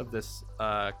part of this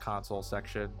console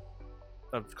section,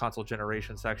 of console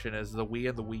generation section, is the Wii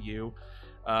and the Wii U.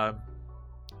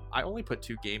 I only put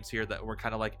 2 games here that were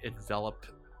kind of like envelop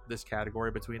this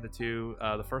category between the two.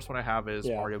 The first one I have is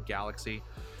Mario Galaxy.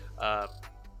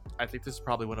 I think this is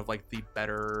probably one of like the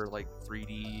better like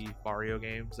 3D Mario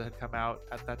games that had come out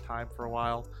at that time for a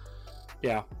while.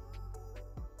 Yeah.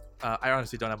 I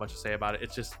honestly don't have much to say about it.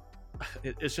 It's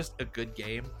just a good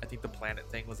game. I think the planet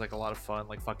thing was like a lot of fun,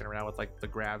 like fucking around with like the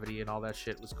gravity and all that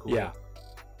shit was cool. Yeah.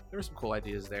 There were some cool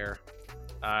ideas there.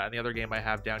 And the other game I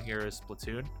have down here is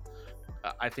Splatoon.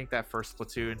 I think that first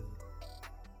Splatoon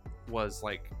was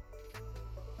like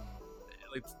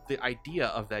the idea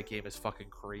of that game is fucking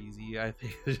crazy. I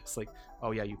think it's just like,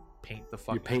 oh yeah, you paint the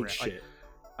fucking shit.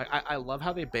 I love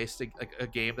how they based a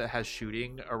game that has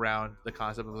shooting around the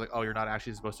concept of like, oh, you're not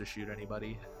actually supposed to shoot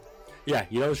anybody. Yeah,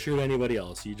 you don't shoot anybody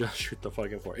else. You just shoot the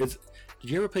fucking floor. Did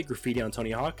you ever play Graffiti on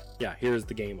Tony Hawk? Yeah, here's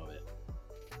the game of it.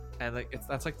 And like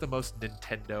that's like the most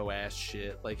Nintendo ass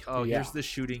shit. Like, oh, here's the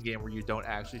shooting game where you don't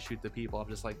actually shoot the people. I'm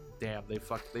just like, damn, they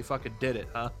fucking did it,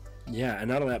 huh? Yeah, and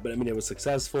not only that, but I mean, it was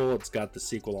successful. It's got the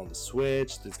sequel on the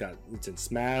Switch. It's in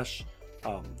Smash.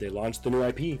 They launched the new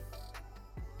IP.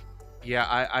 Yeah,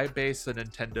 I base the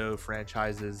Nintendo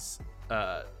franchise's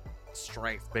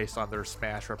strength based on their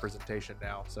Smash representation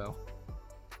now. So,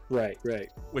 right.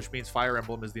 Which means Fire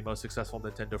Emblem is the most successful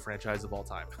Nintendo franchise of all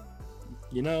time.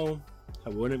 You know, I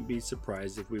wouldn't be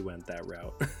surprised if we went that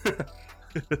route.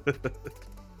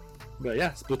 But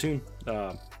yeah, Splatoon,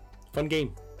 fun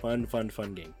game, fun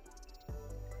game.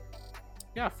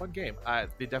 Yeah, fun game.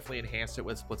 They definitely enhanced it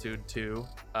with Splatoon 2,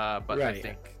 but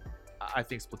right. I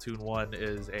think Splatoon 1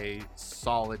 is a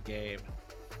solid game.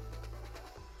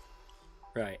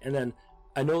 Right, and then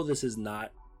I know this is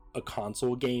not a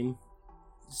console game,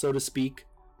 so to speak,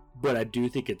 but I do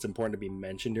think it's important to be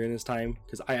mentioned during this time,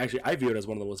 because I view it as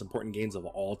one of the most important games of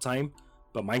all time.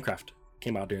 But Minecraft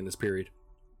came out during this period.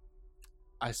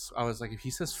 I was like, if he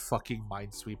says fucking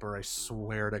Minesweeper, I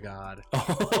swear to God.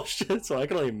 Oh shit! So I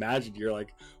can only imagine your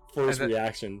like first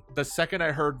reaction. The second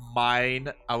I heard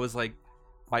mine, I was like,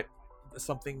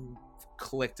 something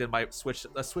clicked in my switch.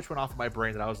 A switch went off in my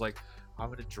brain, and I was like, I'm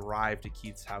gonna drive to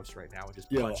Keith's house right now and just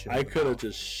punch him. I could have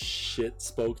just shit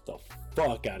spoke the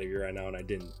fuck out of you right now, and I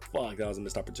didn't. Fuck, that was a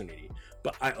missed opportunity.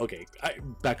 But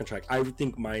back on track. I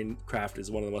think Minecraft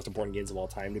is one of the most important games of all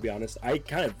time. To be honest, I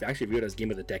kind of actually view it as game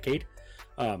of the decade,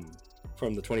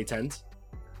 from the 2010s.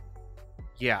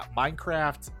 Yeah,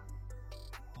 Minecraft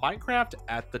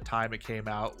at the time it came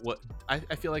out, I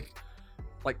feel like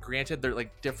like, granted, they're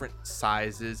like different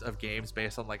sizes of games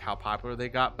based on like how popular they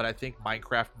got, but I think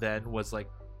Minecraft then was like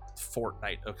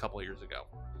Fortnite a couple of years ago.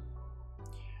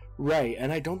 Right,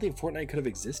 and I don't think Fortnite could have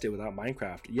existed without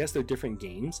Minecraft. Yes, they're different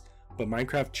games, but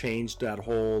Minecraft changed that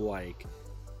whole like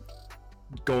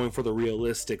going for the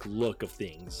realistic look of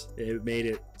things. It made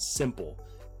it simple.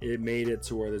 It made it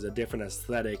to where there's a different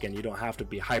aesthetic and you don't have to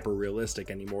be hyper realistic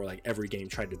anymore like every game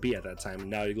tried to be at that time. And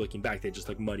now you're looking back, they just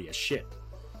look muddy as shit.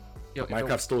 Yo,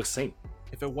 Minecraft still looks the same.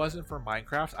 If it wasn't for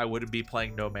Minecraft, I wouldn't be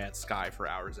playing No Man's Sky for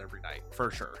hours every night,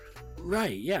 for sure.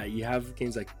 Right, yeah, you have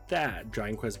games like that,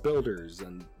 Dragon Quest Builders,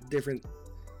 and different,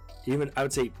 even I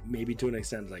would say maybe to an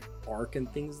extent like Ark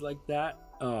and things like that,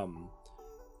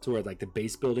 to where like the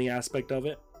base building aspect of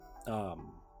it,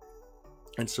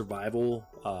 and survival,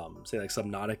 say like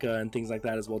Subnautica and things like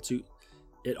that as well too.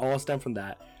 It all stemmed from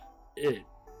that. It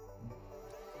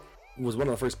was one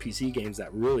of the first PC games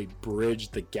that really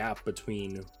bridged the gap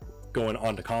between going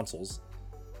on to consoles.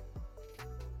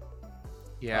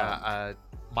 Yeah,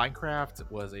 Minecraft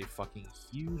was a fucking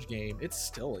huge game. It's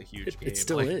still a huge game. It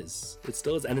still is. It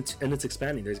still is, and it's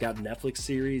expanding. There's got Netflix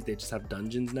series. They just have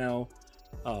dungeons now.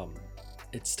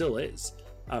 It still is.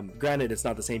 Granted, it's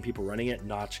not the same people running it.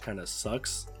 Notch kind of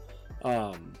sucks.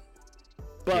 But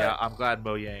yeah, I'm glad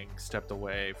Mojang stepped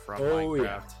away from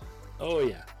Minecraft. Oh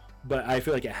yeah, but I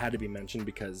feel like it had to be mentioned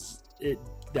because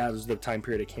that was the time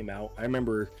period it came out. I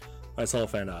remember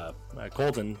myself and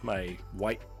Colton, my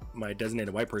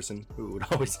designated white person who would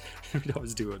always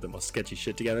do the most sketchy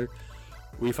shit together.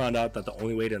 We found out that the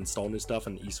only way to install new stuff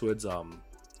in Eastwood's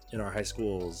in our high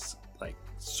school's like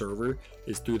server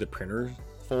is through the printer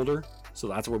folder. So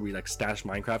that's where we like stashed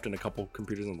Minecraft in a couple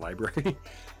computers in the library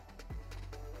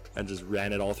and just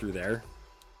ran it all through there.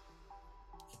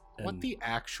 What the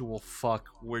actual fuck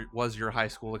was your high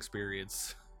school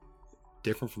experience?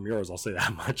 Different from yours, I'll say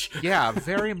that much. Yeah,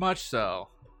 very much so.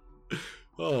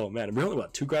 Oh man, we're only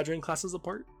about 2 graduating classes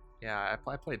apart. Yeah,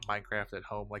 I played Minecraft at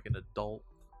home like an adult.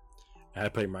 I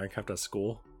played Minecraft at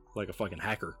school like a fucking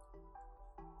hacker.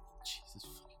 Jesus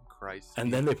fucking Christ.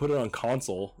 And then they put it on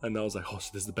console, and I was like, oh,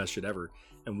 this is the best shit ever.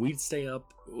 And we'd stay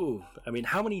up. Ooh, I mean,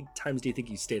 how many times do you think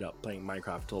you stayed up playing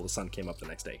Minecraft till the sun came up the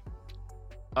next day?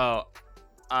 Oh,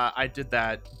 I did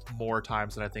that more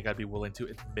times than I think I'd be willing to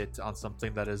admit on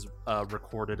something that is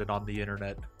recorded and on the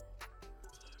internet.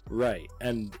 Right,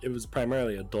 and it was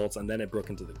primarily adults, and then it broke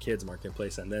into the kids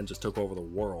marketplace, and then just took over the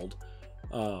world.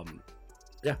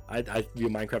 Yeah, I view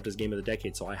Minecraft as game of the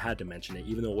decade, so I had to mention it,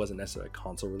 even though it wasn't necessarily a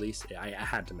console release. I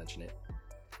had to mention it.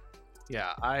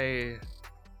 Yeah, damn,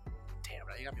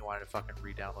 you got me wanting to fucking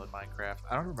re-download Minecraft.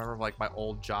 I don't remember like my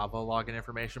old Java login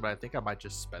information, but I think I might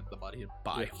just spend the money and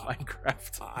buy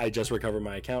Minecraft. I just recovered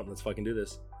my account. Let's fucking do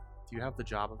this. Do you have the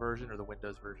Java version or the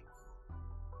Windows version?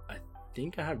 I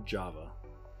think I have Java.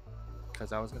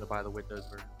 Because I was going to buy the Windows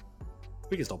version.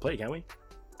 We can still play, can't we?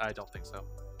 I don't think so.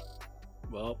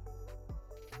 Well,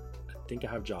 I think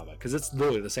I have Java, because it's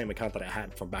literally the same account that I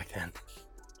had from back then.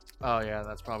 Oh yeah,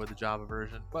 that's probably the Java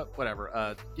version, but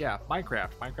whatever. Yeah,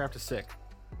 Minecraft is sick.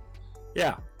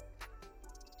 Yeah.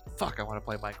 Fuck, I want to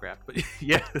play Minecraft, but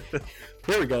yeah.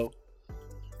 There we go.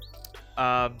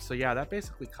 So yeah, that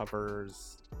basically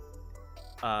covers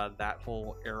that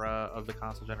whole era of the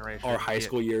console generation. Our high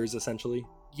school years, essentially.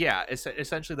 Yeah,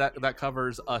 essentially that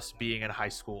covers us being in high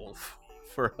school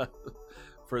for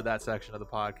that section of the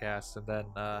podcast, and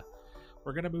then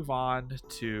we're gonna move on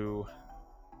to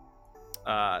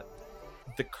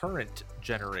the current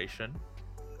generation,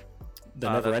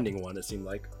 the never-ending one, it seemed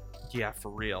like. Yeah,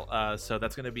 for real. So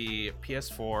that's gonna be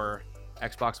PS4,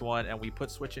 Xbox One, and we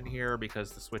put Switch in here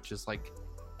because the Switch is like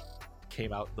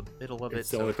came out in the middle of it. It's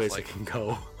the only place it can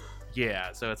go.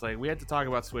 Yeah, so it's like we had to talk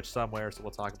about Switch somewhere, so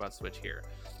we'll talk about Switch here.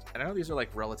 And I know these are like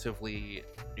relatively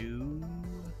new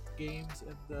games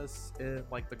in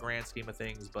like the grand scheme of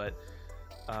things, but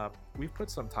we've put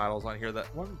some titles on here that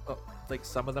like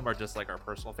some of them are just like our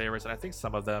personal favorites, and I think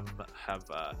some of them have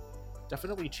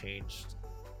definitely changed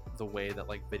the way that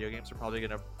like video games are probably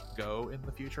gonna go in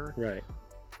the future. Right.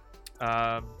 We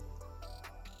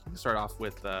can start off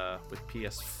with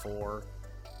PS4.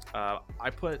 I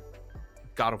put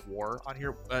God of War on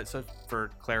here. So for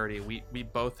clarity, we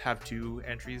both have 2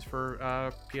 entries for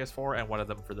PS4, and one of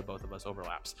them for the both of us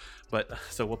overlaps. But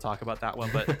so we'll talk about that one.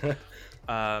 But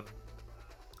I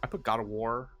put God of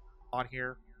War on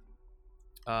here.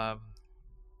 I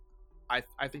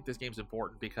think this game's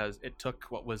important because it took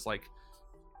what was like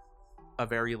a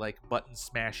very like button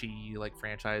smashy like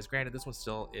franchise. Granted, this one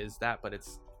still is that, but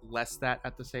it's less that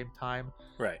at the same time.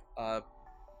 Right.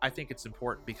 I think it's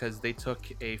important because they took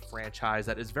a franchise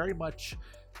that is very much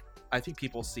I think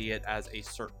people see it as a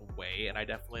certain way, and I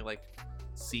definitely like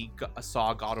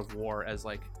saw God of War as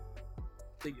like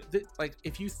like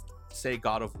if you say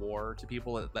God of War to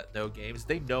people that know games,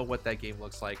 they know what that game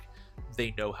looks like,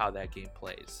 they know how that game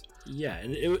plays. Yeah,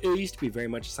 and it used to be very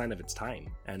much a sign of its time,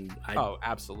 and oh,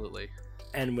 absolutely.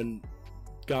 And when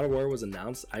God of War was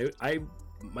announced, I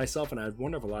myself, and I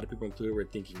wonder if a lot of people included, were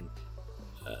thinking,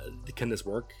 can this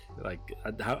work? Like,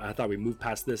 I thought we moved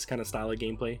past this kind of style of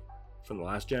gameplay from the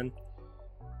last gen.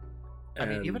 I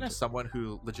mean, even as someone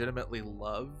who legitimately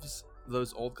loves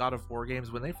those old God of War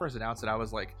games, when they first announced it, I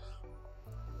was like,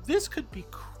 this could be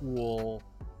cool,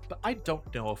 but I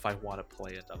don't know if I want to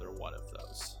play another one of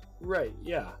those. Right,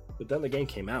 yeah. But then the game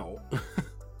came out.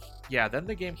 Yeah, then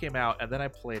the game came out, and then I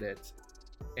played it,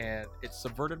 and it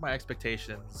subverted my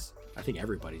expectations. I think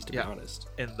everybody's, to be honest.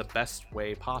 In the best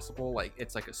way possible. Like,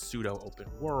 it's like a pseudo-open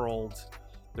world.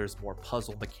 There's more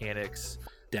puzzle mechanics.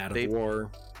 Dad of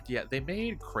War. Yeah, they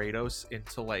made Kratos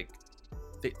into, like...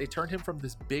 They turned him from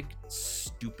this big,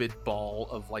 stupid ball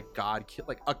of, like,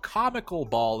 like, a comical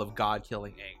ball of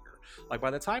God-killing anger. Like, by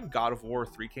the time God of War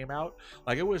 3 came out,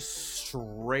 like, it was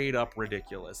straight up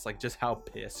ridiculous. Like, just how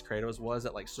pissed Kratos was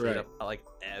at, like, straight up, like,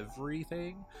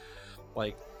 everything.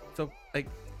 Like, so, like,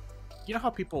 you know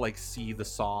how people, like, see the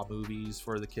Saw movies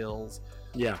for the kills?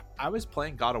 Yeah. I was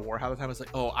playing God of War half the time. I was like,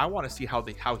 oh, I want to see how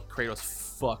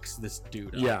Kratos fucks this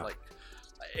dude up. Yeah. Like,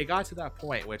 it got to that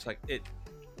point, which, like,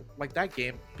 like, that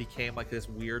game became, like, this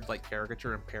weird, like,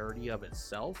 caricature and parody of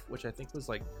itself, which I think was,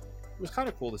 like, it was kind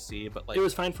of cool to see, but, like, it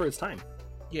was fine for its time.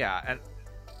 Yeah, and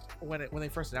when they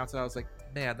first announced it, I was like,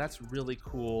 man, that's really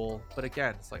cool. But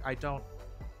again, it's like, I don't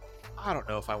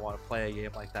know if I want to play a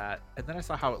game like that. And then I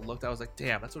saw how it looked. I was like,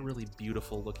 damn, that's a really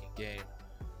beautiful looking game.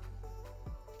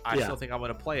 I still think I'm going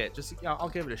to play it. Just, I'll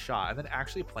give it a shot. And then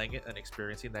actually playing it and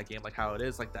experiencing that game, like how it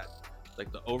is, like that,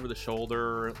 like the over the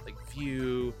shoulder, like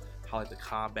view, how like the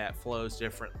combat flows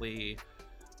differently,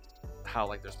 how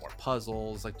like there's more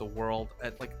puzzles, like the world.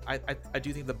 And like, I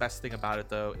do think the best thing about it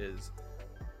though is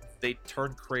they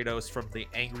turned Kratos from the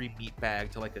angry meatbag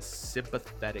to like a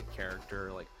sympathetic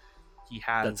character. Like,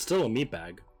 that's still a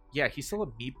meatbag. Yeah, he's still a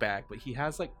meatbag, but he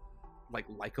has like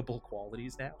likable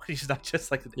qualities now. He's not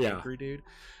just like an angry dude.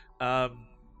 I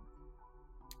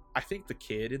think the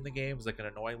kid in the game is like an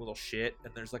annoying little shit,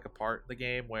 and there's like a part in the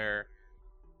game where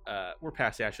we're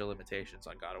past the actual limitations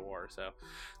on God of War, so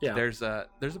yeah, there's a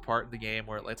part in the game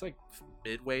where it's like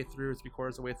midway through, 3/4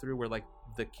 of the way through, where like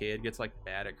the kid gets like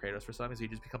mad at Kratos for something, so he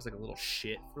just becomes like a little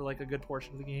shit for like a good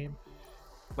portion of the game.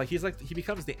 Like, he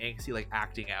becomes the angsty, like,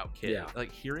 acting out kid. Yeah.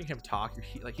 Like, hearing him talk,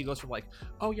 he goes from, like,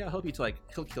 oh, yeah, he'll be to, like,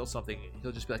 he'll kill something.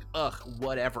 He'll just be like, ugh,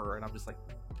 whatever. And I'm just like,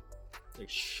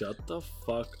 shut the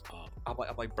fuck up.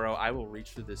 I'm like, bro, I will reach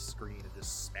through this screen and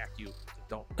just smack you.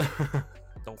 Don't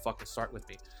fucking start with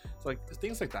me. So, like,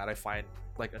 things like that I find,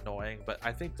 like, annoying. But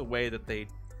I think the way that they,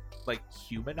 like,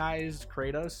 humanized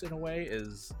Kratos in a way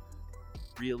is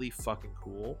really fucking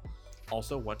cool.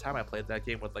 Also, one time I played that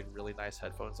game with like really nice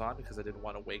headphones on because I didn't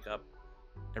want to wake up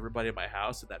everybody in my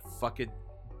house, and that fucking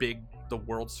the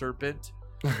world serpent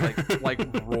like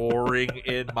roaring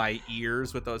in my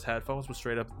ears with those headphones was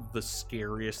straight up the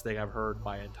scariest thing I've heard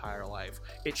my entire life.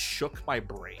 It shook my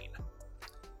brain.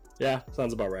 Yeah,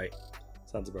 sounds about right.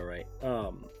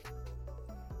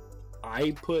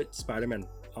 I put Spider-Man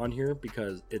on here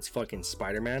because it's fucking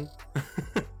Spider-Man.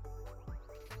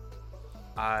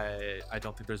 I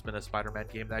don't think there's been a Spider-Man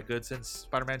game that good since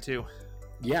Spider-Man 2.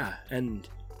 Yeah, and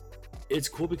it's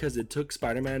cool because it took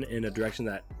Spider-Man in a direction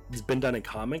that has been done in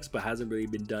comics but hasn't really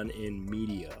been done in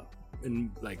media,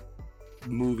 in like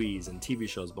movies and TV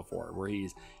shows before, where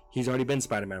he's already been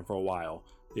Spider-Man for a while.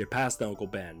 You're past Uncle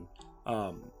Ben.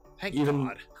 Thank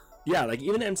God. Yeah, like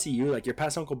even MCU, like you're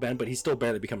past Uncle Ben, but he's still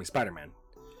barely becoming Spider-Man.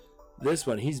 This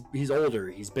one, he's older.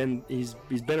 He's been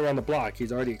around the block.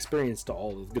 He's already experienced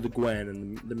all of the Gwen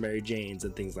and the Mary Janes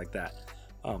and things like that.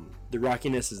 The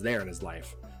rockiness is there in his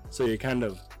life, so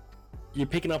you're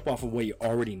picking up off of what you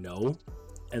already know,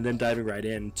 and then diving right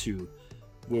into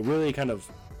what really kind of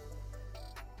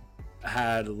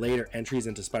had later entries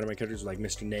into Spider-Man characters like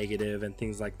Mr. Negative and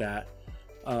things like that.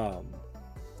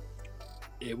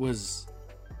 It was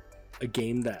a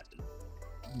game that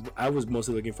I was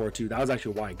mostly looking forward to. That was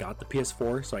actually why I got the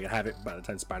PS4, so I could have it by the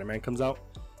time Spider-Man comes out.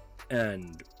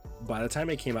 And by the time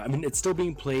it came out, I mean, it's still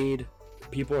being played.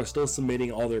 People are still submitting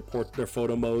all their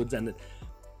photo modes, and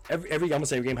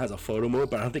almost every game has a photo mode,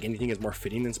 but I don't think anything is more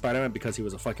fitting than Spider-Man because he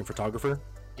was a fucking photographer.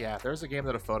 Yeah, if there's a game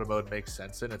that a photo mode makes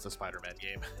sense in, it's a Spider-Man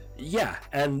game. Yeah,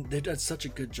 and they did such a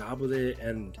good job with it.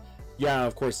 And yeah,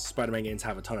 of course, Spider-Man games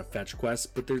have a ton of fetch quests,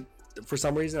 but for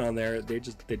some reason on there, they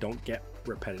don't get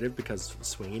repetitive because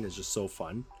swinging is just so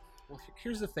fun. Well,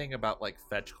 here's the thing about like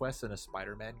fetch quests in a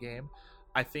Spider-Man game.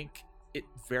 I think it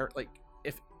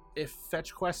if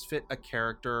fetch quests fit a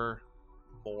character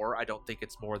more, I don't think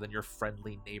it's more than your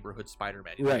friendly neighborhood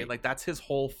Spider-Man. You know what I mean? Like that's his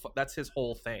whole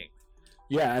thing.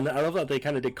 Yeah, and I love that they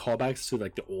kind of did callbacks to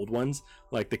like the old ones,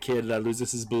 like the kid that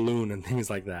loses his balloon and things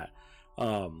like that.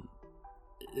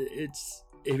 It's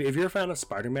if you're a fan of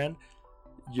Spider-Man,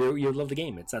 you'll love the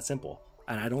game. It's that simple.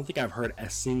 And I don't think I've heard a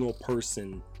single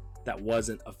person that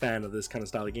wasn't a fan of this kind of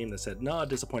style of game that said, no, it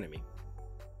disappointed me.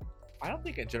 I don't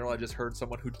think in general I just heard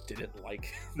someone who didn't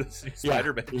like this new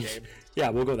Spider-Man game. Yeah,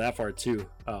 we'll go that far too.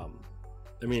 I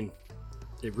mean,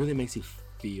 it really makes you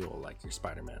feel like you're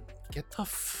Spider-Man. Get the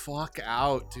fuck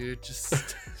out, dude.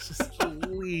 Just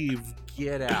leave.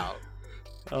 Get out.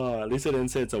 At least I didn't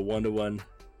say it's a 1-to-1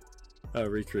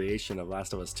 recreation of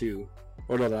Last of Us 2.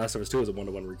 Or no, The Last of Us 2 is a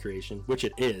 1-to-1 recreation, which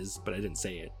it is, but I didn't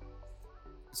say it.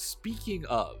 Speaking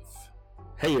of...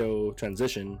 Heyo,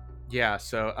 transition. Yeah,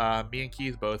 so me and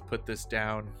Keith both put this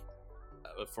down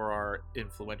for our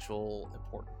influential,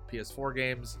 important PS4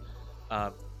 games.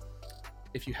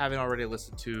 If you haven't already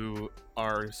listened to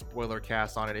our spoiler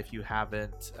cast on it, if you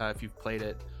haven't played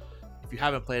it,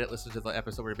 listen to the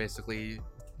episode where we basically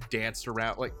danced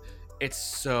around. Like, it's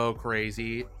so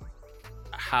crazy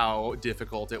how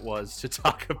difficult it was to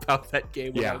talk about that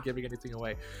game without giving anything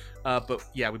away. But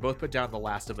yeah, we both put down The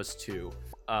Last of Us 2.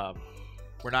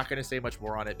 We're not going to say much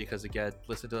more on it because, again,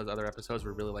 listen to those other episodes.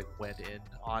 We really went in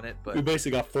on it. But we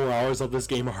basically got 4 hours of this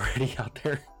game already out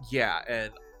there. Yeah,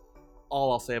 and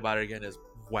all I'll say about it again is,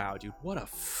 wow, dude, what a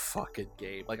fucking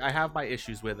game. Like, I have my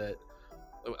issues with it.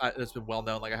 It's been well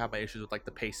known. Like, I have my issues with, like,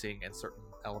 the pacing and certain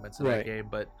elements of that game.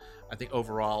 But I think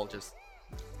overall, just...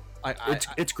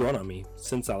 It's grown on me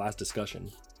since our last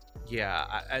discussion.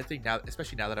 Yeah, I think now,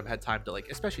 especially now that I've had time to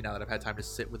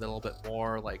sit with it a little bit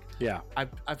more, like, yeah,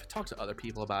 I've talked to other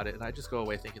people about it, and I just go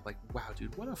away thinking, like, wow,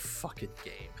 dude, what a fucking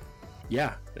game.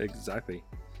 Yeah, exactly.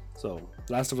 So,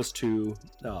 Last of Us 2,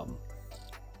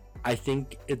 I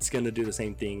think it's going to do the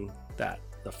same thing that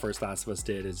the first Last of Us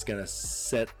did. It's going to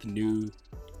set the new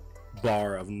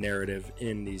bar of narrative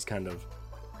in these kind of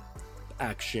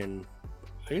action,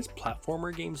 I guess,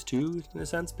 platformer games too, in a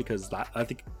sense, because I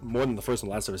think more than the first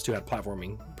one, Last of Us 2 had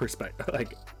platforming perspective,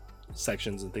 like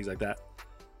sections and things like that.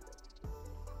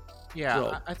 Yeah,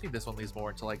 so, I think this one leads more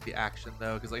into like the action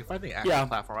though, because like if I think action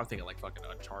platform, I'm thinking like fucking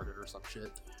Uncharted or some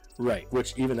shit. Right,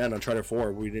 which even then, Uncharted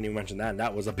 4, we didn't even mention that, and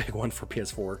that was a big one for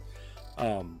PS4.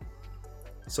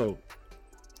 So,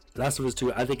 Last of Us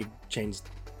 2, I think it changed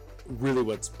really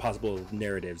what's possible with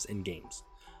narratives in games.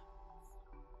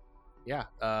 Yeah,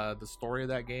 the story of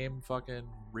that game fucking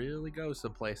really goes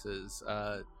some places.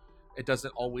 It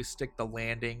doesn't always stick the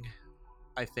landing,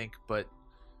 I think, but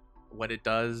when it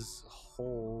does,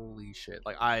 holy shit!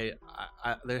 Like I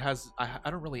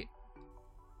don't really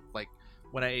like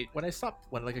when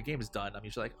like a game is done, I'm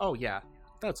usually like, oh yeah,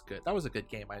 that's good. That was a good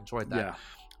game. I enjoyed that. Yeah.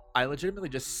 I legitimately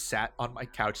just sat on my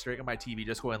couch staring at my TV,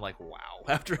 just going like, wow,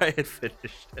 after I had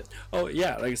finished it. Oh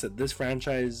yeah, like I said, this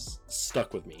franchise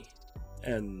stuck with me,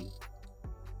 and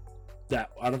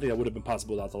that I don't think that would have been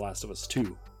possible without The Last of Us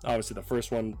 2. Obviously, the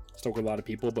first one stuck with a lot of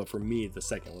people, but for me, the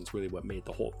second one's really what made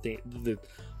the whole thing.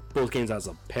 Both games as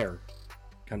a pair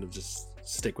kind of just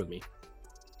stick with me.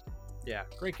 Yeah,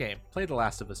 great game. Play The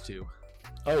Last of Us 2.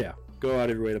 Oh yeah, go out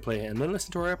of your way to play it, and then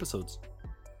listen to our episodes.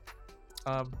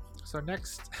 So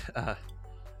next,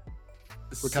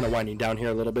 we're kind of winding down here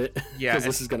a little bit. Yeah, because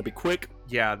this is going to be quick.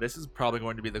 Yeah, this is probably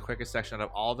going to be the quickest section out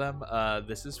of all of them.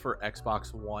 This is for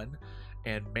Xbox One.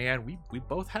 And man, we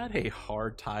both had a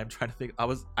hard time trying to think.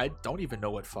 I don't even know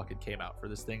what fucking came out for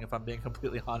this thing, if I'm being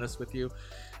completely honest with you,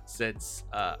 since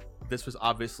this was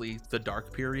obviously the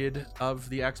dark period of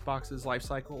the Xbox's life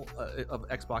cycle, of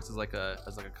Xbox as like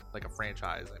a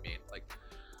franchise. I mean, like,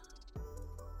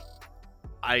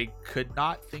 I could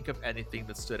not think of anything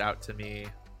that stood out to me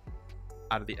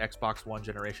out of the Xbox One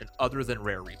generation other than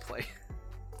Rare Replay.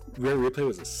 Rare Replay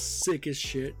was the sickest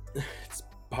shit. It's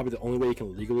probably the only way you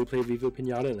can legally play Viva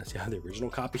Pinata unless you have the original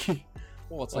copy.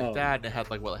 Well, it's like that, and it had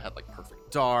like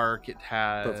Perfect Dark. It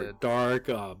had Perfect Dark,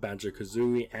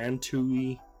 Banjo-Kazooie, and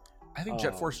Tooie. I think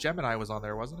Jet Force Gemini was on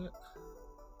there, wasn't it?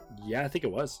 Yeah, I think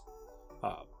it was.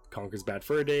 Conker's Bad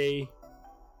Fur Day.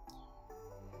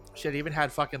 Shit, even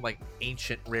had fucking like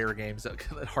ancient Rare games that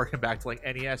harken back to like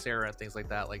NES era and things like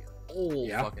that, like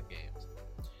old fucking games.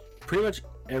 Pretty much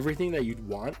everything that you'd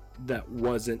want that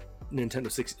wasn't Nintendo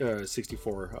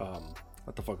 64.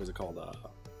 What the fuck was it called?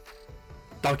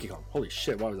 Donkey Kong. Holy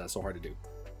shit, why was that so hard to do?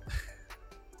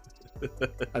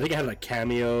 I think I had like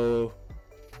Cameo.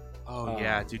 Oh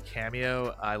yeah, dude,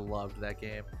 Cameo. I loved that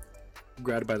game.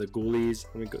 Grabbed by the Ghoulies.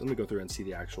 Let me go through and see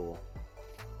the actual.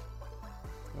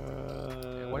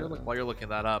 While you're looking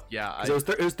that up, yeah, it was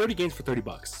 30 games for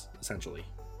 $30 essentially.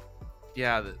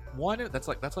 Yeah, that's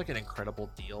like an incredible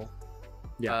deal.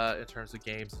 Yeah. In terms of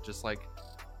games, just like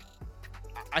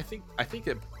I think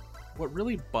it, what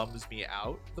really bums me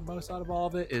out the most out of all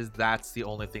of it is that's the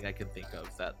only thing I can think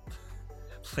of that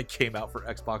like came out for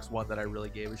Xbox One that I really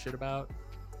gave a shit about.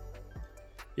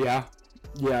 Yeah,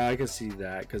 I can see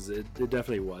that because it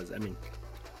definitely was. I mean,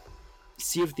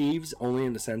 Sea of Thieves only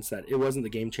in the sense that it wasn't the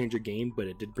game changer game, but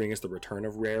it did bring us the return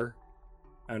of Rare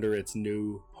under its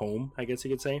new home, I guess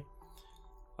you could say.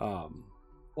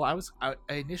 Well, I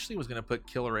initially was gonna put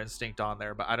Killer Instinct on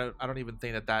there, but I don't even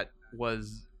think that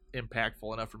was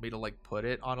impactful enough for me to like put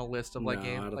it on a list of like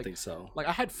games. I don't like, think so. Like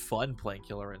I had fun playing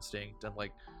Killer Instinct, and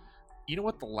like, you know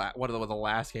what one of the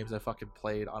last games I fucking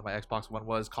played on my Xbox One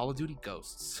was Call of Duty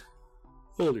Ghosts.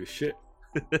 Holy shit.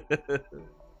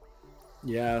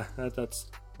 Yeah, that's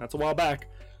a while back.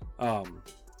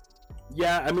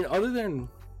 Yeah, I mean, other than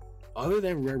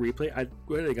Rare Replay, I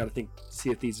really gotta think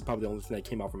Sea of Thieves is probably the only thing that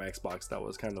came out from Xbox that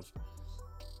was kind of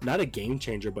not a game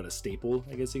changer, but a staple,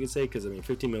 I guess you could say, because I mean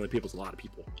 15 million people is a lot of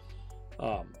people.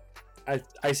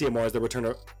 I see it more as the return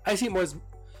of, I see it more as,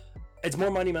 it's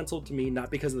more monumental to me, not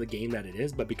because of the game that it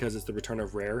is, but because it's the return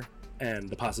of Rare and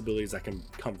the possibilities that can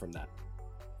come from that.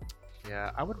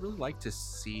 Yeah, I would really like to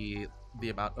see the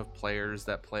amount of players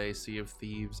that play Sea of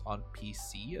Thieves on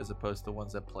PC as opposed to the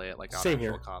ones that play it like on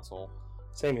actual console.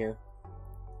 Same here.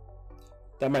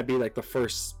 That might be like the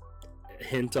first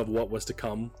hint of what was to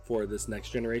come for this next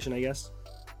generation, I guess.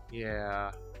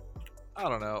 Yeah. I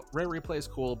don't know. Rare Replay is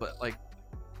cool, but like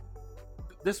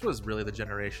this was really the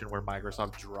generation where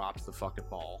Microsoft dropped the fucking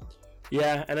ball.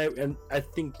 Yeah, and I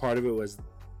think part of it was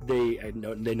they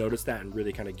noticed that and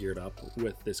really kind of geared up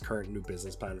with this current new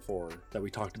business plan that we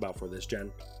talked about for this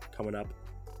gen coming up.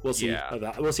 We'll see.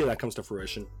 Yeah. We'll see if that comes to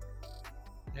fruition.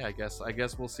 Yeah, I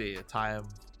guess we'll see. Time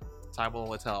will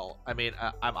only tell. I mean,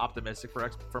 I'm optimistic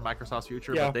for Microsoft's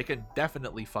future, but they can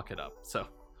definitely fuck it up. So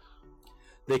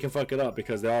they can fuck it up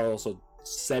because they are also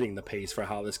setting the pace for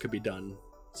how this could be done.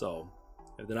 So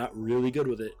if they're not really good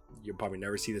with it, you'll probably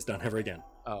never see this done ever again.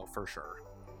 Oh, for sure.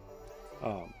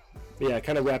 Yeah,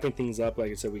 kind of wrapping things up.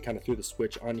 Like I said, we kind of threw the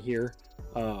Switch on here,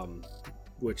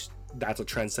 which that's a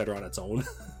trendsetter on its own.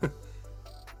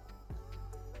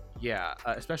 Yeah,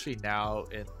 especially now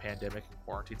in pandemic and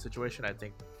quarantine situation, I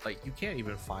think like you can't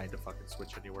even find a fucking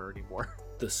Switch anywhere anymore.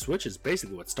 The Switch is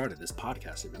basically what started this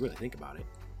podcast, if you really think about it.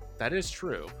 That is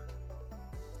true.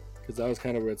 Because that was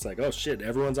kind of where it's like, oh shit,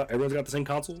 everyone's got the same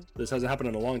console. This hasn't happened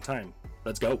in a long time.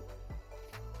 Let's go.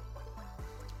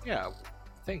 Yeah,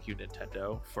 thank you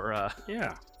Nintendo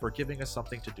for giving us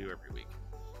something to do every week.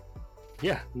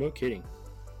 Yeah, no kidding.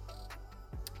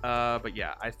 But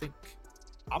yeah, I think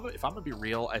if I'm gonna be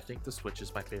real, I think the Switch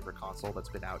is my favorite console that's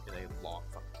been out in a long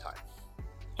fucking time.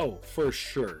 Oh, for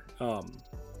sure.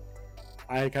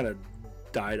 I kind of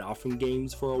died off from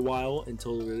games for a while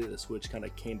until really the Switch kind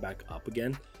of came back up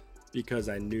again, because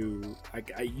I knew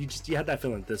you had that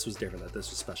feeling that this was different, that this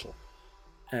was special,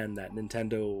 and that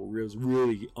Nintendo was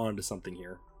really onto something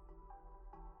here.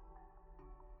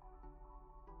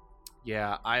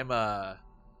 Yeah, I'm a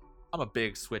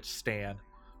big Switch stan.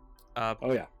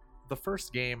 Oh yeah. The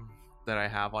first game that I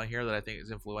have on here that I think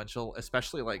is influential,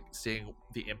 especially like seeing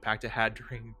the impact it had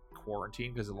during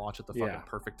quarantine because it launched at the fucking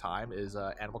perfect time, is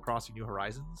Animal Crossing New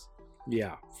Horizons.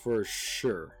 Yeah, for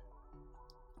sure.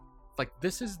 Like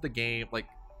this is the game, like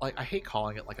I hate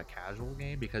calling it like a casual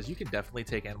game because you can definitely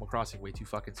take Animal Crossing way too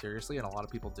fucking seriously, and a lot of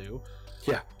people do.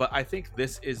 Yeah. But I think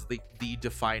this is the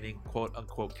defining quote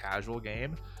unquote casual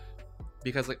game.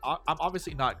 Because like I'm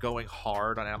obviously not going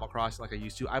hard on Animal Crossing like I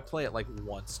used to. I play it like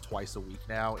once, twice a week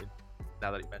now. And now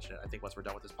that you mention it, I think once we're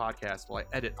done with this podcast, while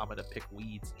I edit, I'm gonna pick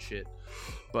weeds and shit.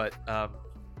 But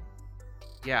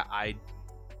yeah, I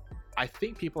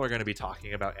think people are gonna be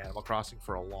talking about Animal Crossing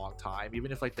for a long time,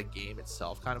 even if like the game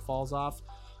itself kind of falls off.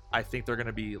 I think they're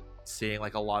gonna be seeing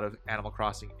like a lot of Animal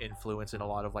Crossing influence in a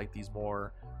lot of like these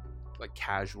more like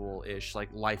casual-ish like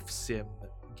life sim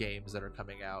games that are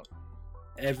coming out.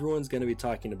 Everyone's going to be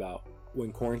talking about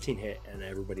when quarantine hit and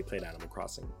everybody played Animal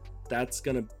Crossing. That's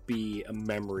going to be a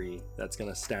memory that's going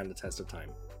to stand the test of time.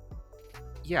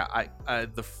 Yeah,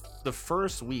 the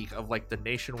first week of like the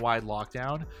nationwide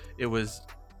lockdown, it was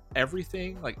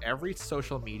everything, like every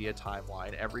social media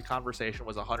timeline, every conversation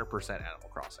was 100% Animal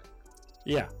Crossing.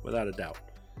 Yeah, without a doubt.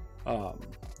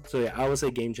 So yeah, I would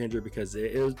say game changer because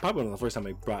it was probably one of the first time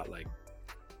I brought like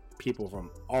people from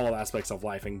all aspects of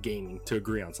life and gaming to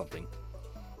agree on something.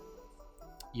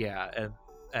 Yeah,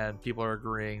 and people are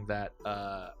agreeing that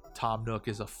Tom Nook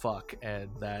is a fuck, and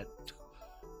that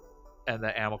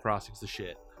Animal Crossing's the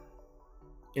shit.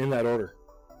 In that order.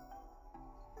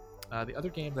 The other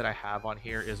game that I have on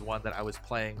here is one that I was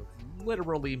playing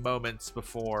literally moments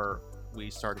before we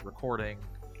started recording,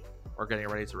 or getting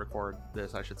ready to record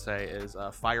this, I should say, is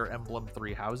Fire Emblem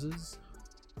Three Houses.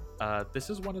 This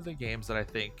is one of the games that I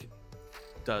think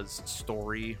does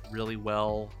story really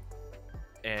well,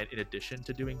 and in addition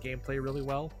to doing gameplay really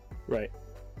well. Right.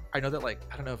 I know that, like,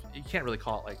 I don't know if you can't really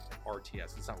call it like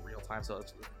RTS, it's not real time, so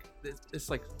it's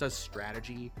like does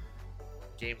strategy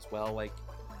games well. Like,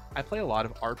 I play a lot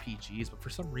of RPGs, but for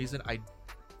some reason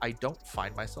I don't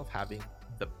find myself having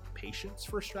the patience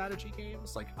for strategy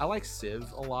games. Like, I like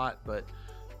Civ a lot, but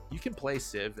you can play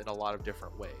Civ in a lot of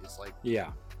different ways. Like,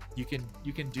 yeah, you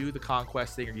can do the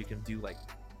conquest thing, or you can do like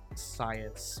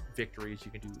science victories,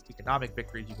 you can do economic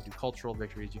victories, you can do cultural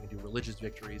victories, you can do religious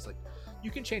victories. Like,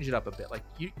 you can change it up a bit. Like,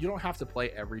 you don't have to play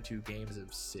every 2 games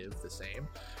of Civ the same.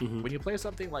 Mm-hmm. When you play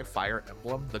something like Fire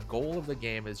Emblem, the goal of the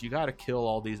game is you got to kill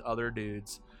all these other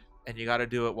dudes, and you got to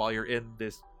do it while you're in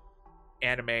this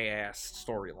anime ass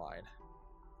storyline.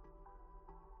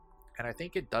 And I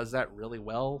think it does that really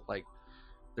well. Like,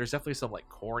 there's definitely some like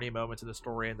corny moments in the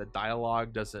story, and the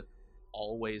dialogue doesn't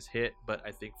always hit, but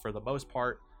I think for the most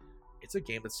part it's a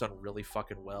game that's done really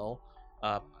fucking well.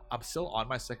 I'm still on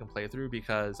my second playthrough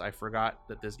because I forgot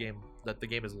that the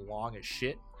game is long as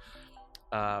shit.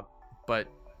 But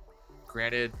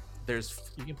granted,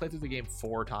 you can play through the game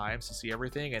 4 times to see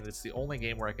everything, and it's the only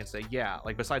game where I can say, yeah,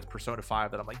 like besides Persona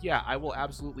 5, that I'm like, yeah, I will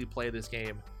absolutely play this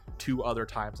game 2 other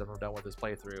times after I'm done with this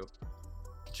playthrough,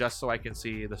 just so I can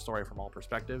see the story from all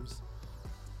perspectives.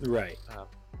 Right.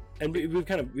 And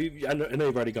I know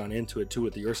you've already gone into it too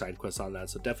with your side quests on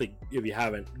that, so definitely, if you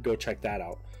haven't, go check that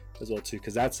out as well too,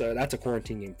 because that's a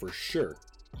quarantine game for sure.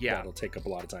 Yeah, that'll take up a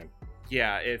lot of time.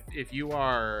 Yeah, if you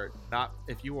are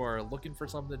looking for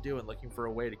something to do and looking for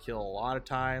a way to kill a lot of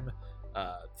time,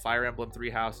 Fire Emblem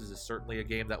Three Houses is certainly a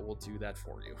game that will do that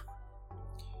for you.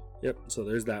 Yep. So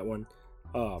there's that one.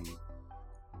 On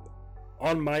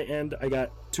my end, I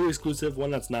got 2 exclusive.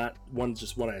 One's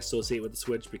just one I associate with the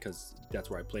Switch because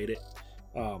that's where I played it.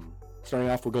 Starting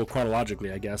off, we'll go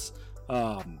chronologically, I guess.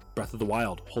 Breath of the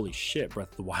Wild. Holy shit,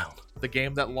 Breath of the Wild. The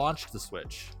game that launched the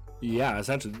Switch. Yeah,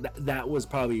 essentially. That was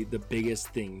probably the biggest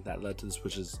thing that led to the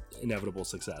Switch's inevitable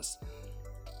success.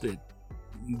 The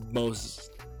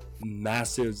most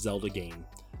massive Zelda game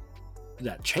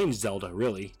that changed Zelda,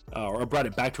 really, or brought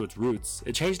it back to its roots.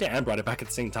 It changed it and brought it back at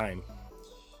the same time.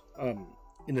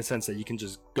 In the sense that you can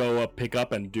just go up, pick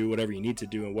up, and do whatever you need to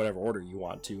do in whatever order you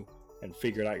want to, and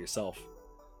figure it out yourself.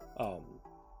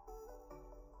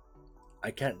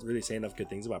 I can't really say enough good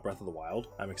things about Breath of the Wild.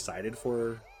 I'm excited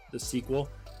for the sequel.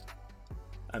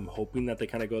 I'm hoping that they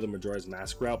kind of go the Majora's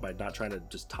Mask route by not trying to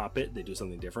just top it. They do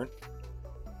something different.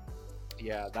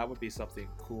 Yeah, that would be something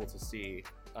cool to see.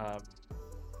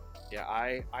 Yeah,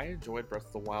 I enjoyed Breath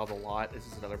of the Wild a lot. This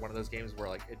is another one of those games where,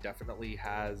 like, it definitely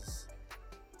has...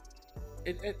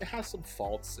 It has some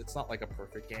faults. It's not like a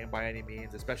perfect game by any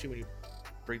means, especially when you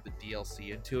bring the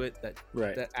DLC into it that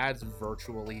adds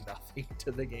virtually nothing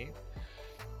to the game.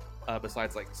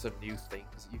 Besides, like, some new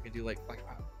things you can do. Like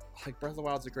Breath of the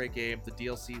Wild's a great game. The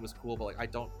DLC was cool, but like I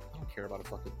don't care about a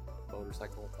fucking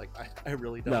motorcycle. Like, I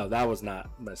really don't. No, that was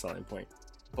not my selling point.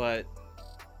 But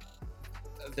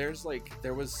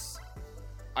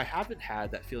I haven't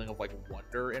had that feeling of like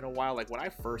wonder in a while. Like when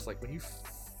you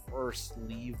first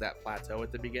leave that plateau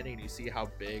at the beginning and you see how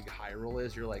big Hyrule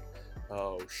is, you're like,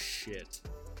 oh shit.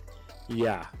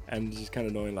 Yeah, and just kind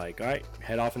of knowing like, all right,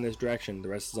 head off in this direction, the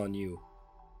rest is on you.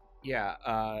 Yeah,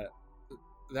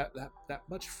 that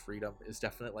much freedom is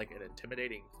definitely like an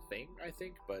intimidating thing, I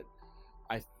think, but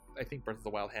I think Breath of the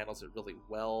Wild handles it really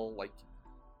well. Like,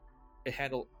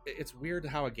 it's weird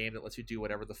how a game that lets you do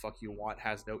whatever the fuck you want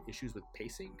has no issues with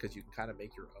pacing, because you can kind of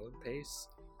make your own pace.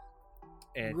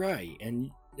 And right,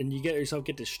 and you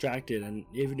get distracted, and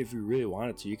even if you really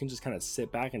wanted to, you can just kind of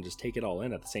sit back and just take it all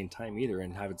in at the same time either,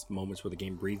 and have its moments where the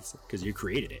game breathes because you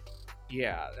created it.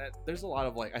 Yeah, there's a lot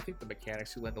of like, I think the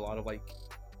mechanics who lend a lot of like,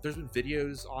 there's been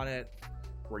videos on it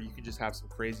where you can just have some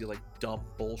crazy like dumb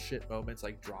bullshit moments,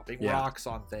 like dropping rocks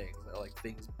on things, like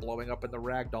things blowing up in the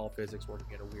ragdoll physics working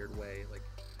in a weird way. Like,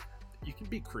 you can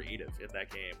be creative in that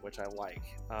game, which I like.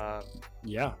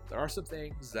 Yeah, there are some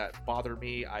things that bother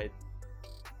me.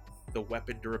 The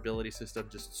weapon durability system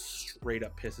just straight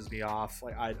up pisses me off.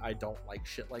 Like, I don't like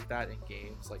shit like that in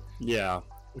games. Like, yeah,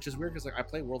 which is weird because like I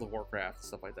play World of Warcraft and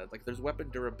stuff like that. Like, there's weapon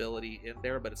durability in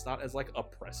there, but it's not as like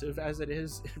oppressive as it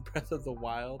is in Breath of the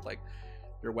Wild. Like,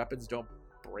 your weapons don't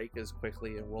break as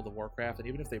quickly in World of Warcraft, and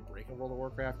even if they break in World of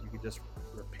Warcraft, you can just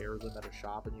repair them at a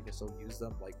shop and you can still use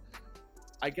them. Like,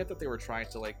 I get that they were trying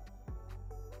to like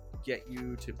get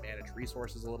you to manage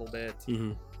resources a little bit,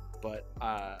 but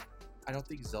I don't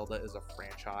think Zelda is a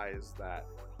franchise that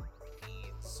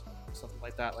needs something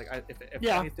like that. Like, if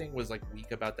anything was like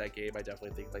weak about that game, I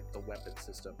definitely think like the weapon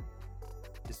system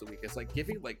is the weakest. Like,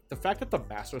 giving like the fact that the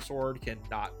Master Sword can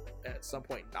not at some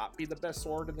point not be the best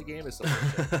sword in the game is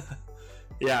something.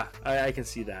 Yeah, I can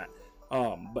see that.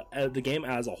 But the game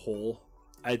as a whole,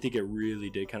 I think it really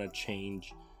did kind of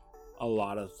change a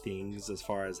lot of things as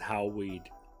far as how we'd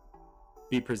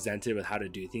be presented with how to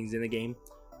do things in the game.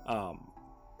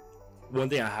 One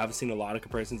thing I have seen a lot of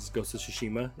comparisons is Ghost of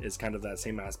Tsushima is kind of that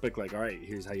same aspect. Like, all right,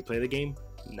 here's how you play the game.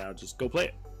 Now just go play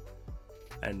it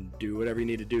and do whatever you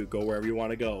need to do. Go wherever you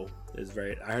want to go.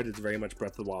 I heard it's very much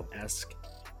Breath of the Wild-esque,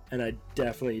 and I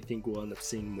definitely think we'll end up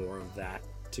seeing more of that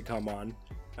to come on.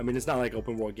 I mean, it's not like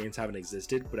open world games haven't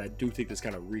existed, but I do think this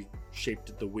kind of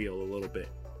reshaped the wheel a little bit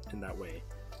in that way.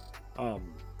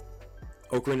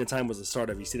 Ocarina of Time was the start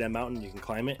of, you see that mountain, you can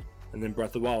climb it, and then Breath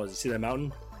of the Wild is, you see that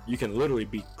mountain, you can literally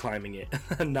be climbing it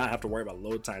and not have to worry about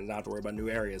load times, not have to worry about new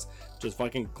areas. Just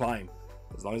fucking climb.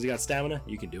 As long as you got stamina,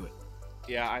 you can do it.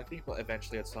 Yeah, I think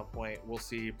eventually at some point we'll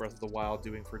see Breath of the Wild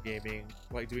doing for gaming,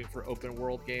 like doing for open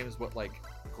world games what like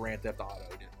Grand Theft Auto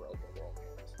did for open world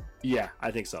games. Yeah,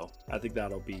 I think so. I think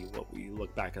that'll be what we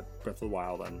look back at Breath of the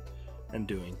Wild and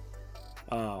doing.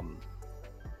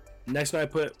 Next one I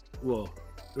put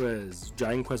was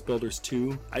Dragon Quest Builders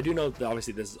 2. I do know that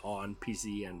obviously this is on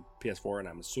PC and PS4, and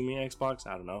I'm assuming Xbox.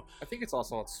 I don't know. I think it's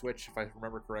also on Switch if I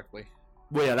remember correctly.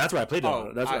 Well, yeah, that's where I played it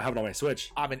on. That's what I have it on my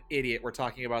Switch. I'm an idiot. We're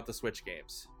talking about the Switch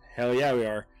games. Hell yeah, we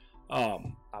are.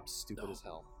 I'm stupid as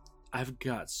hell. I've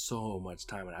got so much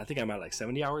time in it. I think I'm at like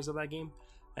 70 hours of that game,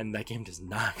 and that game does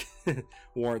not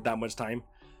warrant that much time.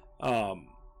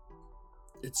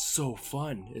 It's so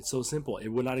fun. It's so simple. It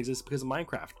would not exist because of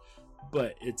Minecraft,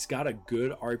 but it's got a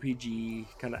good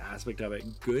RPG kind of aspect of it,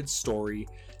 good story,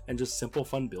 and just simple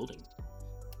fun building.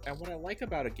 And what I like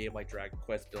about a game like Dragon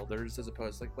Quest Builders, as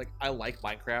opposed to like I like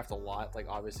Minecraft a lot. Like,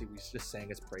 obviously we just sang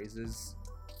its praises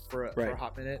for a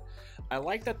hot minute. I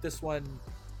like that this one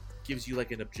gives you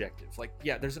like an objective. Like,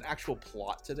 yeah, there's an actual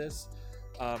plot to this.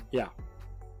 An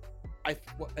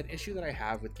issue that I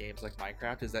have with games like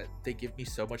Minecraft is that they give me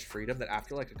so much freedom that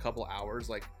after like a couple hours,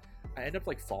 like I end up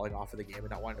like falling off of the game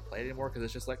and not wanting to play it anymore, because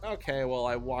it's just like, okay, well,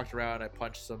 I walked around, I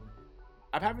punched some.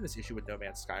 I'm having this issue with No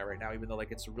Man's Sky right now, even though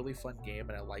like it's a really fun game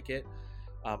and I like it.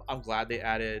 I'm glad they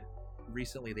added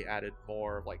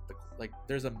more of like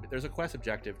there's a quest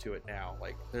objective to it now.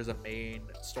 Like, there's a main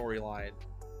storyline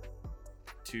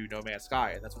to No Man's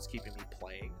Sky, and that's what's keeping me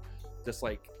playing. Just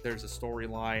like there's a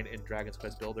storyline in Dragon's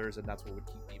Quest Builders, and that's what would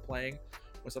keep me playing.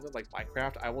 With something like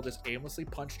Minecraft, I will just aimlessly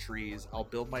punch trees. I'll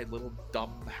build my little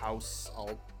dumb house.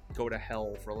 I'll go to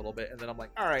hell for a little bit, and then I'm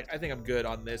like, all right, I think I'm good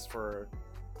on this for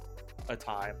a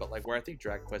time. But like, where I think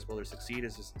Dragon Quest Builders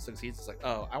succeeds is like,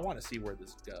 oh, I want to see where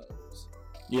this goes.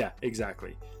 Yeah,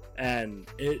 exactly. And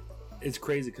it's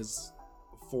crazy because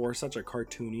for such a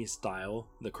cartoony style,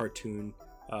 the cartoon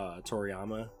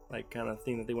Toriyama like kind of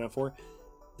thing that they went for,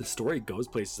 the story goes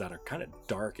places that are kind of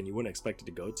dark and you wouldn't expect it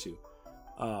to go to.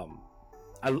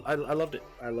 I loved it.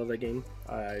 I love that game.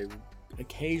 I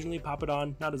occasionally pop it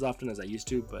on, not as often as I used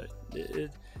to, but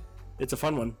it's a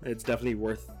fun one. It's definitely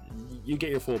worth. You get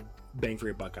your full bang for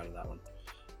your buck out of that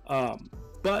one.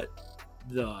 But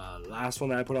the last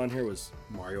one that I put on here was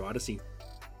Mario Odyssey.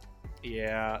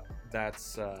 Yeah,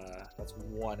 that's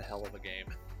one hell of a game.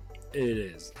 It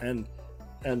is, and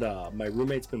my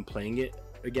roommate's been playing it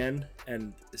again,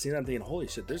 and seeing that, I'm thinking, holy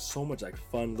shit, there's so much like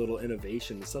fun little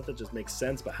innovation and stuff that just makes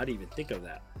sense, but how do you even think of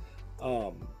that?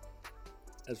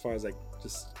 As far as like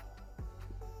just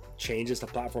changes to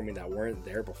platforming that weren't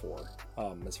there before,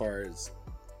 as far as,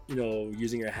 you know,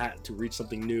 using your hat to reach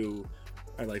something new,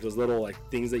 and like those little like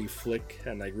things that you flick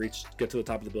and like get to the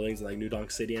top of the buildings in like New Donk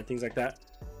City and things like that.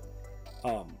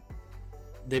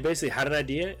 They basically had an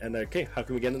idea and okay, how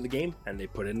can we get in the game? And they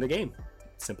put it in the game.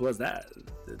 Simple as that.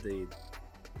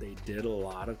 They did a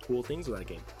lot of cool things with that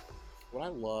game. What I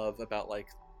love about like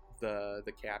the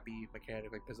cappy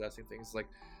mechanic, like possessing things, like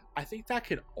I think that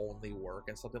can only work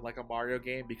in something like a Mario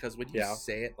game, because when you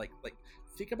say it, like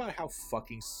think about how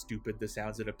fucking stupid this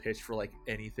sounds at a pitch for like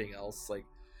anything else. Like,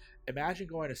 imagine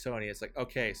going to Sony. It's like,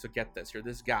 okay, so get this. You're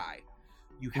this guy.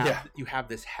 You have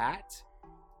this hat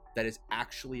that is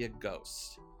actually a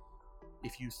ghost.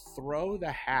 If you throw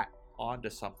the hat onto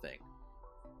something,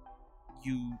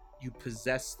 you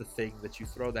possess the thing that you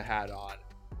throw the hat on,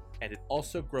 and it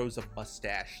also grows a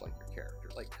mustache like your character.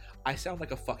 Like, I sound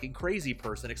like a fucking crazy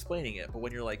person explaining it, but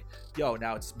when you're like, yo,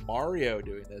 now it's Mario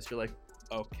doing this, you're like,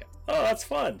 okay. Oh, that's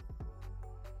fun.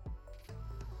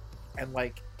 And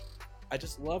like, I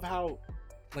just love how,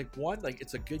 like, one, like,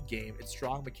 it's a good game, it's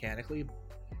strong mechanically.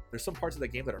 There's some parts of the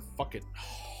game that are fucking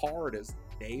hard as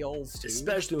nails too.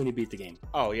 Especially when you beat the game.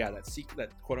 Oh yeah, that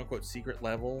quote unquote secret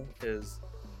level is,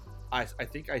 I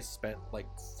think I spent like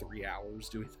 3 hours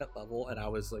doing that level, and I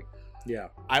was like, yeah,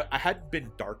 I hadn't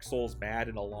been Dark Souls mad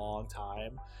in a long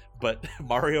time, but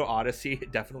Mario Odyssey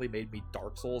definitely made me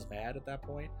Dark Souls mad at that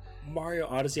point. Mario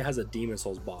Odyssey has a Demon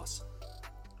Souls boss.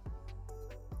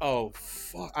 Oh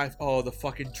fuck! The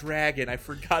fucking dragon! I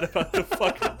forgot about the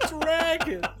fucking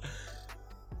dragon.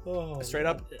 Oh, straight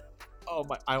up. Oh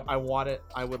my! I want it.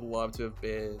 I would love to have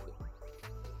been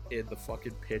in the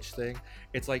fucking pitch thing.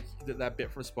 It's like that bit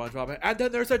from SpongeBob, and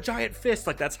then there's a giant fist.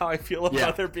 Like, that's how I feel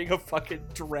about there being a fucking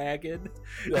dragon.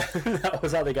 That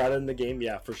was how they got it in the game.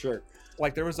 Yeah, for sure.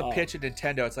 Like, there was a pitch at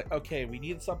Nintendo. It's like, okay, we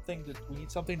need something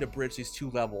to bridge these two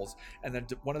levels. And then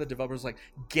one of the developers was like,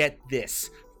 get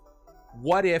this.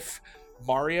 What if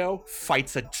Mario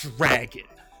fights a dragon?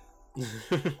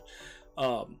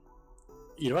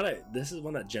 You know what? This is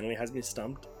one that generally has me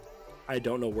stumped. I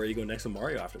don't know where you go next with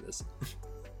Mario after this.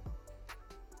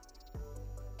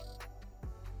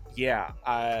 Yeah,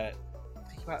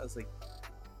 think about it as like,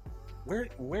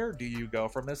 where do you go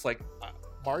from this? Like,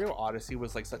 Mario Odyssey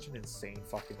was like such an insane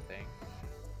fucking thing.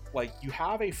 Like, you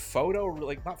have a photo,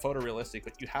 like, not photorealistic,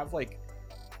 but you have like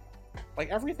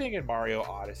everything in Mario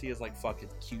Odyssey is like fucking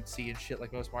cutesy and shit,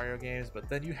 like most Mario games. But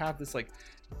then you have this like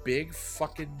big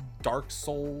fucking Dark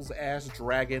Souls ass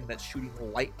dragon that's shooting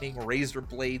lightning razor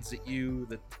blades at you,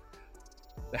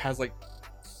 that has like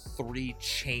 3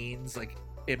 chains like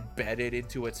embedded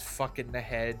into its fucking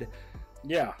head.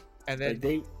 Yeah, and then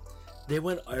like they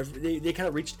kind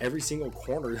of reached every single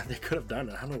corner that they could have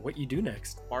done. I don't know what you do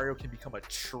next. Mario can become a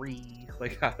tree.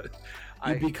 Like,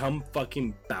 you become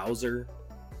fucking Bowser.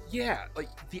 Yeah, like,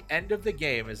 the end of the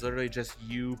game is literally just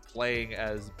you playing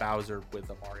as Bowser with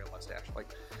a Mario mustache.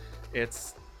 Like,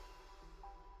 it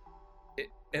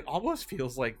almost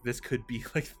feels like this could be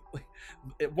like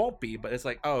it won't be, but it's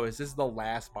like, oh, is this the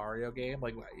last Mario game?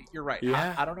 Like, you're right.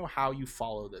 Yeah. I don't know how you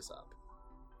follow this up.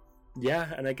 Yeah,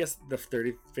 and I guess the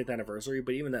 35th anniversary,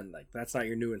 but even then, like, that's not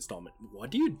your new installment. What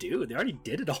do you do? They already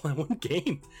did it all in one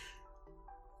game.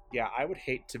 Yeah, I would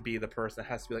hate to be the person that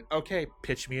has to be like, okay,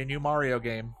 pitch me a new Mario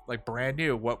game, like, brand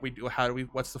new. What we do? How do we?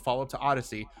 What's the follow up to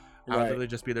Odyssey? I would literally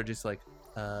just be there, just like,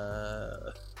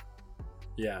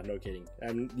 Yeah, no kidding.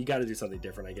 And you got to do something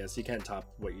different, I guess. You can't top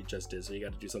what you just did, so you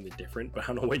got to do something different. But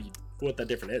I don't know what that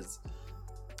different is.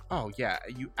 Oh yeah,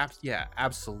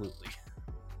 absolutely.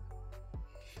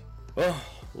 Well,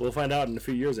 we'll find out in a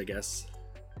few years, I guess.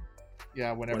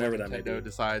 Yeah, whenever Nintendo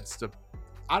decides to.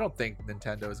 I don't think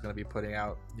Nintendo is going to be putting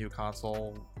out new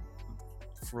console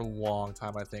for a long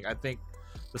time. I think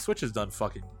the Switch has done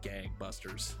fucking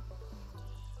gangbusters.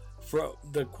 For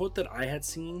the quote that I had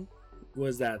seen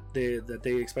was that they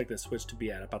expect the Switch to be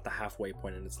at about the halfway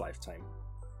point in its lifetime.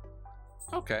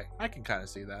 Okay, I can kind of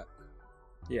see that.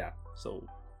 Yeah, so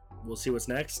we'll see what's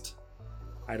next.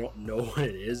 I don't know what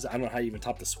it is. I don't know how you even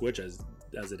top the Switch as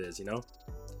it is, you know?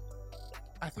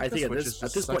 I think at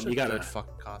this point you got a good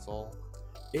fucking console.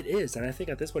 It is, and I think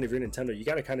at this point, if you're Nintendo, you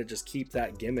got to kind of just keep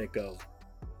that gimmick of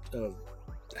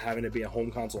having it be a home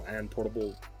console and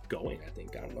portable going. I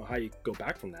don't know how you go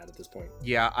back from that at this point.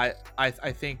 Yeah,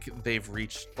 I think they've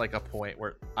reached like a point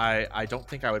where I don't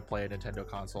think I would play a Nintendo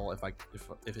console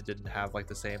if it didn't have like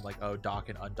the same like dock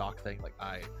and undock thing. Like,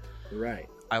 I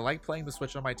like playing the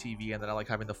Switch on my TV, and then I like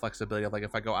having the flexibility of like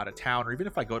if I go out of town or even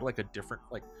if I go to like a different,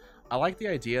 like, I like the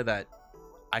idea that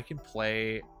I can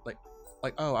play like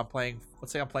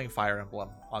let's say I'm playing Fire Emblem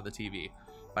on the TV.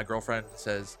 My girlfriend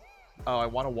says, oh, I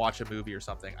want to watch a movie or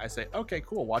something. I say, okay,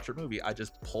 cool, watch your movie. I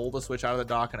just pull the Switch out of the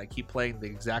dock and I keep playing the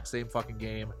exact same fucking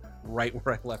game right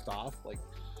where I left off. Like,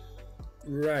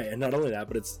 right, and not only that,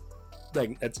 but it's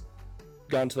like it's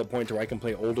gotten to the point where I can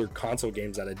play older console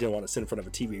games that I didn't want to sit in front of a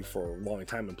TV for a long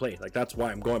time and play. Like, that's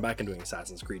why I'm going back and doing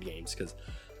Assassin's Creed games, because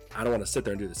I don't want to sit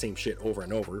there and do the same shit over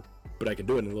and over, but I can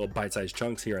do it in little bite-sized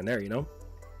chunks here and there, you know?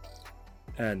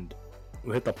 And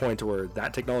we hit the point where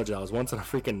that technology that was once on a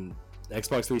freaking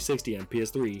Xbox 360 and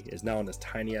PS3 is now on this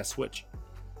tiny ass Switch.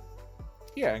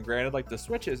 Yeah, and granted, like, the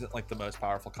Switch isn't like the most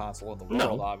powerful console in the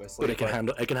world, obviously, but it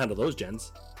can handle those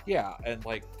gens. Yeah, and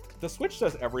like the Switch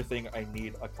does everything I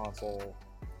need a console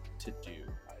to do.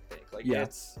 I think, like,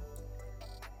 it's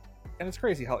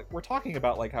crazy how, like, we're talking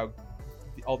about like how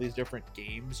all these different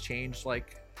games changed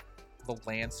like the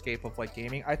landscape of like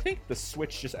gaming. I think the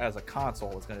Switch just as a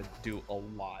console is going to do a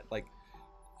lot. Like,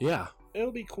 Yeah.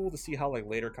 it'll be cool to see how like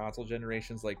later console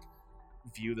generations like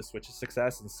view the Switch's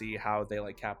success and see how they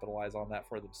like capitalize on that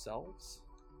for themselves.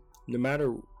 No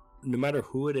matter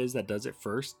who it is that does it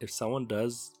first, if someone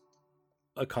does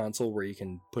a console where you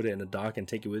can put it in a dock and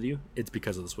take it with you, it's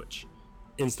because of the Switch.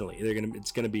 Instantly,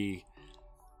 it's gonna be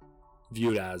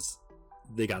viewed as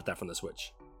they got that from the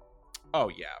Switch. Oh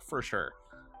yeah, for sure.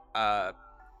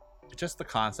 Just the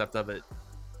concept of it,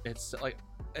 it's like,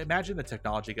 imagine the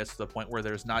technology gets to the point where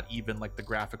there's not even like the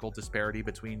graphical disparity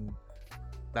between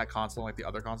that console and like the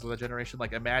other console of that generation.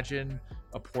 Like, imagine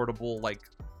a portable like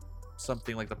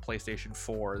something like the PlayStation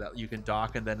 4 that you can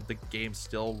dock and then the game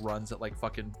still runs at like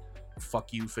fucking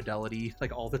fuck you fidelity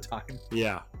like all the time.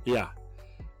 Yeah.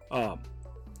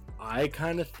 I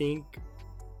kind of think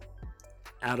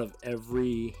out of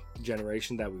every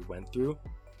generation that we went through,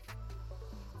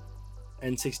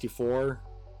 N64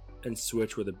 and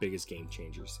Switch were the biggest game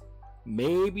changers.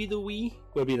 Maybe the Wii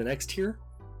would be the next tier,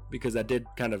 because that did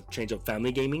kind of change up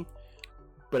family gaming.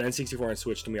 But N64 and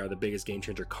Switch to me are the biggest game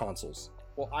changer consoles.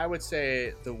 Well, I would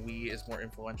say the Wii is more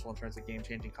influential in terms of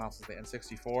game-changing consoles than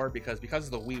N64 because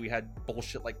of the Wii, we had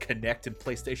bullshit like Kinect and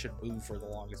PlayStation Move for the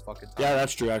longest fucking time. Yeah,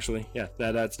 that's true, actually. Yeah,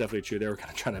 that's definitely true. They were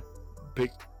kind of trying to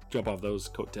jump off those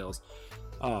coattails.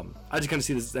 I just kind of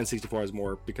see this N64 as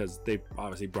more because they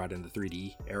obviously brought in the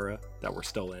 3D era that we're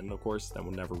still in, of course, that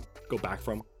we'll never go back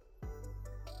from.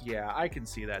 Yeah, I can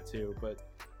see that too, but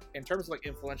in terms of like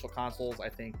influential consoles, I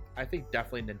think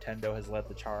definitely Nintendo has led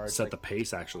the charge. Set like, the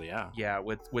pace, actually. Yeah,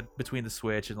 with between the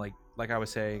Switch and like I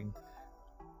was saying,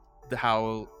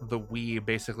 how the Wii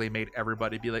basically made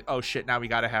everybody be like, oh shit, now we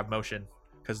gotta have motion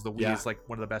because the Wii is like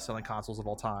one of the best selling consoles of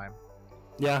all time.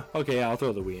 Yeah, okay, yeah, I'll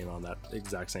throw the Wii in on that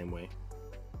exact same way.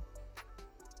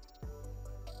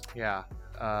 Yeah,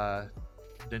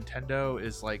 Nintendo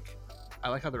is like, I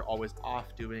like how they're always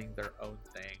off doing their own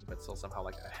thing, but still somehow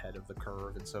like ahead of the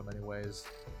curve in so many ways.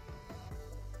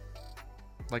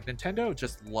 Like, Nintendo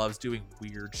just loves doing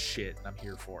weird shit, and I'm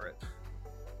here for it.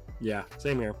 Yeah,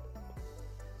 same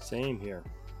here.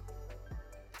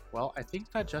 Well, I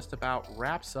think that just about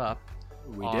wraps up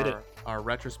our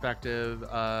retrospective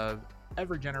of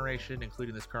every generation,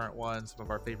 including this current one, some of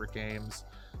our favorite games.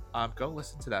 Go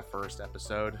listen to that first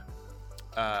episode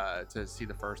to listen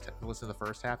to the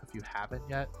first half if you haven't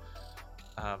yet.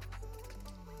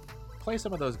 Play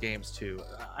some of those games too.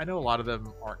 I know a lot of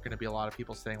them aren't going to be a lot of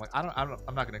people saying like, I'm not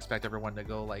going to expect everyone to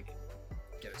go like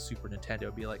get a Super Nintendo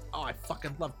and be like, oh, I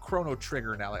fucking love Chrono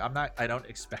Trigger now. Like, I don't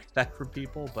expect that from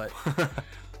people, but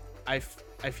I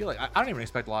feel like I don't even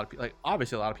expect a lot of people. Like,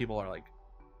 obviously a lot of people are like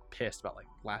pissed about like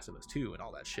Last of Us 2 and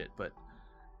all that shit, but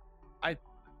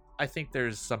I think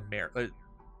there's some merit.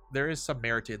 There is some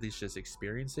merit to at least just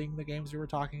experiencing the games we were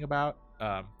talking about.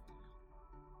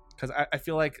 Because I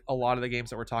feel like a lot of the games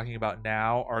that we're talking about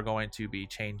now are going to be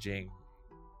changing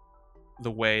the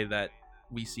way that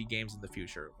we see games in the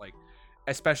future. Like,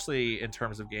 especially in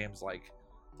terms of games like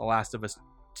The Last of Us and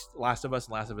Last of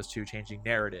Us 2 changing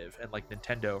narrative, and like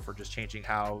Nintendo for just changing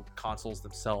how consoles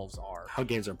themselves are. How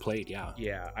games are played, yeah.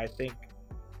 Yeah, I think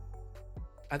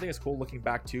it's cool looking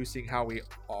back too, seeing how we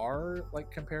are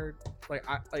like compared. Like,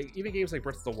 even games like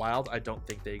Breath of the Wild, I don't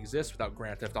think they exist without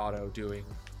Grand Theft Auto doing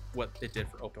what it did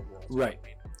for open worlds. Right.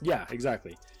 Yeah,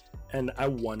 exactly. And I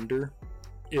wonder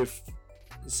if,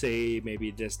 say,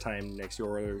 maybe this time next year,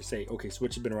 or say, okay,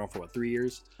 Switch has been around for what, 3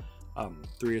 years?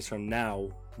 3 years from now,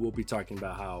 we'll be talking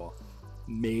about how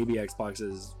maybe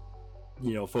Xbox's,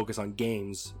 focus on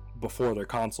games before their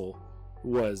console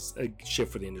was a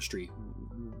shift for the industry.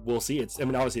 We'll see.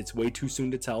 Obviously it's way too soon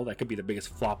to tell. That could be the biggest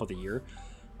flop of the year.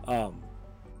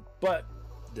 But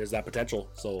there's that potential.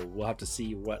 So we'll have to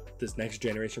see what this next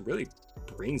generation really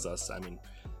brings us. I mean,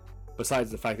 besides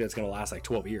the fact that it's going to last like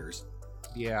 12 years.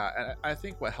 Yeah, and I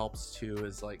think what helps too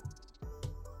is like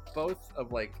both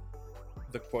of like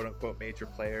the quote unquote major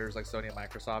players like Sony and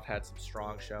Microsoft had some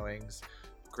strong showings.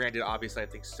 Granted, obviously I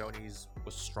think Sony's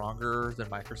was stronger than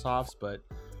Microsoft's, but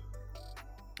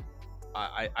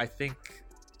I think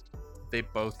they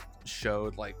both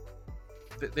showed like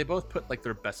they both put like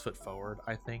their best foot forward,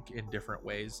 I think, in different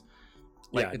ways.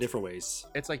 Like, in different ways.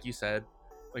 It's like you said,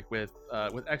 like with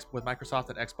Microsoft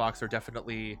and Xbox, they're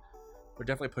definitely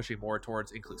pushing more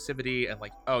towards inclusivity and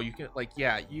like, oh, you can like,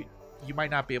 yeah, you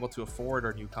might not be able to afford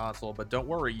our new console, but don't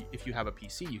worry, if you have a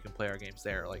PC, you can play our games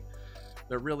there. Like,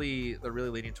 they're really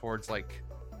leaning towards like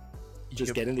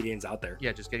just getting the games out there.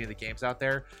 Yeah, just getting the games out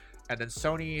there. And then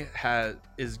Sony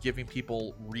is giving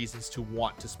people reasons to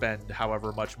want to spend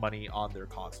however much money on their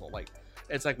console. Like,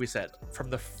 it's like we said, from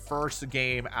the first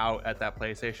game out at that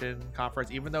PlayStation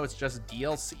conference, even though it's just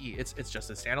DLC, it's just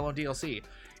a standalone DLC.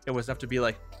 It was enough to be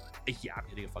like, yeah, I'm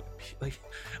getting a fucking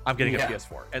I'm getting a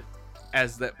PS4. And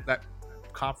as that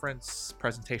conference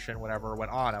presentation, whatever,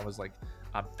 went on, I was like,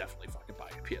 I'm definitely fucking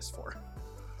buying a PS4.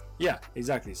 Yeah,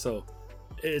 exactly. So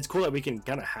it's cool that we can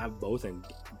kind of have both and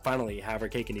finally have our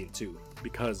cake and eat it too,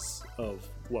 because of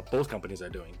what both companies are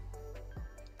doing.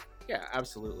 Yeah,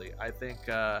 absolutely. I think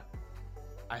the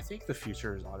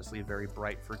future is honestly very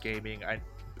bright for gaming.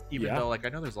 Even though like I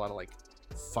know there's a lot of like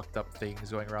fucked up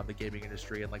things going around the gaming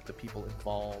industry and like the people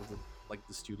involved and like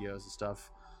the studios and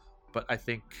stuff, but I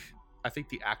think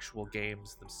the actual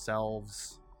games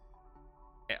themselves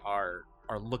are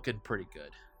looking pretty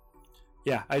good.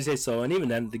 Yeah, I'd say so. And even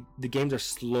then, the games are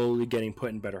slowly getting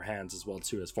put in better hands as well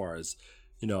too, as far as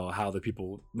how the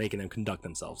people making them conduct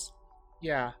themselves.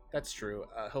 Yeah, that's true.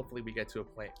 Hopefully we get to a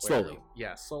point where,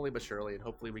 slowly but surely, and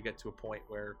hopefully we get to a point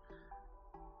where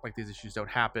like these issues don't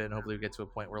happen. Hopefully we get to a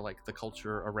point where like the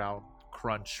culture around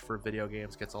crunch for video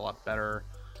games gets a lot better.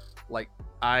 Like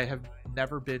I have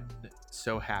never been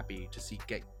so happy to see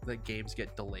the games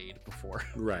get delayed before.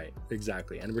 Right,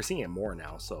 exactly. And we're seeing it more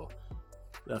now, so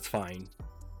that's fine.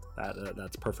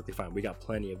 That's perfectly fine. We got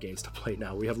plenty of games to play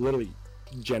now. We have literally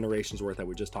generations worth that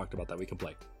we just talked about that we can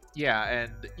play. Yeah,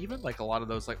 and even like a lot of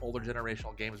those like older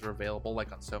generational games are available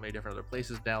like on so many different other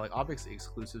places now. Like obviously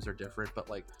exclusives are different, but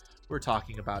like we were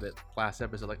talking about it last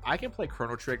episode, like I can play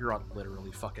Chrono Trigger on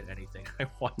literally fucking anything I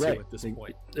want to at this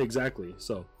point. Exactly.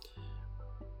 So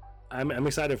I'm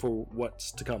excited for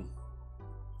what's to come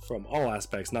from all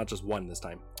aspects, not just one this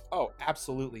time. Oh,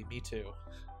 absolutely. Me too.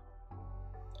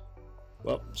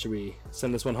 Well, should we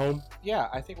send this one home? Yeah,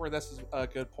 I think this is a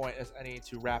good point as any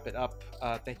to wrap it up.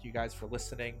 Thank you guys for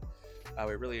listening.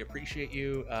 We really appreciate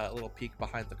you. A little peek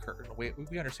behind the curtain.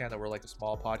 We understand that we're like a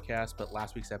small podcast, but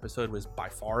last week's episode was by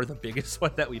far the biggest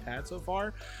one that we've had so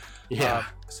far. Yeah.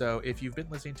 So if you've been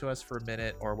listening to us for a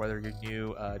minute, or whether you're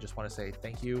new, just want to say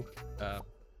thank you.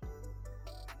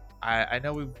 I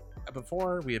know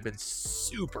before we had been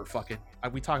super fucking,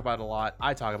 we talk about it a lot,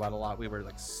 I talk about it a lot, we were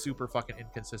like super fucking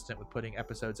inconsistent with putting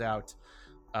episodes out,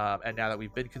 and now that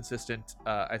we've been consistent,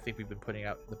 I think we've been putting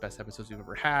out the best episodes we've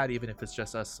ever had, even if it's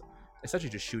just us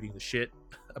essentially just shooting the shit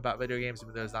about video games,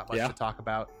 even though there's not much to talk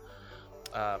about.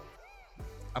 I'm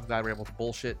glad we're able to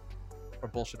bullshit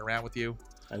around with you.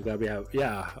 I'm glad we have,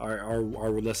 our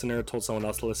listener told someone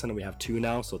else to listen, and we have 2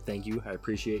 now, so thank you. I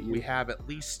appreciate you. We have at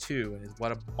least 2, and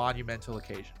what a monumental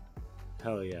occasion.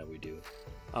 Hell yeah, we do.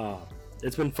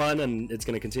 It's been fun, and it's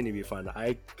going to continue to be fun.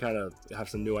 I kind of have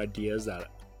some new ideas that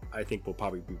I think will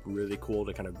probably be really cool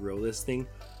to kind of grow this thing,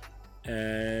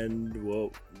 and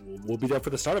we'll be there for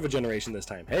the start of a generation this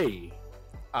time. Hey!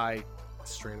 I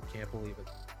straight up can't believe it.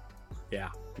 Yeah,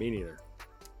 me neither.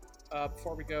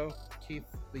 Before we go, Keith,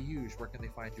 the huge, where can they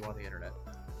find you on the internet?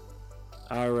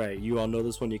 Alright, you all know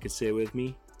this one. You can say it with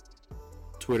me.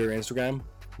 Twitter, Instagram,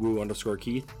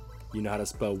 woo_Keith. You know how to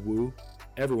spell woo.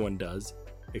 Everyone does,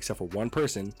 except for one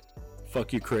person.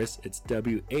 Fuck you, Chris. It's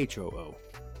WHOO.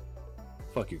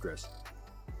 Fuck you, Chris.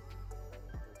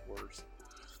 Worse.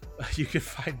 You can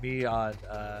find me on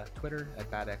Twitter at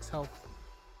BadXHealth.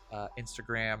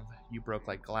 Instagram, you broke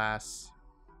like glass.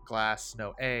 Glass,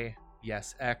 no A.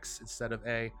 Yes, X instead of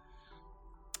A.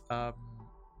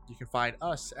 You can find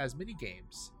us as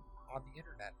Minigames on the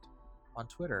internet, on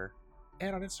Twitter,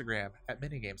 and on Instagram at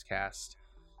MinigamesCast.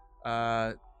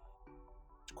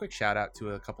 Quick shout out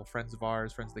to a couple friends of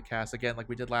ours, friends of the cast. Again, like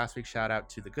we did last week, shout out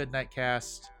to the Goodnight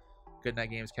Cast,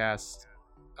 Goodnight Games Cast.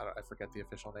 I forget the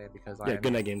official name because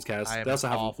Goodnight Games Cast. They also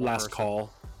have Last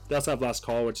Call. They also have Last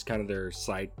Call, which is kind of their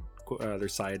side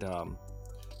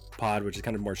pod, which is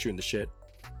kind of more shooting the shit.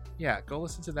 Yeah, go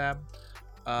listen to them.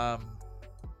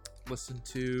 Listen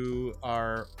to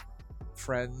our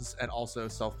friends, and also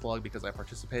self-plug because I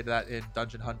participated in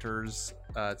Dungeon Hunters.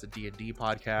 It's a D&D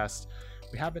podcast.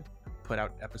 We haven't put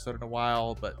out an episode in a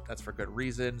while, but that's for good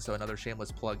reason. So another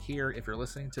shameless plug here. If you're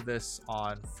listening to this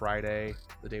on Friday,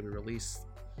 the day we release,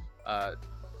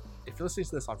 if you're listening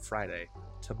to this on Friday,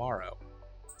 tomorrow,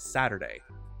 Saturday,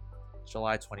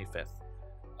 July 25th,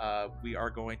 we are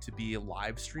going to be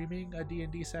live streaming a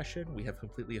D&D session. We have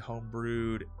completely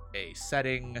homebrewed a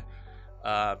setting.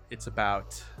 It's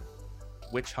about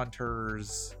witch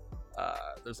hunters.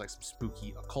 There's like some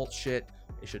spooky occult shit.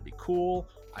 It should be cool.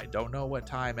 I don't know what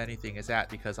time anything is at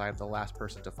because I'm the last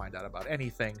person to find out about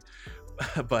anything.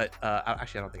 But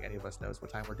actually, I don't think any of us knows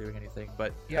what time we're doing anything.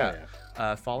 But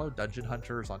follow Dungeon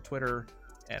Hunters on Twitter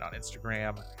and on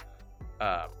Instagram.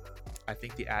 I I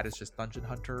think the ad is just Dungeon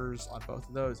Hunters on both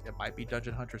of those. It might be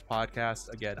Dungeon Hunters Podcast.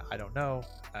 Again, I don't know,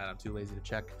 and I'm too lazy to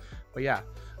check. But yeah,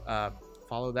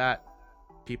 follow that.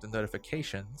 Keep the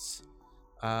notifications.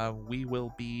 We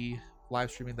will be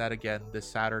live streaming that again this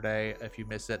Saturday. If you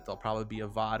miss it, there'll probably be a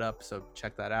VOD up, so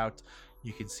check that out.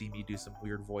 You can see me do some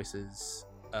weird voices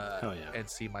and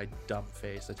see my dumb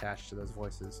face attached to those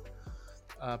voices.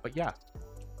 But yeah,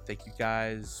 thank you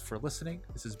guys for listening.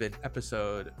 This has been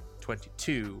episode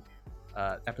 22,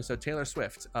 episode Taylor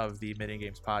Swift of the Mini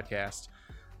Games Podcast.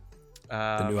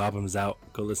 The new album's out.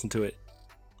 Go listen to it.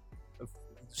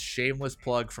 Shameless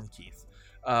plug from Keith.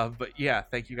 But yeah,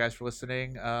 thank you guys for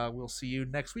listening. We'll see you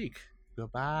next week.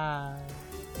 Goodbye.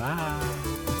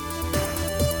 Bye.